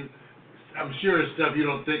around you. I'm sure it's stuff you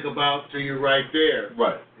don't think about till you're right there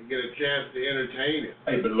Right. and get a chance to entertain it.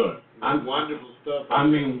 Hey, but look, It's wonderful stuff. I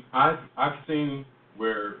mean, I've seen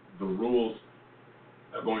where the rules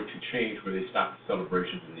are going to change where they stop the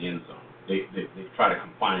celebrations in the end zone. They try to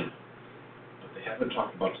confine them, but they haven't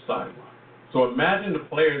talked about the sideline. So imagine the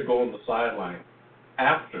players go on the sideline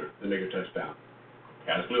after the nigga touchdown,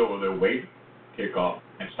 casually over their weight, kick off,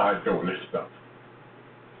 and start doing this stuff.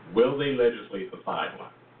 Will they legislate the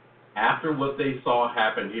sideline after what they saw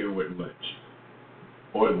happen here with Lynch,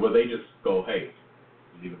 or will they just go, hey,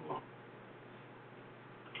 leave it alone?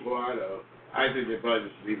 Well, I know. I think they probably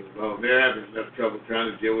just leave it alone. They're having enough trouble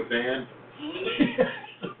trying to deal with the hand.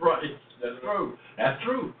 Right. That's true. That's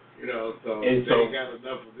true. You know, so And they so- got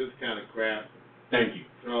enough of this kind of crap. Thank you.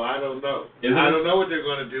 So I don't know. Isn't I it? don't know what they're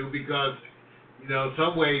going to do because, you know,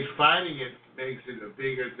 some ways fighting it makes it a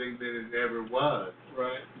bigger thing than it ever was.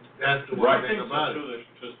 Right. That's the Right. one thing about it. They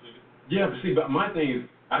should just leave it. Yeah, but see, but my thing is,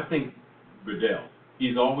 I think Goodell,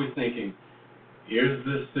 he's always thinking, here's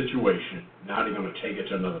this situation, now they're going to take it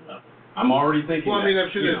to another level. I'm already thinking Well, I mean,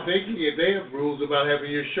 I'm sure you they're thinking it. They have rules about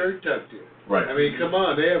having your shirt tucked in. Right. I mean, come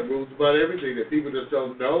on, they have rules about everything that people just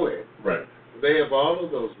don't know it. Right. They have all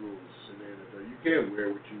of those rules in the NFL. You can't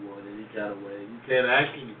wear what you want any kind of way. You can't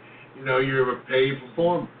actually, you know, you're a paid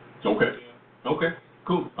performer. Okay. Okay.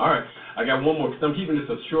 Cool. All right. I got one more because I'm keeping this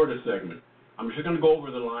a shorter segment. I'm just going to go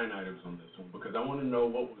over the line items on this one because I want to know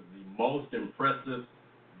what was the most impressive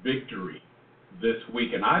victory this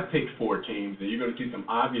week. And I picked 4 teams, and you're going to see some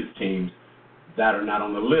obvious teams that are not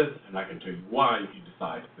on the list, and I can tell you why if you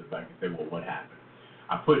decide to sit back and say, well, what happened?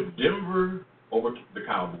 I put Denver over the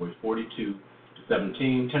Cowboys,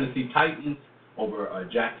 42-17. Tennessee Titans over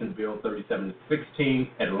Jacksonville, 37-16.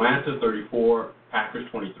 Atlanta, 34. Packers,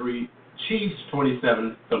 23. Chiefs,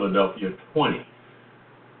 27. Philadelphia, 20.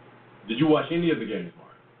 Did you watch any of the games,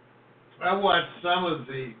 Mark? I watched some of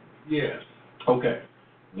the, yes. Okay.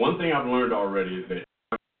 One thing I've learned already is that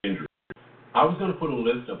injury. I was going to put a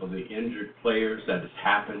list of the injured players that has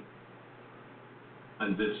happened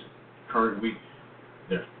in this current week.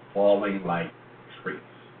 They're falling like trees.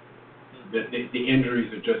 The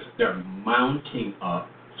injuries are just, they're mounting up.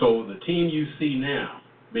 So the team you see now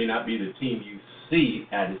may not be the team you see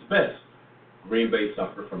at its best. Green Bay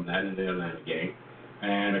suffered from that in the Atlanta game,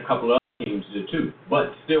 and a couple other teams did too.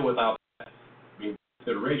 But still without that being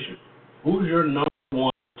consideration, who's your number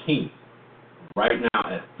one team right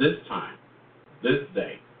now at this time, this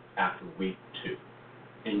day, after week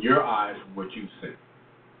 2? In your eyes, what you see?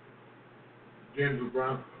 Denver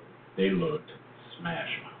Broncos. They looked smash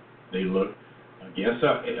mouth. They looked against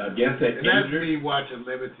that And that's injury. me watching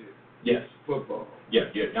limited Yes. football. Yeah,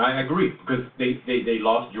 I agree because they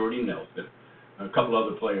lost Jordy Nelson, a couple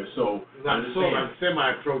other players. So I I'm understand.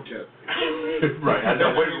 semi-protesting. Right. I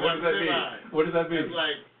know. What Semi. does that mean? What does that mean? It's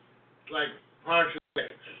like partial.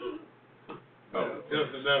 Oh.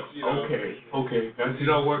 Just enough, you know. Okay. You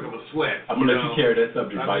don't work up a sweat. I'm gonna let you carry that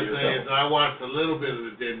subject I'm by just saying, yourself. so I watched a little bit of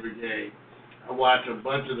the Denver game. I watched a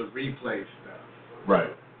bunch of the replay stuff.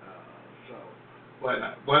 Right. But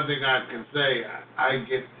one thing I can say, I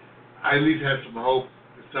at least have some hope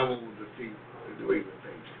that someone will defeat the New England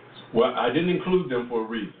Patriots. Well, I didn't include them for a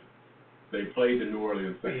reason. They played the New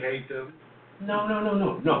Orleans We Saints. hate them.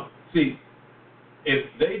 No. See, if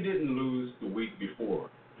they didn't lose the week before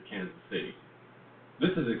to Kansas City,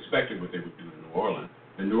 this is expected what they would do in New Orleans.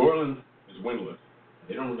 And New Orleans is winless.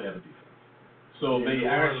 They don't really have a defense.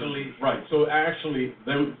 So actually,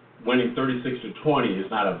 them winning 36-20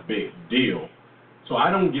 is not a big deal. So I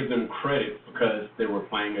don't give them credit because they were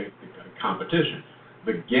playing a competition.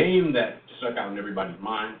 The game that stuck out in everybody's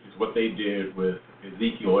mind is what they did with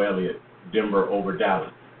Ezekiel Elliott, Denver over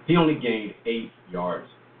Dallas. He only gained 8 yards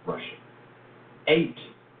rushing. 8,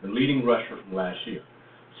 the leading rusher from last year.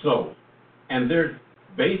 So, and Dallas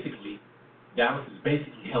is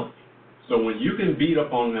basically healthy. So when you can beat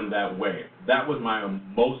up on them that way, that was my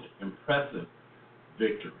most impressive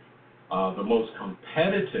victory. The most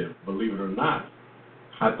competitive, believe it or not,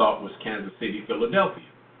 I thought was Kansas City, Philadelphia.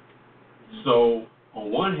 So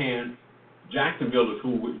on one hand, Jacksonville is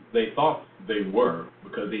who they thought they were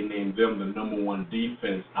because they named them the number 1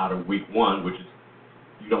 defense out of week 1, which is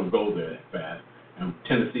you don't go there that fast. And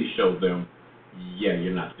Tennessee showed them, yeah,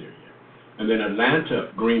 you're not there yet. And then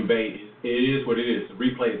Atlanta, Green Bay, it is what it is. The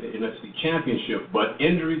replay of the NFC Championship, but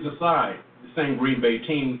injuries aside, the same Green Bay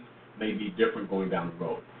team may be different going down the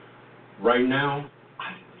road. Right now,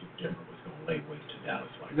 I didn't think Denver was going to lay waste to Dallas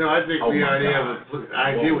like No, I think the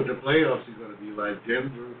idea with the playoffs is going to be like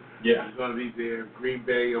Denver. Yeah. Is going to be there. Green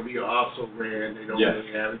Bay will be also ran. They don't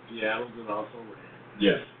really have it. Seattle's and also ran.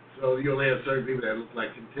 Yes. So you only have certain people that look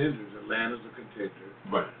like contenders. Atlanta's a contender.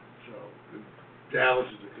 Right. So Dallas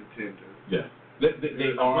is a contender. Yeah. There's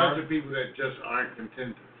They a are. bunch of people that just aren't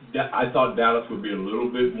contenders. I thought Dallas would be a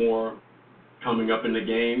little bit more coming up in the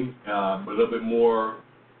game, a little bit more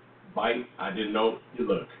bite. I didn't know.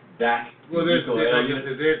 Look, Dak. Well, they're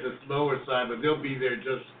at the slower side, but they'll be there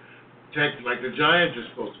just like the Giants are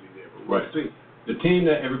supposed to be there. But we'll see. The team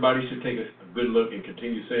that everybody should take a good look and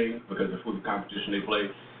continue seeing because of who the competition they play,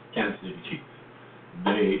 Kansas City Chiefs.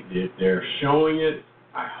 They're showing it.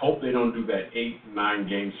 I hope they don't do that 8-9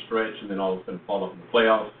 game stretch and then all of a sudden fall off in the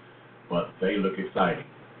playoffs, but they look exciting.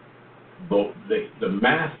 But the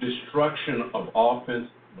mass destruction of offense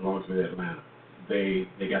belongs with Atlanta. They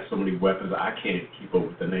got so many weapons, I can't keep up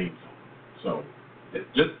with the names. So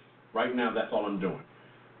just right now, that's all I'm doing.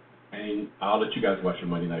 And I'll let you guys watch your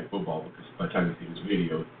Monday Night Football because by the time you see this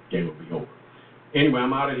video, the game will be over. Anyway,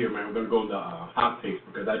 I'm out of here, man. We're going to go into hot takes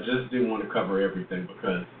because I just didn't want to cover everything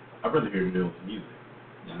because I'd rather hear Neil's music.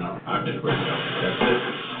 I'm just ready to go. That's it.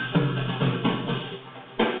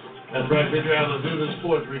 That's right, Victor Alazzuna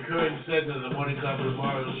Sports, recurring segment of the Morning Club with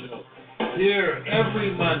Mario Show. Here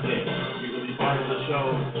every Monday. You can be part of the show.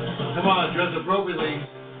 Come on, dress appropriately.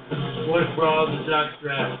 Sports bras and jock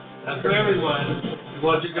straps. That's for everyone. You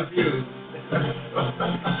want you confused.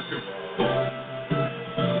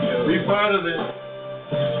 Be part of it.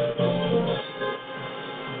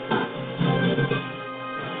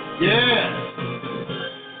 Yeah.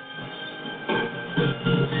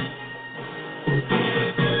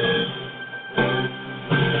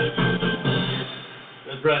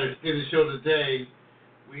 That's right. It's in the show today.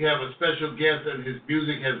 We have a special guest, and his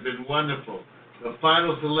music has been wonderful. The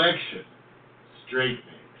final selection, Straight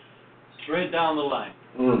Man. Straight down the line.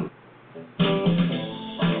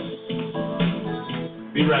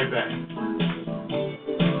 Be right back.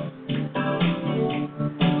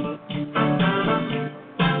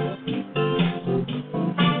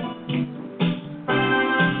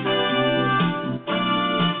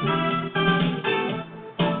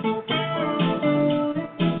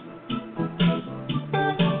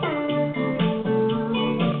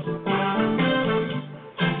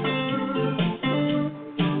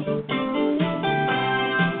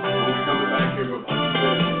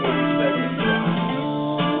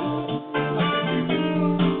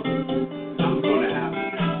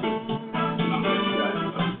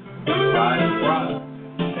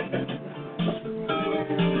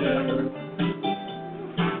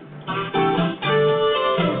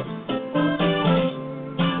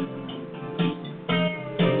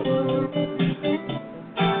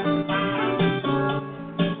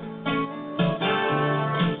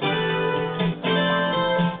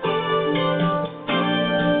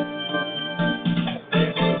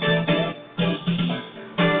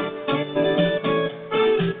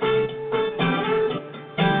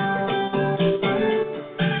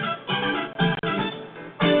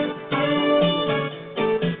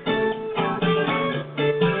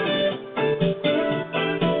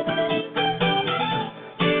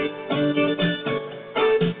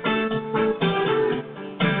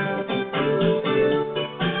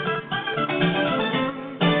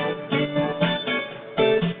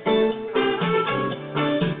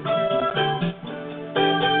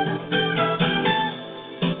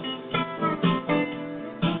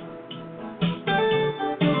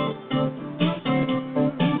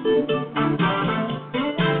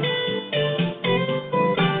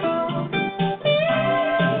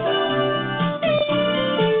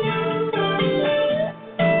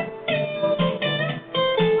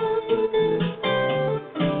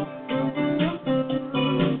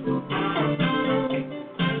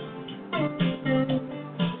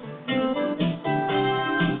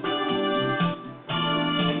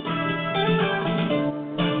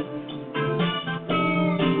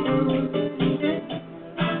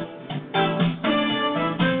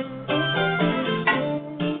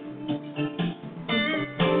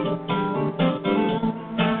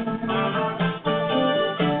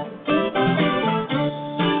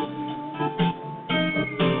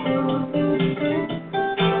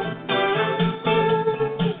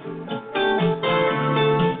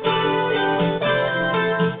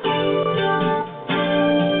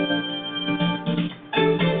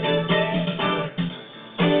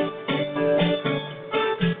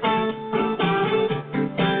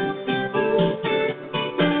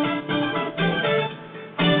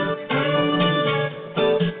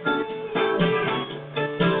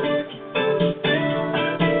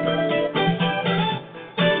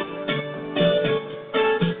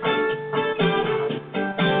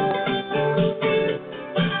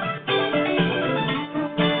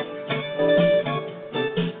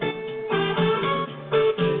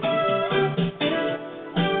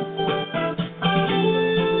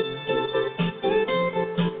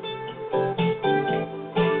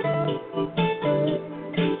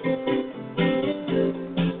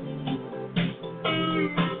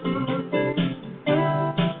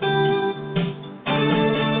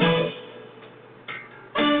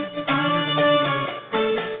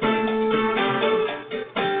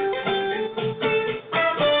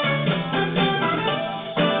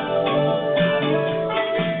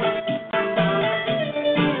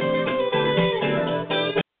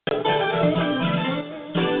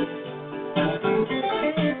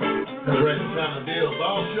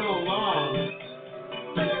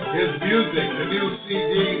 His music, the new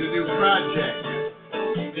CD, the new project.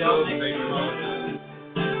 Neil,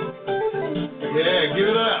 yeah, give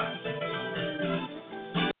it up.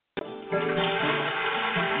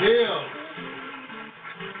 Neil.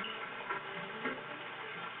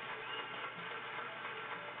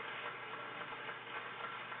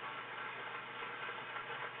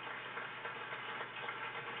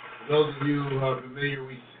 For those of you who are familiar,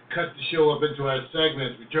 we cut the show up into our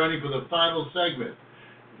segments, returning for the final segment.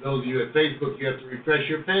 For those of you at Facebook, you have to refresh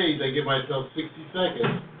your page. I give myself 60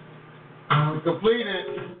 seconds to complete it.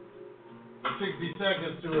 60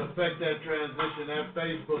 seconds to affect that transition at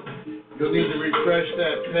Facebook. You'll need to refresh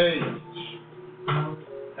that page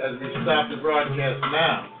as we stop the broadcast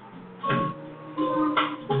now.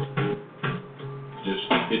 Just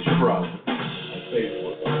hit your browser on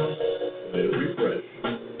Facebook, let it refresh,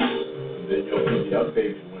 and then you'll see the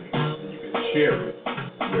update link, and you can share it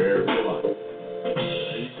wherever you like.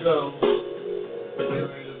 There you go. We're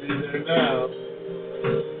ready to be there now.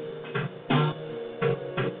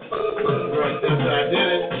 Alright, since I did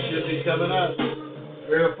it, it should be coming up.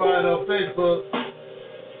 Verified on Facebook.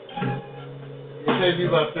 It'll take you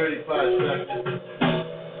about 35 seconds.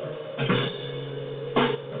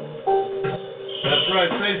 That's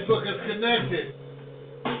right, Facebook is connected.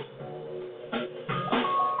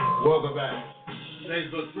 Welcome back.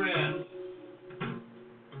 Facebook friends.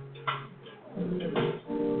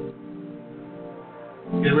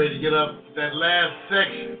 Get ready to get up that last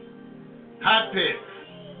section. Hot picks.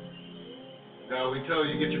 Now we told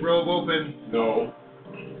you get your robe open. No.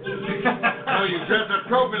 Oh, you dress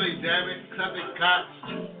appropriately, damn it. Something cops.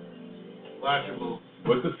 Watchable.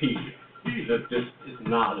 Wikipedia. That this is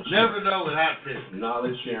knowledge. Never know with hot picks.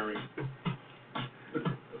 Knowledge sharing.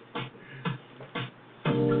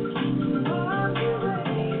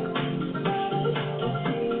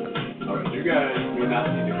 All right, you guys may not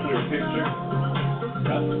see the clear picture.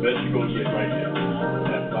 That's the best you're gonna get right there.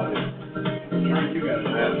 That's about it. Turn you guys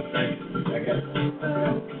have a thing.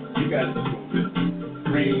 You guys are going to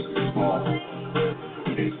green small.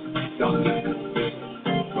 Okay, don't listen.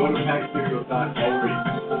 Go to packcereal.org.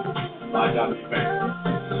 Buy Dr. Bank.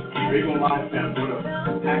 Big on live now. Go to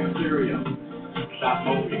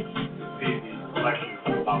packcereal.org. See the collection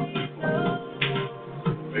of about people.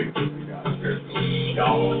 Big we got here.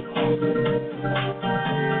 Y'all.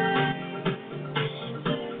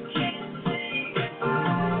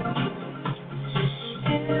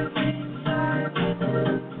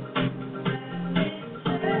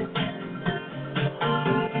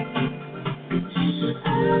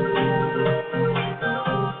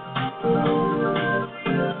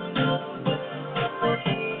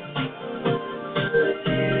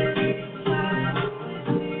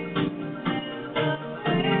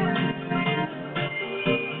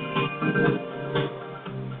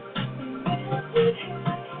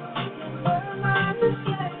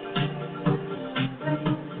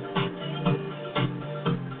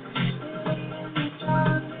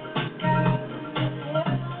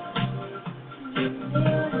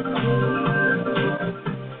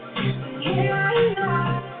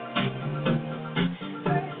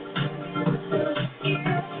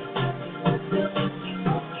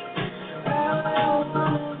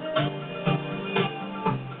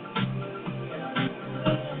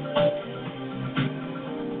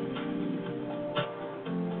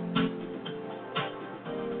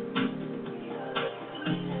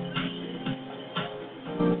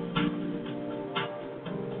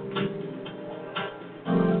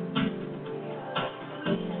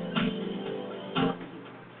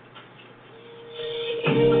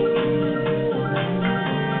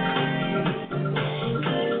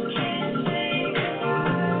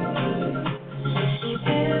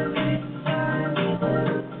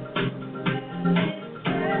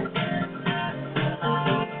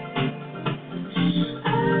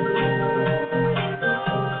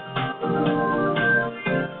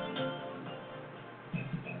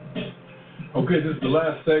 Okay, this is the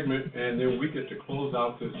last segment, and then we get to close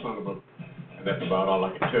out this son of a, and that's about all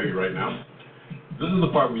I can tell you right now. This is the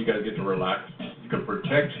part where you guys get to relax. You can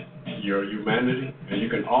protect your humanity, and you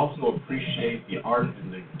can also appreciate the art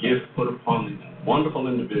and the gift put upon these wonderful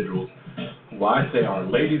individuals who I say are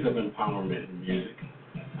ladies of empowerment in music.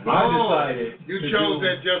 And I decided you chose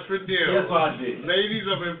that just for Neil. Yes, I did. Ladies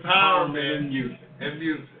of empowerment in music. And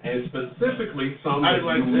music. And specifically some that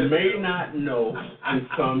you may not know and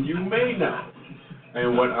some you may know.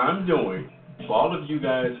 And what I'm doing, for all of you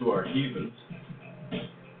guys who are heathens,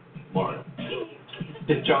 Mario,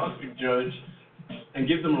 that y'all can judge and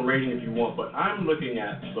give them a rating if you want, but I'm looking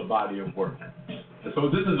at the body of work. And so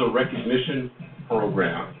this is a recognition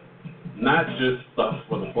program not just stuff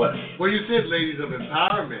for the flesh. Well, you said ladies of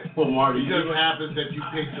empowerment. Well, Marty, It just happens that you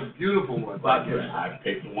picked some beautiful ones. I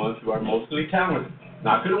picked the ones who are mostly talented.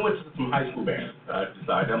 Now, I could have went to some high school bands. I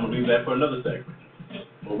decided I'm going to leave that for another segment.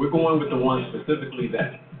 But we're going with the ones specifically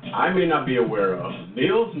that I may not be aware of.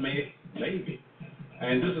 Nils maybe.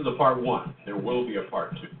 And this is a part one. There will be a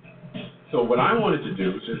part two. So what I wanted to do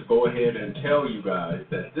is just go ahead and tell you guys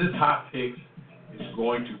that this Hot Picks is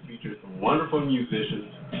going to feature some wonderful musicians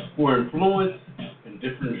who are influenced in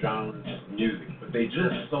different genres of music, but they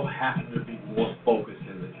just so happen to be more focused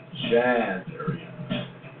in the jazz area.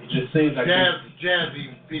 It just seems like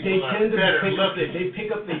jazzy people they are tend to better pick up looking. they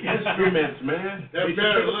pick up the instruments, man. They're They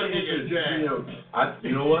better pick up the looking at instruments. jazz.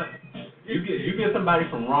 You know what? You get somebody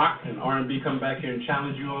from rock and R&B come back here and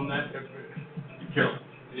challenge you on that. Be careful.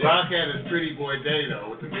 Rock had his pretty boy day though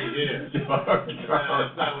with the big head.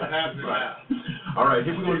 That's not what happened now. All right,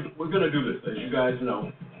 here we're gonna do this. As you guys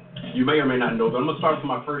know, you may or may not know, but I'm gonna start with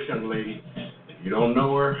my first young lady. If you don't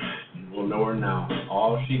know her, you will know her now.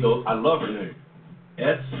 All she goes, I love her name,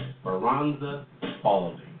 Esperanza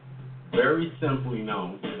Spalding. Very simply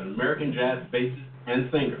known as an American jazz bassist and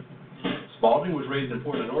singer. Spalding was raised in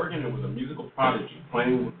Portland, Oregon, and was a musical prodigy,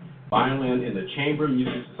 playing violin in the Chamber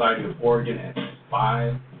Music Society of Oregon at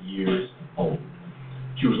 5 years old.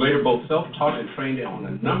 She was later both self-taught and trained on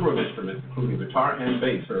a number of instruments, including guitar and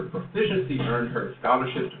bass. Her proficiency earned her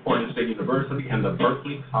scholarship to Portland State University and the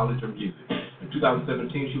Berklee College of Music. In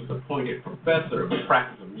 2017, she was appointed professor of the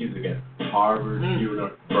practice of music at Harvard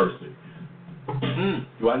University.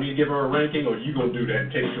 Do I need to give her a ranking, or are you going to do that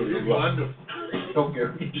and take it to a new level? Wonderful.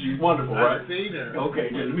 Okay, she's wonderful, right? I've seen her. Okay,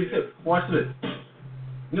 then let me say, watch this.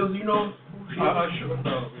 Nils, you know who she is? I sure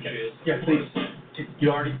know who she is. Yeah, see, you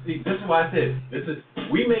already see. This is why I said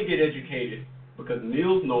we may get educated because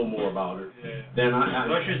Nils know more about her than I.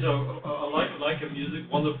 No, she's like a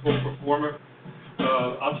music, wonderful performer,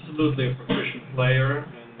 absolutely a proficient player,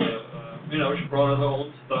 and she brought her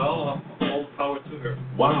own style. All power to her.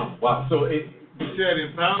 Wow. So You said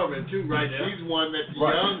empowerment too, right? Yeah. She's one that's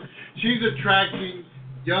Right. young. She's attracting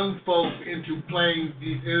young folks into playing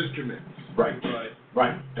these instruments. right.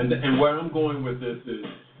 And where I'm going with this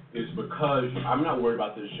is because I'm not worried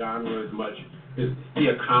about the genre as much. It's the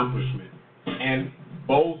accomplishment, and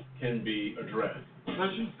both can be addressed. No,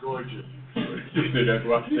 she's gorgeous. You see, that's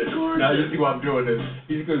what I said. gorgeous. Now you see why I'm doing this.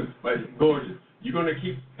 He's good, but gorgeous. You're gonna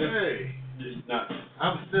keep. Hey, Now,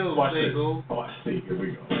 I'm still watch single. this. Oh, I see. Here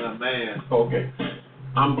we go. Man. Okay,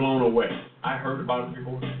 I'm blown away. I heard about it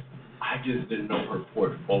before. I just didn't know her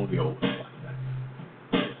portfolio was like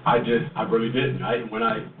that. I really didn't. When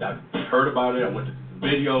I heard about it, I went to some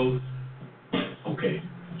videos. Okay,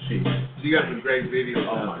 She got some great videos.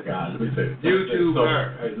 Oh my God, let me say it. YouTube So,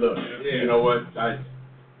 her. hey, look, Yeah. you know what?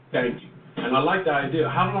 Thank you. And I like the idea.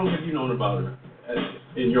 How long have you known about her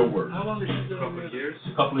in your work? How long has she been A on couple of this? years.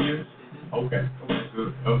 A couple of years? Okay.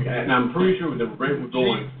 Good. Okay. And I'm pretty sure the rate was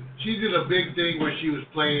going. She did a big thing where she was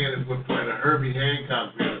playing with a Herbie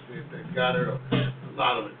Hancock video that got her a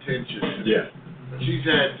lot of attention. Yeah. But she's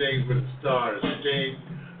had things with the stars. Sting,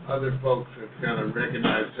 other folks have kind of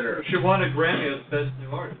recognized her. She won a Grammy as Best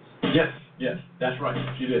New Artist. Yes, that's right.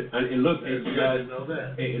 She did. And look, It's you good guys, to know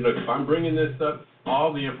that. hey, look, if I'm bringing this up,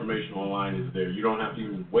 all the information online is there. You don't have to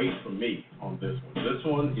even wait for me on this one. This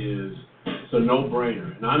one it's a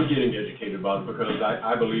no-brainer. And I'm getting educated about it because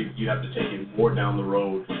I believe you have to take it more down the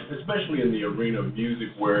road, especially in the arena of music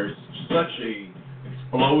where it's such a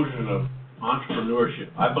explosion of entrepreneurship.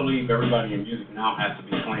 I believe everybody in music now has to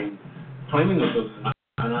be claiming themselves as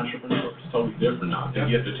an entrepreneur. It's totally different now.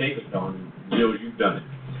 You have to take it on. Neil, you've done it.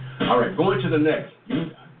 All right, going to the next.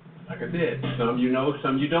 Like I said, some you know,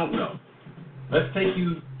 some you don't know. Let's take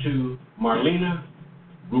you to Marlena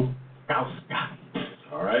Rukowska.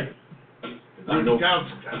 All right? I know.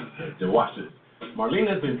 Watch this.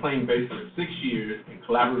 Marlena has been playing bass for 6 years and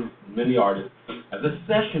collaborated with many artists as a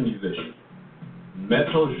session musician.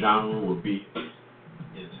 Metal genre will be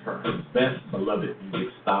her best beloved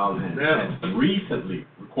music style and has recently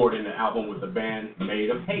recorded an album with the band Made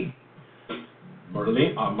of Hate.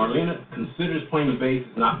 Marlena considers playing bass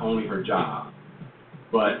as not only her job,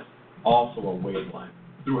 but also a way of life.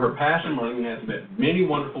 Through her passion, Marlena has met many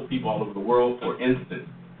wonderful people all over the world. For instance,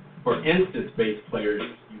 Bass Players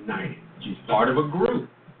United. She's part of a group.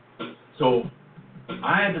 So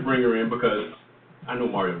I had to bring her in because I know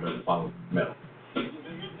Mario doesn't follow metal.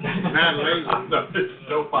 Not lately.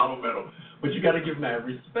 Don't follow metal. But you got to give her that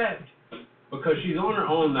respect because she's on her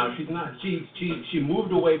own now. She's not. She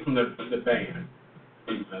moved away from the band.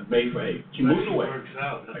 Made for Hate. She moved away. Works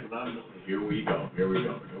out. That's what I'm doing. Here we go.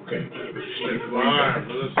 Okay.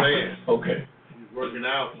 Just say it. Okay. working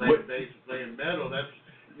out, playing bass, playing metal. That's,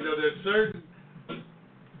 you know, there's certain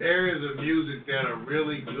areas of music that are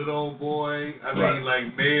really good old boy. I mean,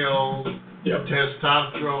 like male,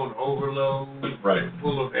 testosterone overload,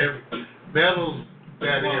 full of everything. Metal's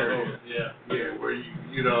that area. Yeah, where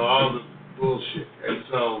you know, all the bullshit. And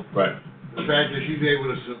so, the fact that she's able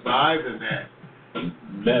to survive in that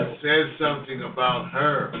metal says something about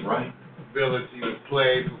her ability to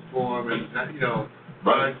play, perform, and, you know,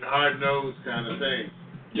 hard-nosed kind of thing.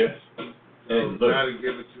 Yes. So And look, gotta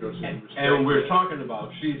give it to her some respect. and we're talking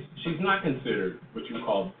about she's not considered what you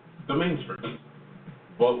call the mainstream.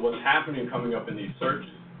 But what's happening coming up in these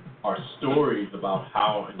searches are stories about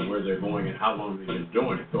how and where they're going and how long they've been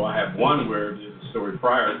doing it. So I have one where there's a story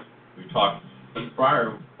prior,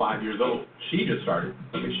 5 years old. She just started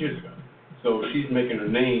 6 years ago. So she's making a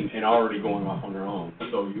name and already going off on her own.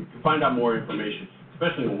 So you can find out more information,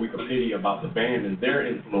 especially on Wikipedia, about the band and their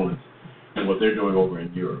influence and what they're doing over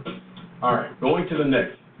in Europe. All right, going to the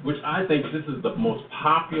next, which I think this is the most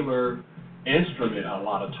popular instrument a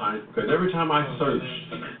lot of times, because every time I search,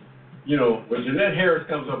 you know, when Jeanette Harris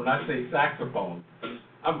comes up and I say saxophone,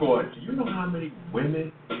 I'm going, do you know how many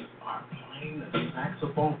women are playing the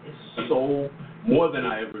saxophone? It's so more than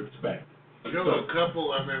I ever expected. You know, a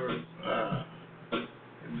couple I remember in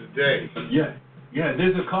the day. Yeah,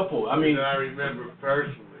 there's a couple. I mean, that I remember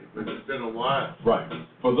personally, but it's been a while. Right.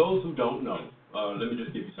 For those who don't know, let me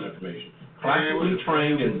just give you some information. Classically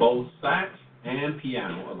trained in both sax and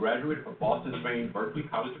piano, a graduate of Boston, Spain, Berklee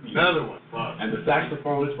College of Music. Another one. And the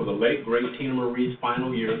saxophonist for the late, great Tina Marie's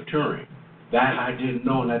final year of touring. That I didn't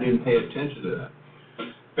know, and I didn't pay attention to that.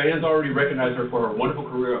 Fans already recognize her for her wonderful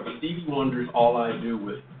career of Stevie Wonder's All I Do,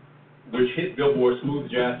 which hit Billboard Smooth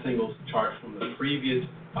Jazz Singles charts from the previous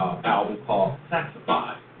album called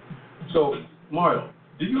Saxify. So, Mario,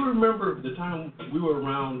 do you remember the time we were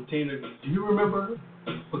around Tina? Do you remember her?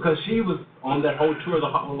 Because she was on that whole tour of the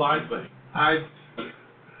Hot Live thing. I'd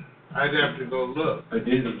have to go look. It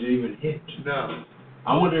didn't even hit. No.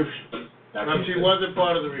 I wonder if she wasn't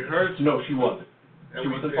part of the rehearsal. No, she wasn't. She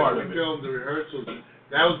wasn't part of it. We filmed the rehearsals.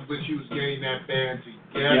 That was when she was getting that band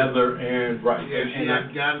together. Together and right. Yeah, she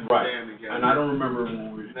had gotten the band together. And I don't remember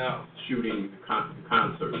when we were shooting the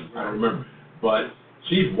concert. I don't remember. But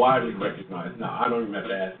she's widely recognized. Now, I don't even have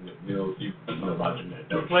to ask Neil if you know about Jeanette.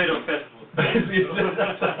 We played on festivals.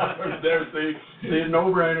 There, see,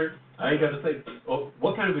 no-brainer. I ain't got to say. Oh,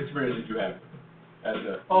 what kind of experience did you have as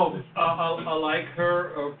a? I like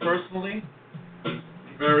her personally.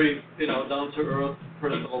 Very, down-to-earth,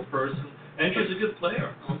 personal person, and she's a good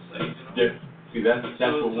player. I would say. Yeah. See, that's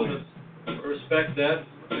what we respect that.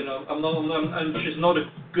 She's not a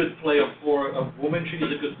good player for a woman. She's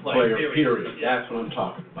a good player. Period. That's what I'm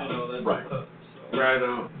talking about. That's right. Right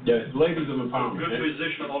on. Yes, ladies of empowerment. Good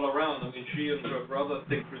musician all around. I mean, she and her brother, I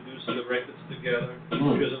think, produced the records together. She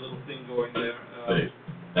has a little thing going there.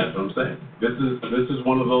 That's what I'm saying. This is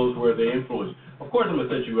one of those where they influence. Of course, I'm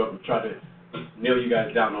gonna set you up and try to nail you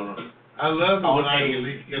guys down on a. I love it when I at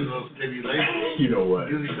least get a little stimulation. You know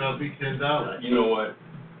what? Usually cost me $10. You know what?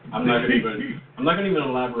 I'm not gonna even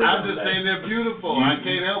elaborate. I'm just saying they're beautiful. I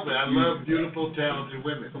can't help it. I love beautiful, talented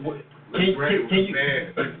women. Can you?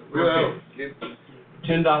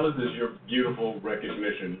 $10 is your beautiful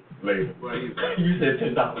recognition label. Well, you said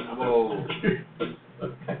 $10. Whoa.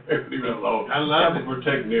 Leave it alone. I love it.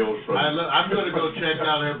 Protect Neil's from. I'm going to go check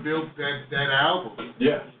out that album.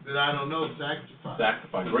 Yeah. That I don't know, Saxify.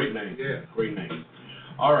 Saxify. Great name. Yeah. Great name.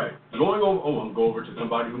 All right. I'm going to go over to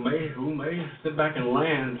somebody who may sit back and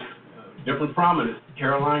land different prominence.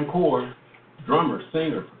 Caroline Core, drummer,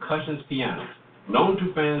 singer, percussionist, pianist. Known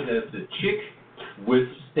to fans as the Chick with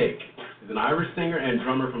Stick. Is an Irish singer and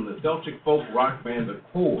drummer from the Celtic folk rock band The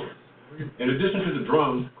Core. In addition to the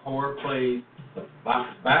drums, Core plays the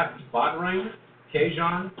bodhrán,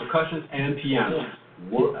 cajon, percussion, and piano.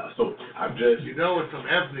 So I've just it's some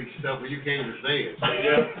ethnic stuff, but you can't even say it.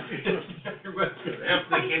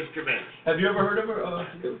 Ethnic instruments. Have you ever heard of her?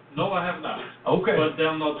 No, I have not. Okay. But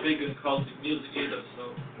they're not big in Celtic music either,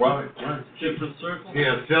 so. Right. Different circles.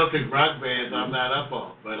 Yeah, Celtic rock bands I'm not up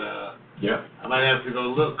on, but yeah. I might have to go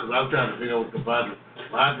look because I'm trying to figure out what the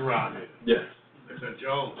bodhrán is. Yes. It's a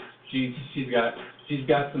joke. She's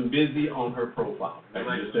got some busy on her profile. Like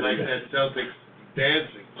that Celtic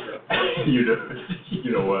dancing stuff.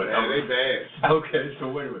 you know what? Yeah, they bad. Okay,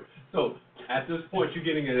 so wait a minute. So at this point, you're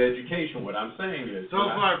getting an education. What I'm saying is. So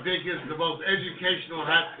far, Vic is the most educational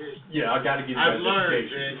hot. Yeah, I got to give you that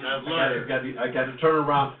education. I've learned. I got to turn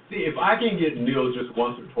around. See, if I can get Neil just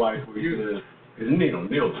once or twice, where he says, because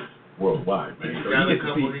Neil's worldwide, man. So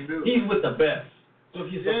he's with the best. So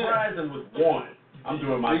if you surprise him with one, I'm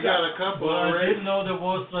doing my We got job. a couple Well, I already. didn't know there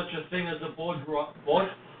was such a thing as a board around,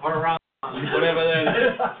 whatever that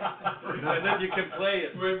is. And then you can play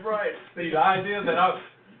it. Right. See, the idea that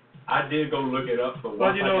I did go look it up, but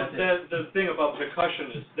But once you I know, got there, the thing about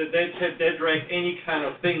percussion is that they drag any kind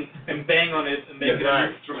of thing and bang on it and make it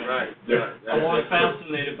an instrument. Right. Yeah. I'm always That's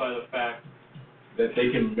fascinated by the fact that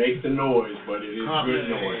they can make the noise, but it is good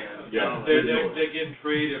Yeah, noise. yeah. Good noise. they're getting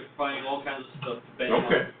creative, finding all kinds of stuff to bang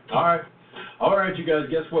Okay. on. All right, you guys,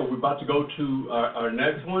 guess what? We're about to go to our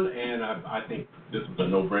next one, and I think this was a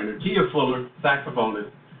no-brainer. Tia Fuller,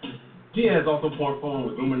 saxophonist. Tia has also performed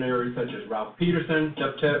with luminaries such as Ralph Peterson,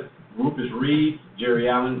 Septet, Rufus Reed, Jerry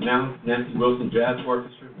Allen, Nancy Wilson Jazz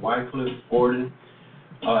Orchestra, Wycliffe Gordon,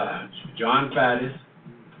 John Faddis,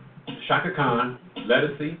 Shaka Khan,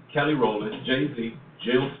 Lettucey, Kelly Rowland, Jay-Z,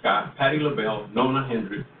 Jill Scott, Patti LaBelle, Nona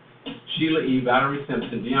Hendricks, Sheila E., Valerie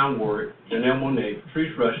Simpson, Dionne Warwick, Janelle Monáe,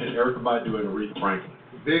 Patrice Rushen, Erykah Badu, and Aretha Franklin.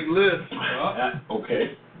 Big list.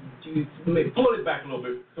 Okay. Pull it back a little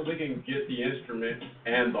bit so we can get the instrument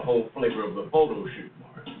and the whole flavor of the photo shoot,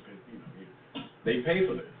 Mars, because they pay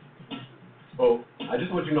for this. So I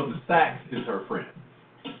just want you to know the sax is her friend.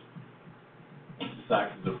 The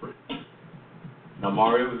sax is her friend. Now,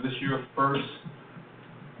 Mario, is this your first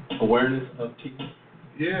awareness of Tia?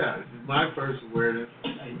 Yeah, this is my first awareness.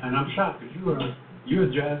 And I'm shocked because you're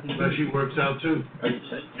a jazz musician. But she works out too.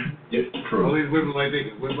 Yeah, true. All these women like they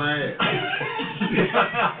can whip my ass.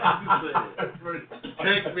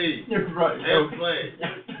 Protect me You're right. and play.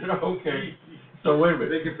 Okay. So wait a minute.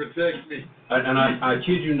 They can protect me. And I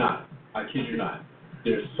kid you not.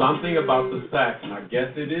 There's something about the sax, and I guess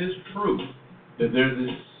it is true, that there's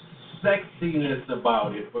this sexiness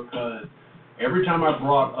about it, because every time I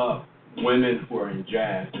brought up women who are in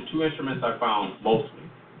jazz, the two instruments I found mostly,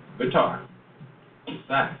 guitar and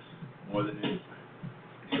sax, more than anything.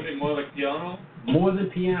 Maybe more like piano? More than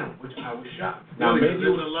piano, which I was shocked. Now Really, maybe it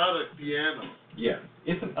there's was, a lot of piano. yeah,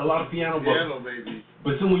 it's a lot of piano, Piano, maybe.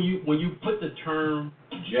 but so when you put the term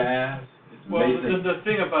jazz, it's Well, amazing. the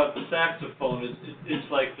thing about the saxophone is it's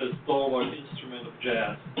like the stalwart instrument of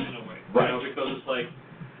jazz in a way. Right. You know, because it's like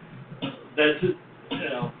that's it. You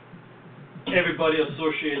know, everybody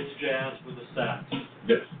associates jazz with the sax.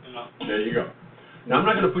 Yes, You know. there you go. Now I'm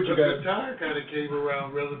not going to put you The guys. guitar kind of came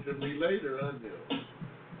around relatively later, hasn't it?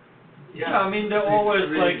 Yeah, I mean they're always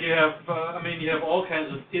like you have. You have all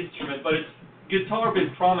kinds of instruments, but it's guitar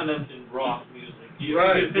been prominent in rock music.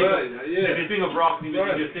 If you think of rock music,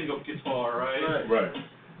 you think of guitar, right? Right.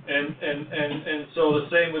 And so the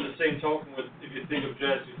same with the same token with if you think of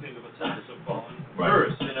jazz, you think of a saxophone Right.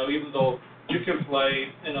 first. You know, even though you can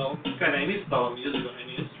play, you know, kind of any style of music on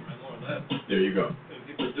any instrument, more or less. There you go. And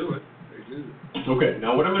people do it. They do. Okay,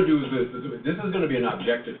 now what I'm going to do is this. This is going to be an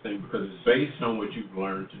objective thing because it's based on what you've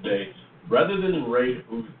learned today. Rather than rate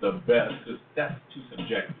who's the best, because that's too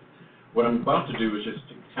subjective. What I'm about to do is just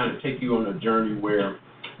to kind of take you on a journey where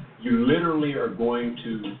you literally are going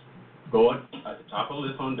to go at the top of the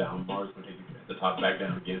list on down. Mars is going to take you at the top back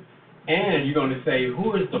down again. And you're going to say,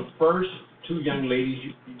 who is the first two young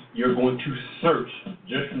ladies you're going to search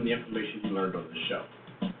just from the information you learned on the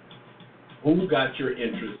show? Who got your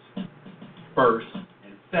interest first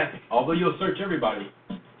and second? Although you'll search everybody,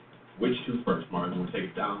 which two first, Mars? Want to take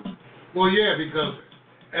it down? Well, yeah, because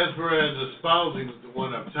Esperanza Spalding was the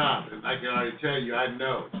one up top, and I can already tell you, I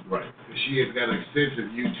know. Right. She has got extensive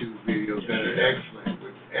YouTube videos that are excellent,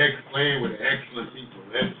 playing with excellent people.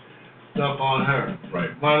 That's stuff on her.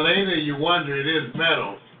 Right. Marlena, you wonder, it is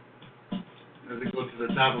metal. Does it go to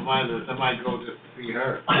the top of my list? I might go just to see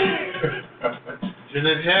her.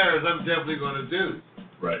 Jeanette Harris, I'm definitely going to do.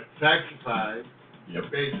 Right. Saxophone. Yep.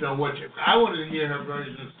 Based on what I wanted to hear her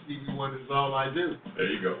version of Stevie Wonder's All I Do. There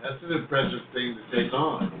you go. That's an impressive thing to take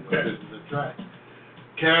on. Okay. This is a track.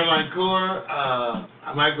 Caroline Core,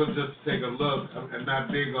 I might go just take a look. I'm not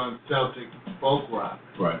big on Celtic folk rock.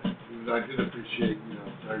 Right. I did appreciate,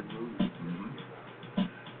 certain movies.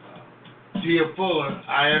 Mm-hmm. Tia Fuller,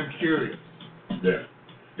 I am curious. Yeah.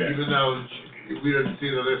 Even though we didn't see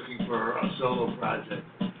the listing for a solo project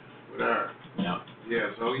with her. Yeah. Yeah,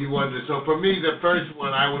 so you wonder. So for me, the first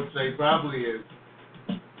one I would say probably is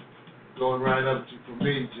going right up to, for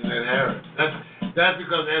me, Jeanette Harris. That's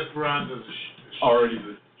because Esperanza's Already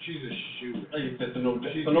she's a shooter. it's a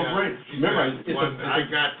no-brainer. Remember, I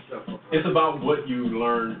got stuff for her. it's about what you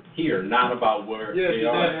learn here, not about where Yeah, they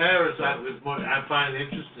Jeanette are. Harris I find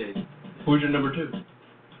interesting. Who's your number two?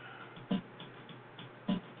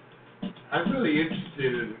 I'm really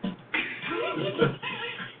interested in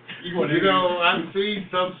I'm seeing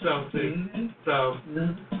something, so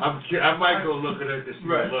I might go look at it to see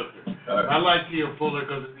Right. the looker. I like Tia Fuller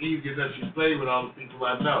because it's easy that she's played with all the people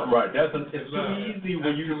I know. Right, it's too easy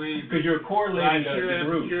when because you're correlating the I'm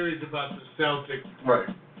group. curious about the Celtic Right.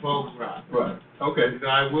 folk rock. Right. Okay. So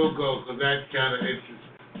I will go because that's kind of interesting.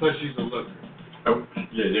 Plus, she's a looker. Oh,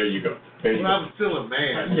 yeah, there you go. There you Well, go. I'm still a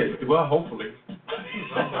man. Yeah, well, hopefully.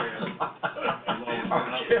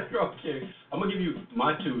 Okay. Okay. I'm going to give you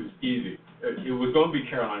my two is easy. It was going to be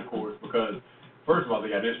Caroline chords because, first of all, they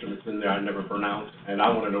got instruments in there I never pronounced, and I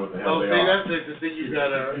want to know what the hell Oh, they see, are. that's interesting. You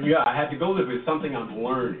got a... Yeah, I had to go with it. It's something I'm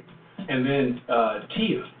learning. And then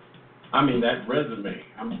Tia, I mean, that resume.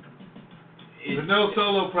 There's no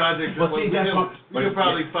solo project. Well, see, we can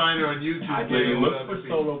probably find her on YouTube. I didn't look for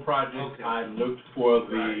solo projects. Okay. I looked for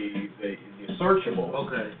the searchable.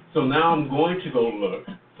 Okay. So now I'm going to go look.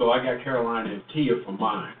 So I got Caroline and Tia for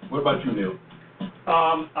mine. What about you, Neil?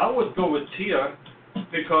 I would go with Tia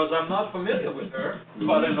because I'm not familiar with her,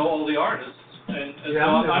 but I know all the artists, and Yeah,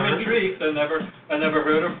 so I'm intrigued. I never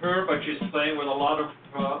heard of her, but she's playing with a lot of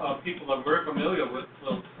people I'm very familiar with,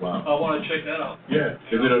 so Wow. I want to check that out. Yeah.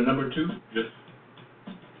 Is it a number two? Just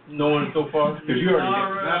knowing so far? Because you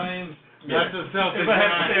already That's a Celtic If I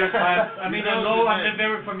have to say her guy. class, I mean, I know I'm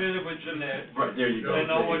very familiar with Jeanette. Right, there you go. I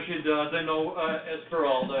know what she does. I know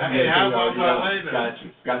Esperalda. Hey, how about Marlena?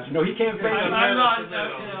 Got you. No, he can't fake it.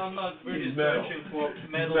 I'm not really He's metal. searching for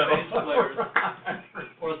metal bass players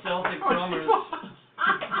or Celtic drummers.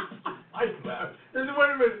 I laugh. Wait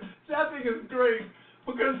a minute. That thing is great.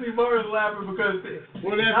 Because see, Murray's laughing because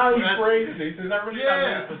how he phrased it. He says, I really not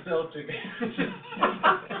looking for Celtic.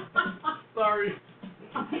 Sorry.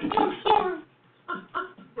 I'm sorry.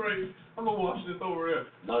 Great. I'm going to watch this over here.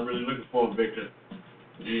 Not really looking for him, Victor.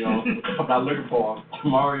 You know, I'm not looking for him.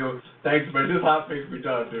 Mario, thanks, man. This is how things we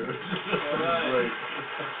done, dude. All right. Great.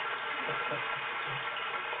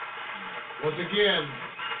 Once again,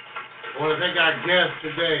 I want to thank our guests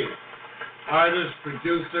today. Artist,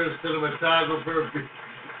 producer, cinematographer,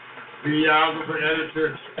 videographer,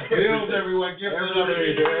 editor. Build everyone. Give it up.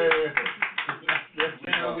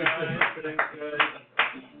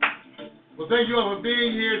 Well, thank you all for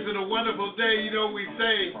being here. It's been a wonderful day. You know what we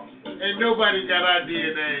say, ain't nobody got our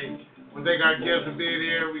DNA. We thank our guests for being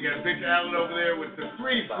here. We got Victor Allen over there with the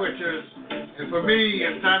three switchers. And for me,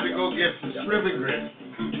 it's time to go get some shrimp and grits.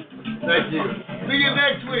 Thank you. See you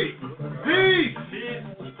next week. Peace.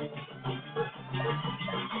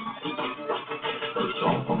 First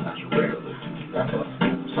off, I'm not your regular dude. I bust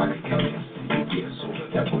moves like an alien. Yeah, so the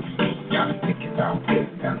devil you mean. Got me thinking about this.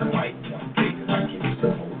 And the mic, I'm thinking I give you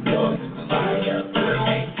some more love. And the line got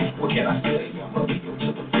hey, what can I say? I'm a Leo to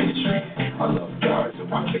the finish line. I love God and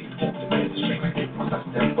my faith won't diminish. Once I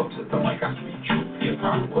step up to the mic, I speak truth. Hip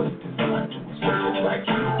hop wasn't designed to expose like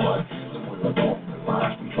you, but somewhere along the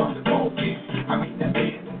line, we dropped the ball game. I mean, that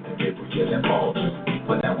man in the river, yeah, that ball too.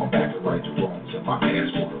 But now I'm back to right the wrongs and my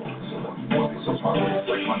past world. So my words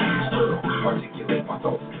like my name's Earl. Articulate my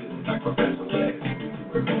thoughts clearly like Professor Les.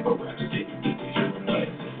 Remember raps didn't get these human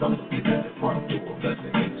legs. I'm looking at the front door,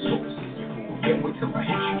 blessing in the source. You fool, can't wait till I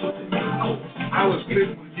hit you with the main course. I was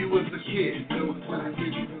spitting when you was a kid. You know when I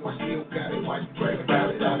did you, I still got it. Why you brag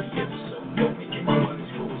about it? I didn't get so. Don't making my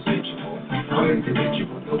money's residual. I'm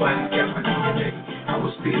individual, nobody got my DNA. I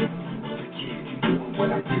was spitting when you was a kid. You doing what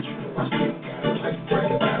I did, you know I still got it. Why you brag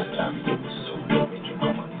about it? I didn't get so. Don't making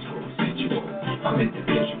my money's residual. I'm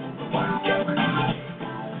individual, nobody got my DNA.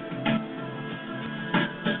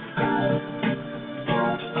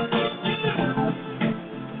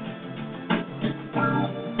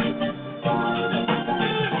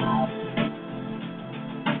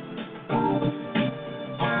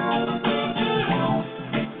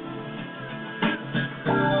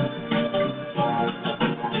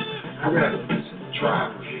 I'd rather listen to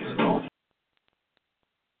Tribe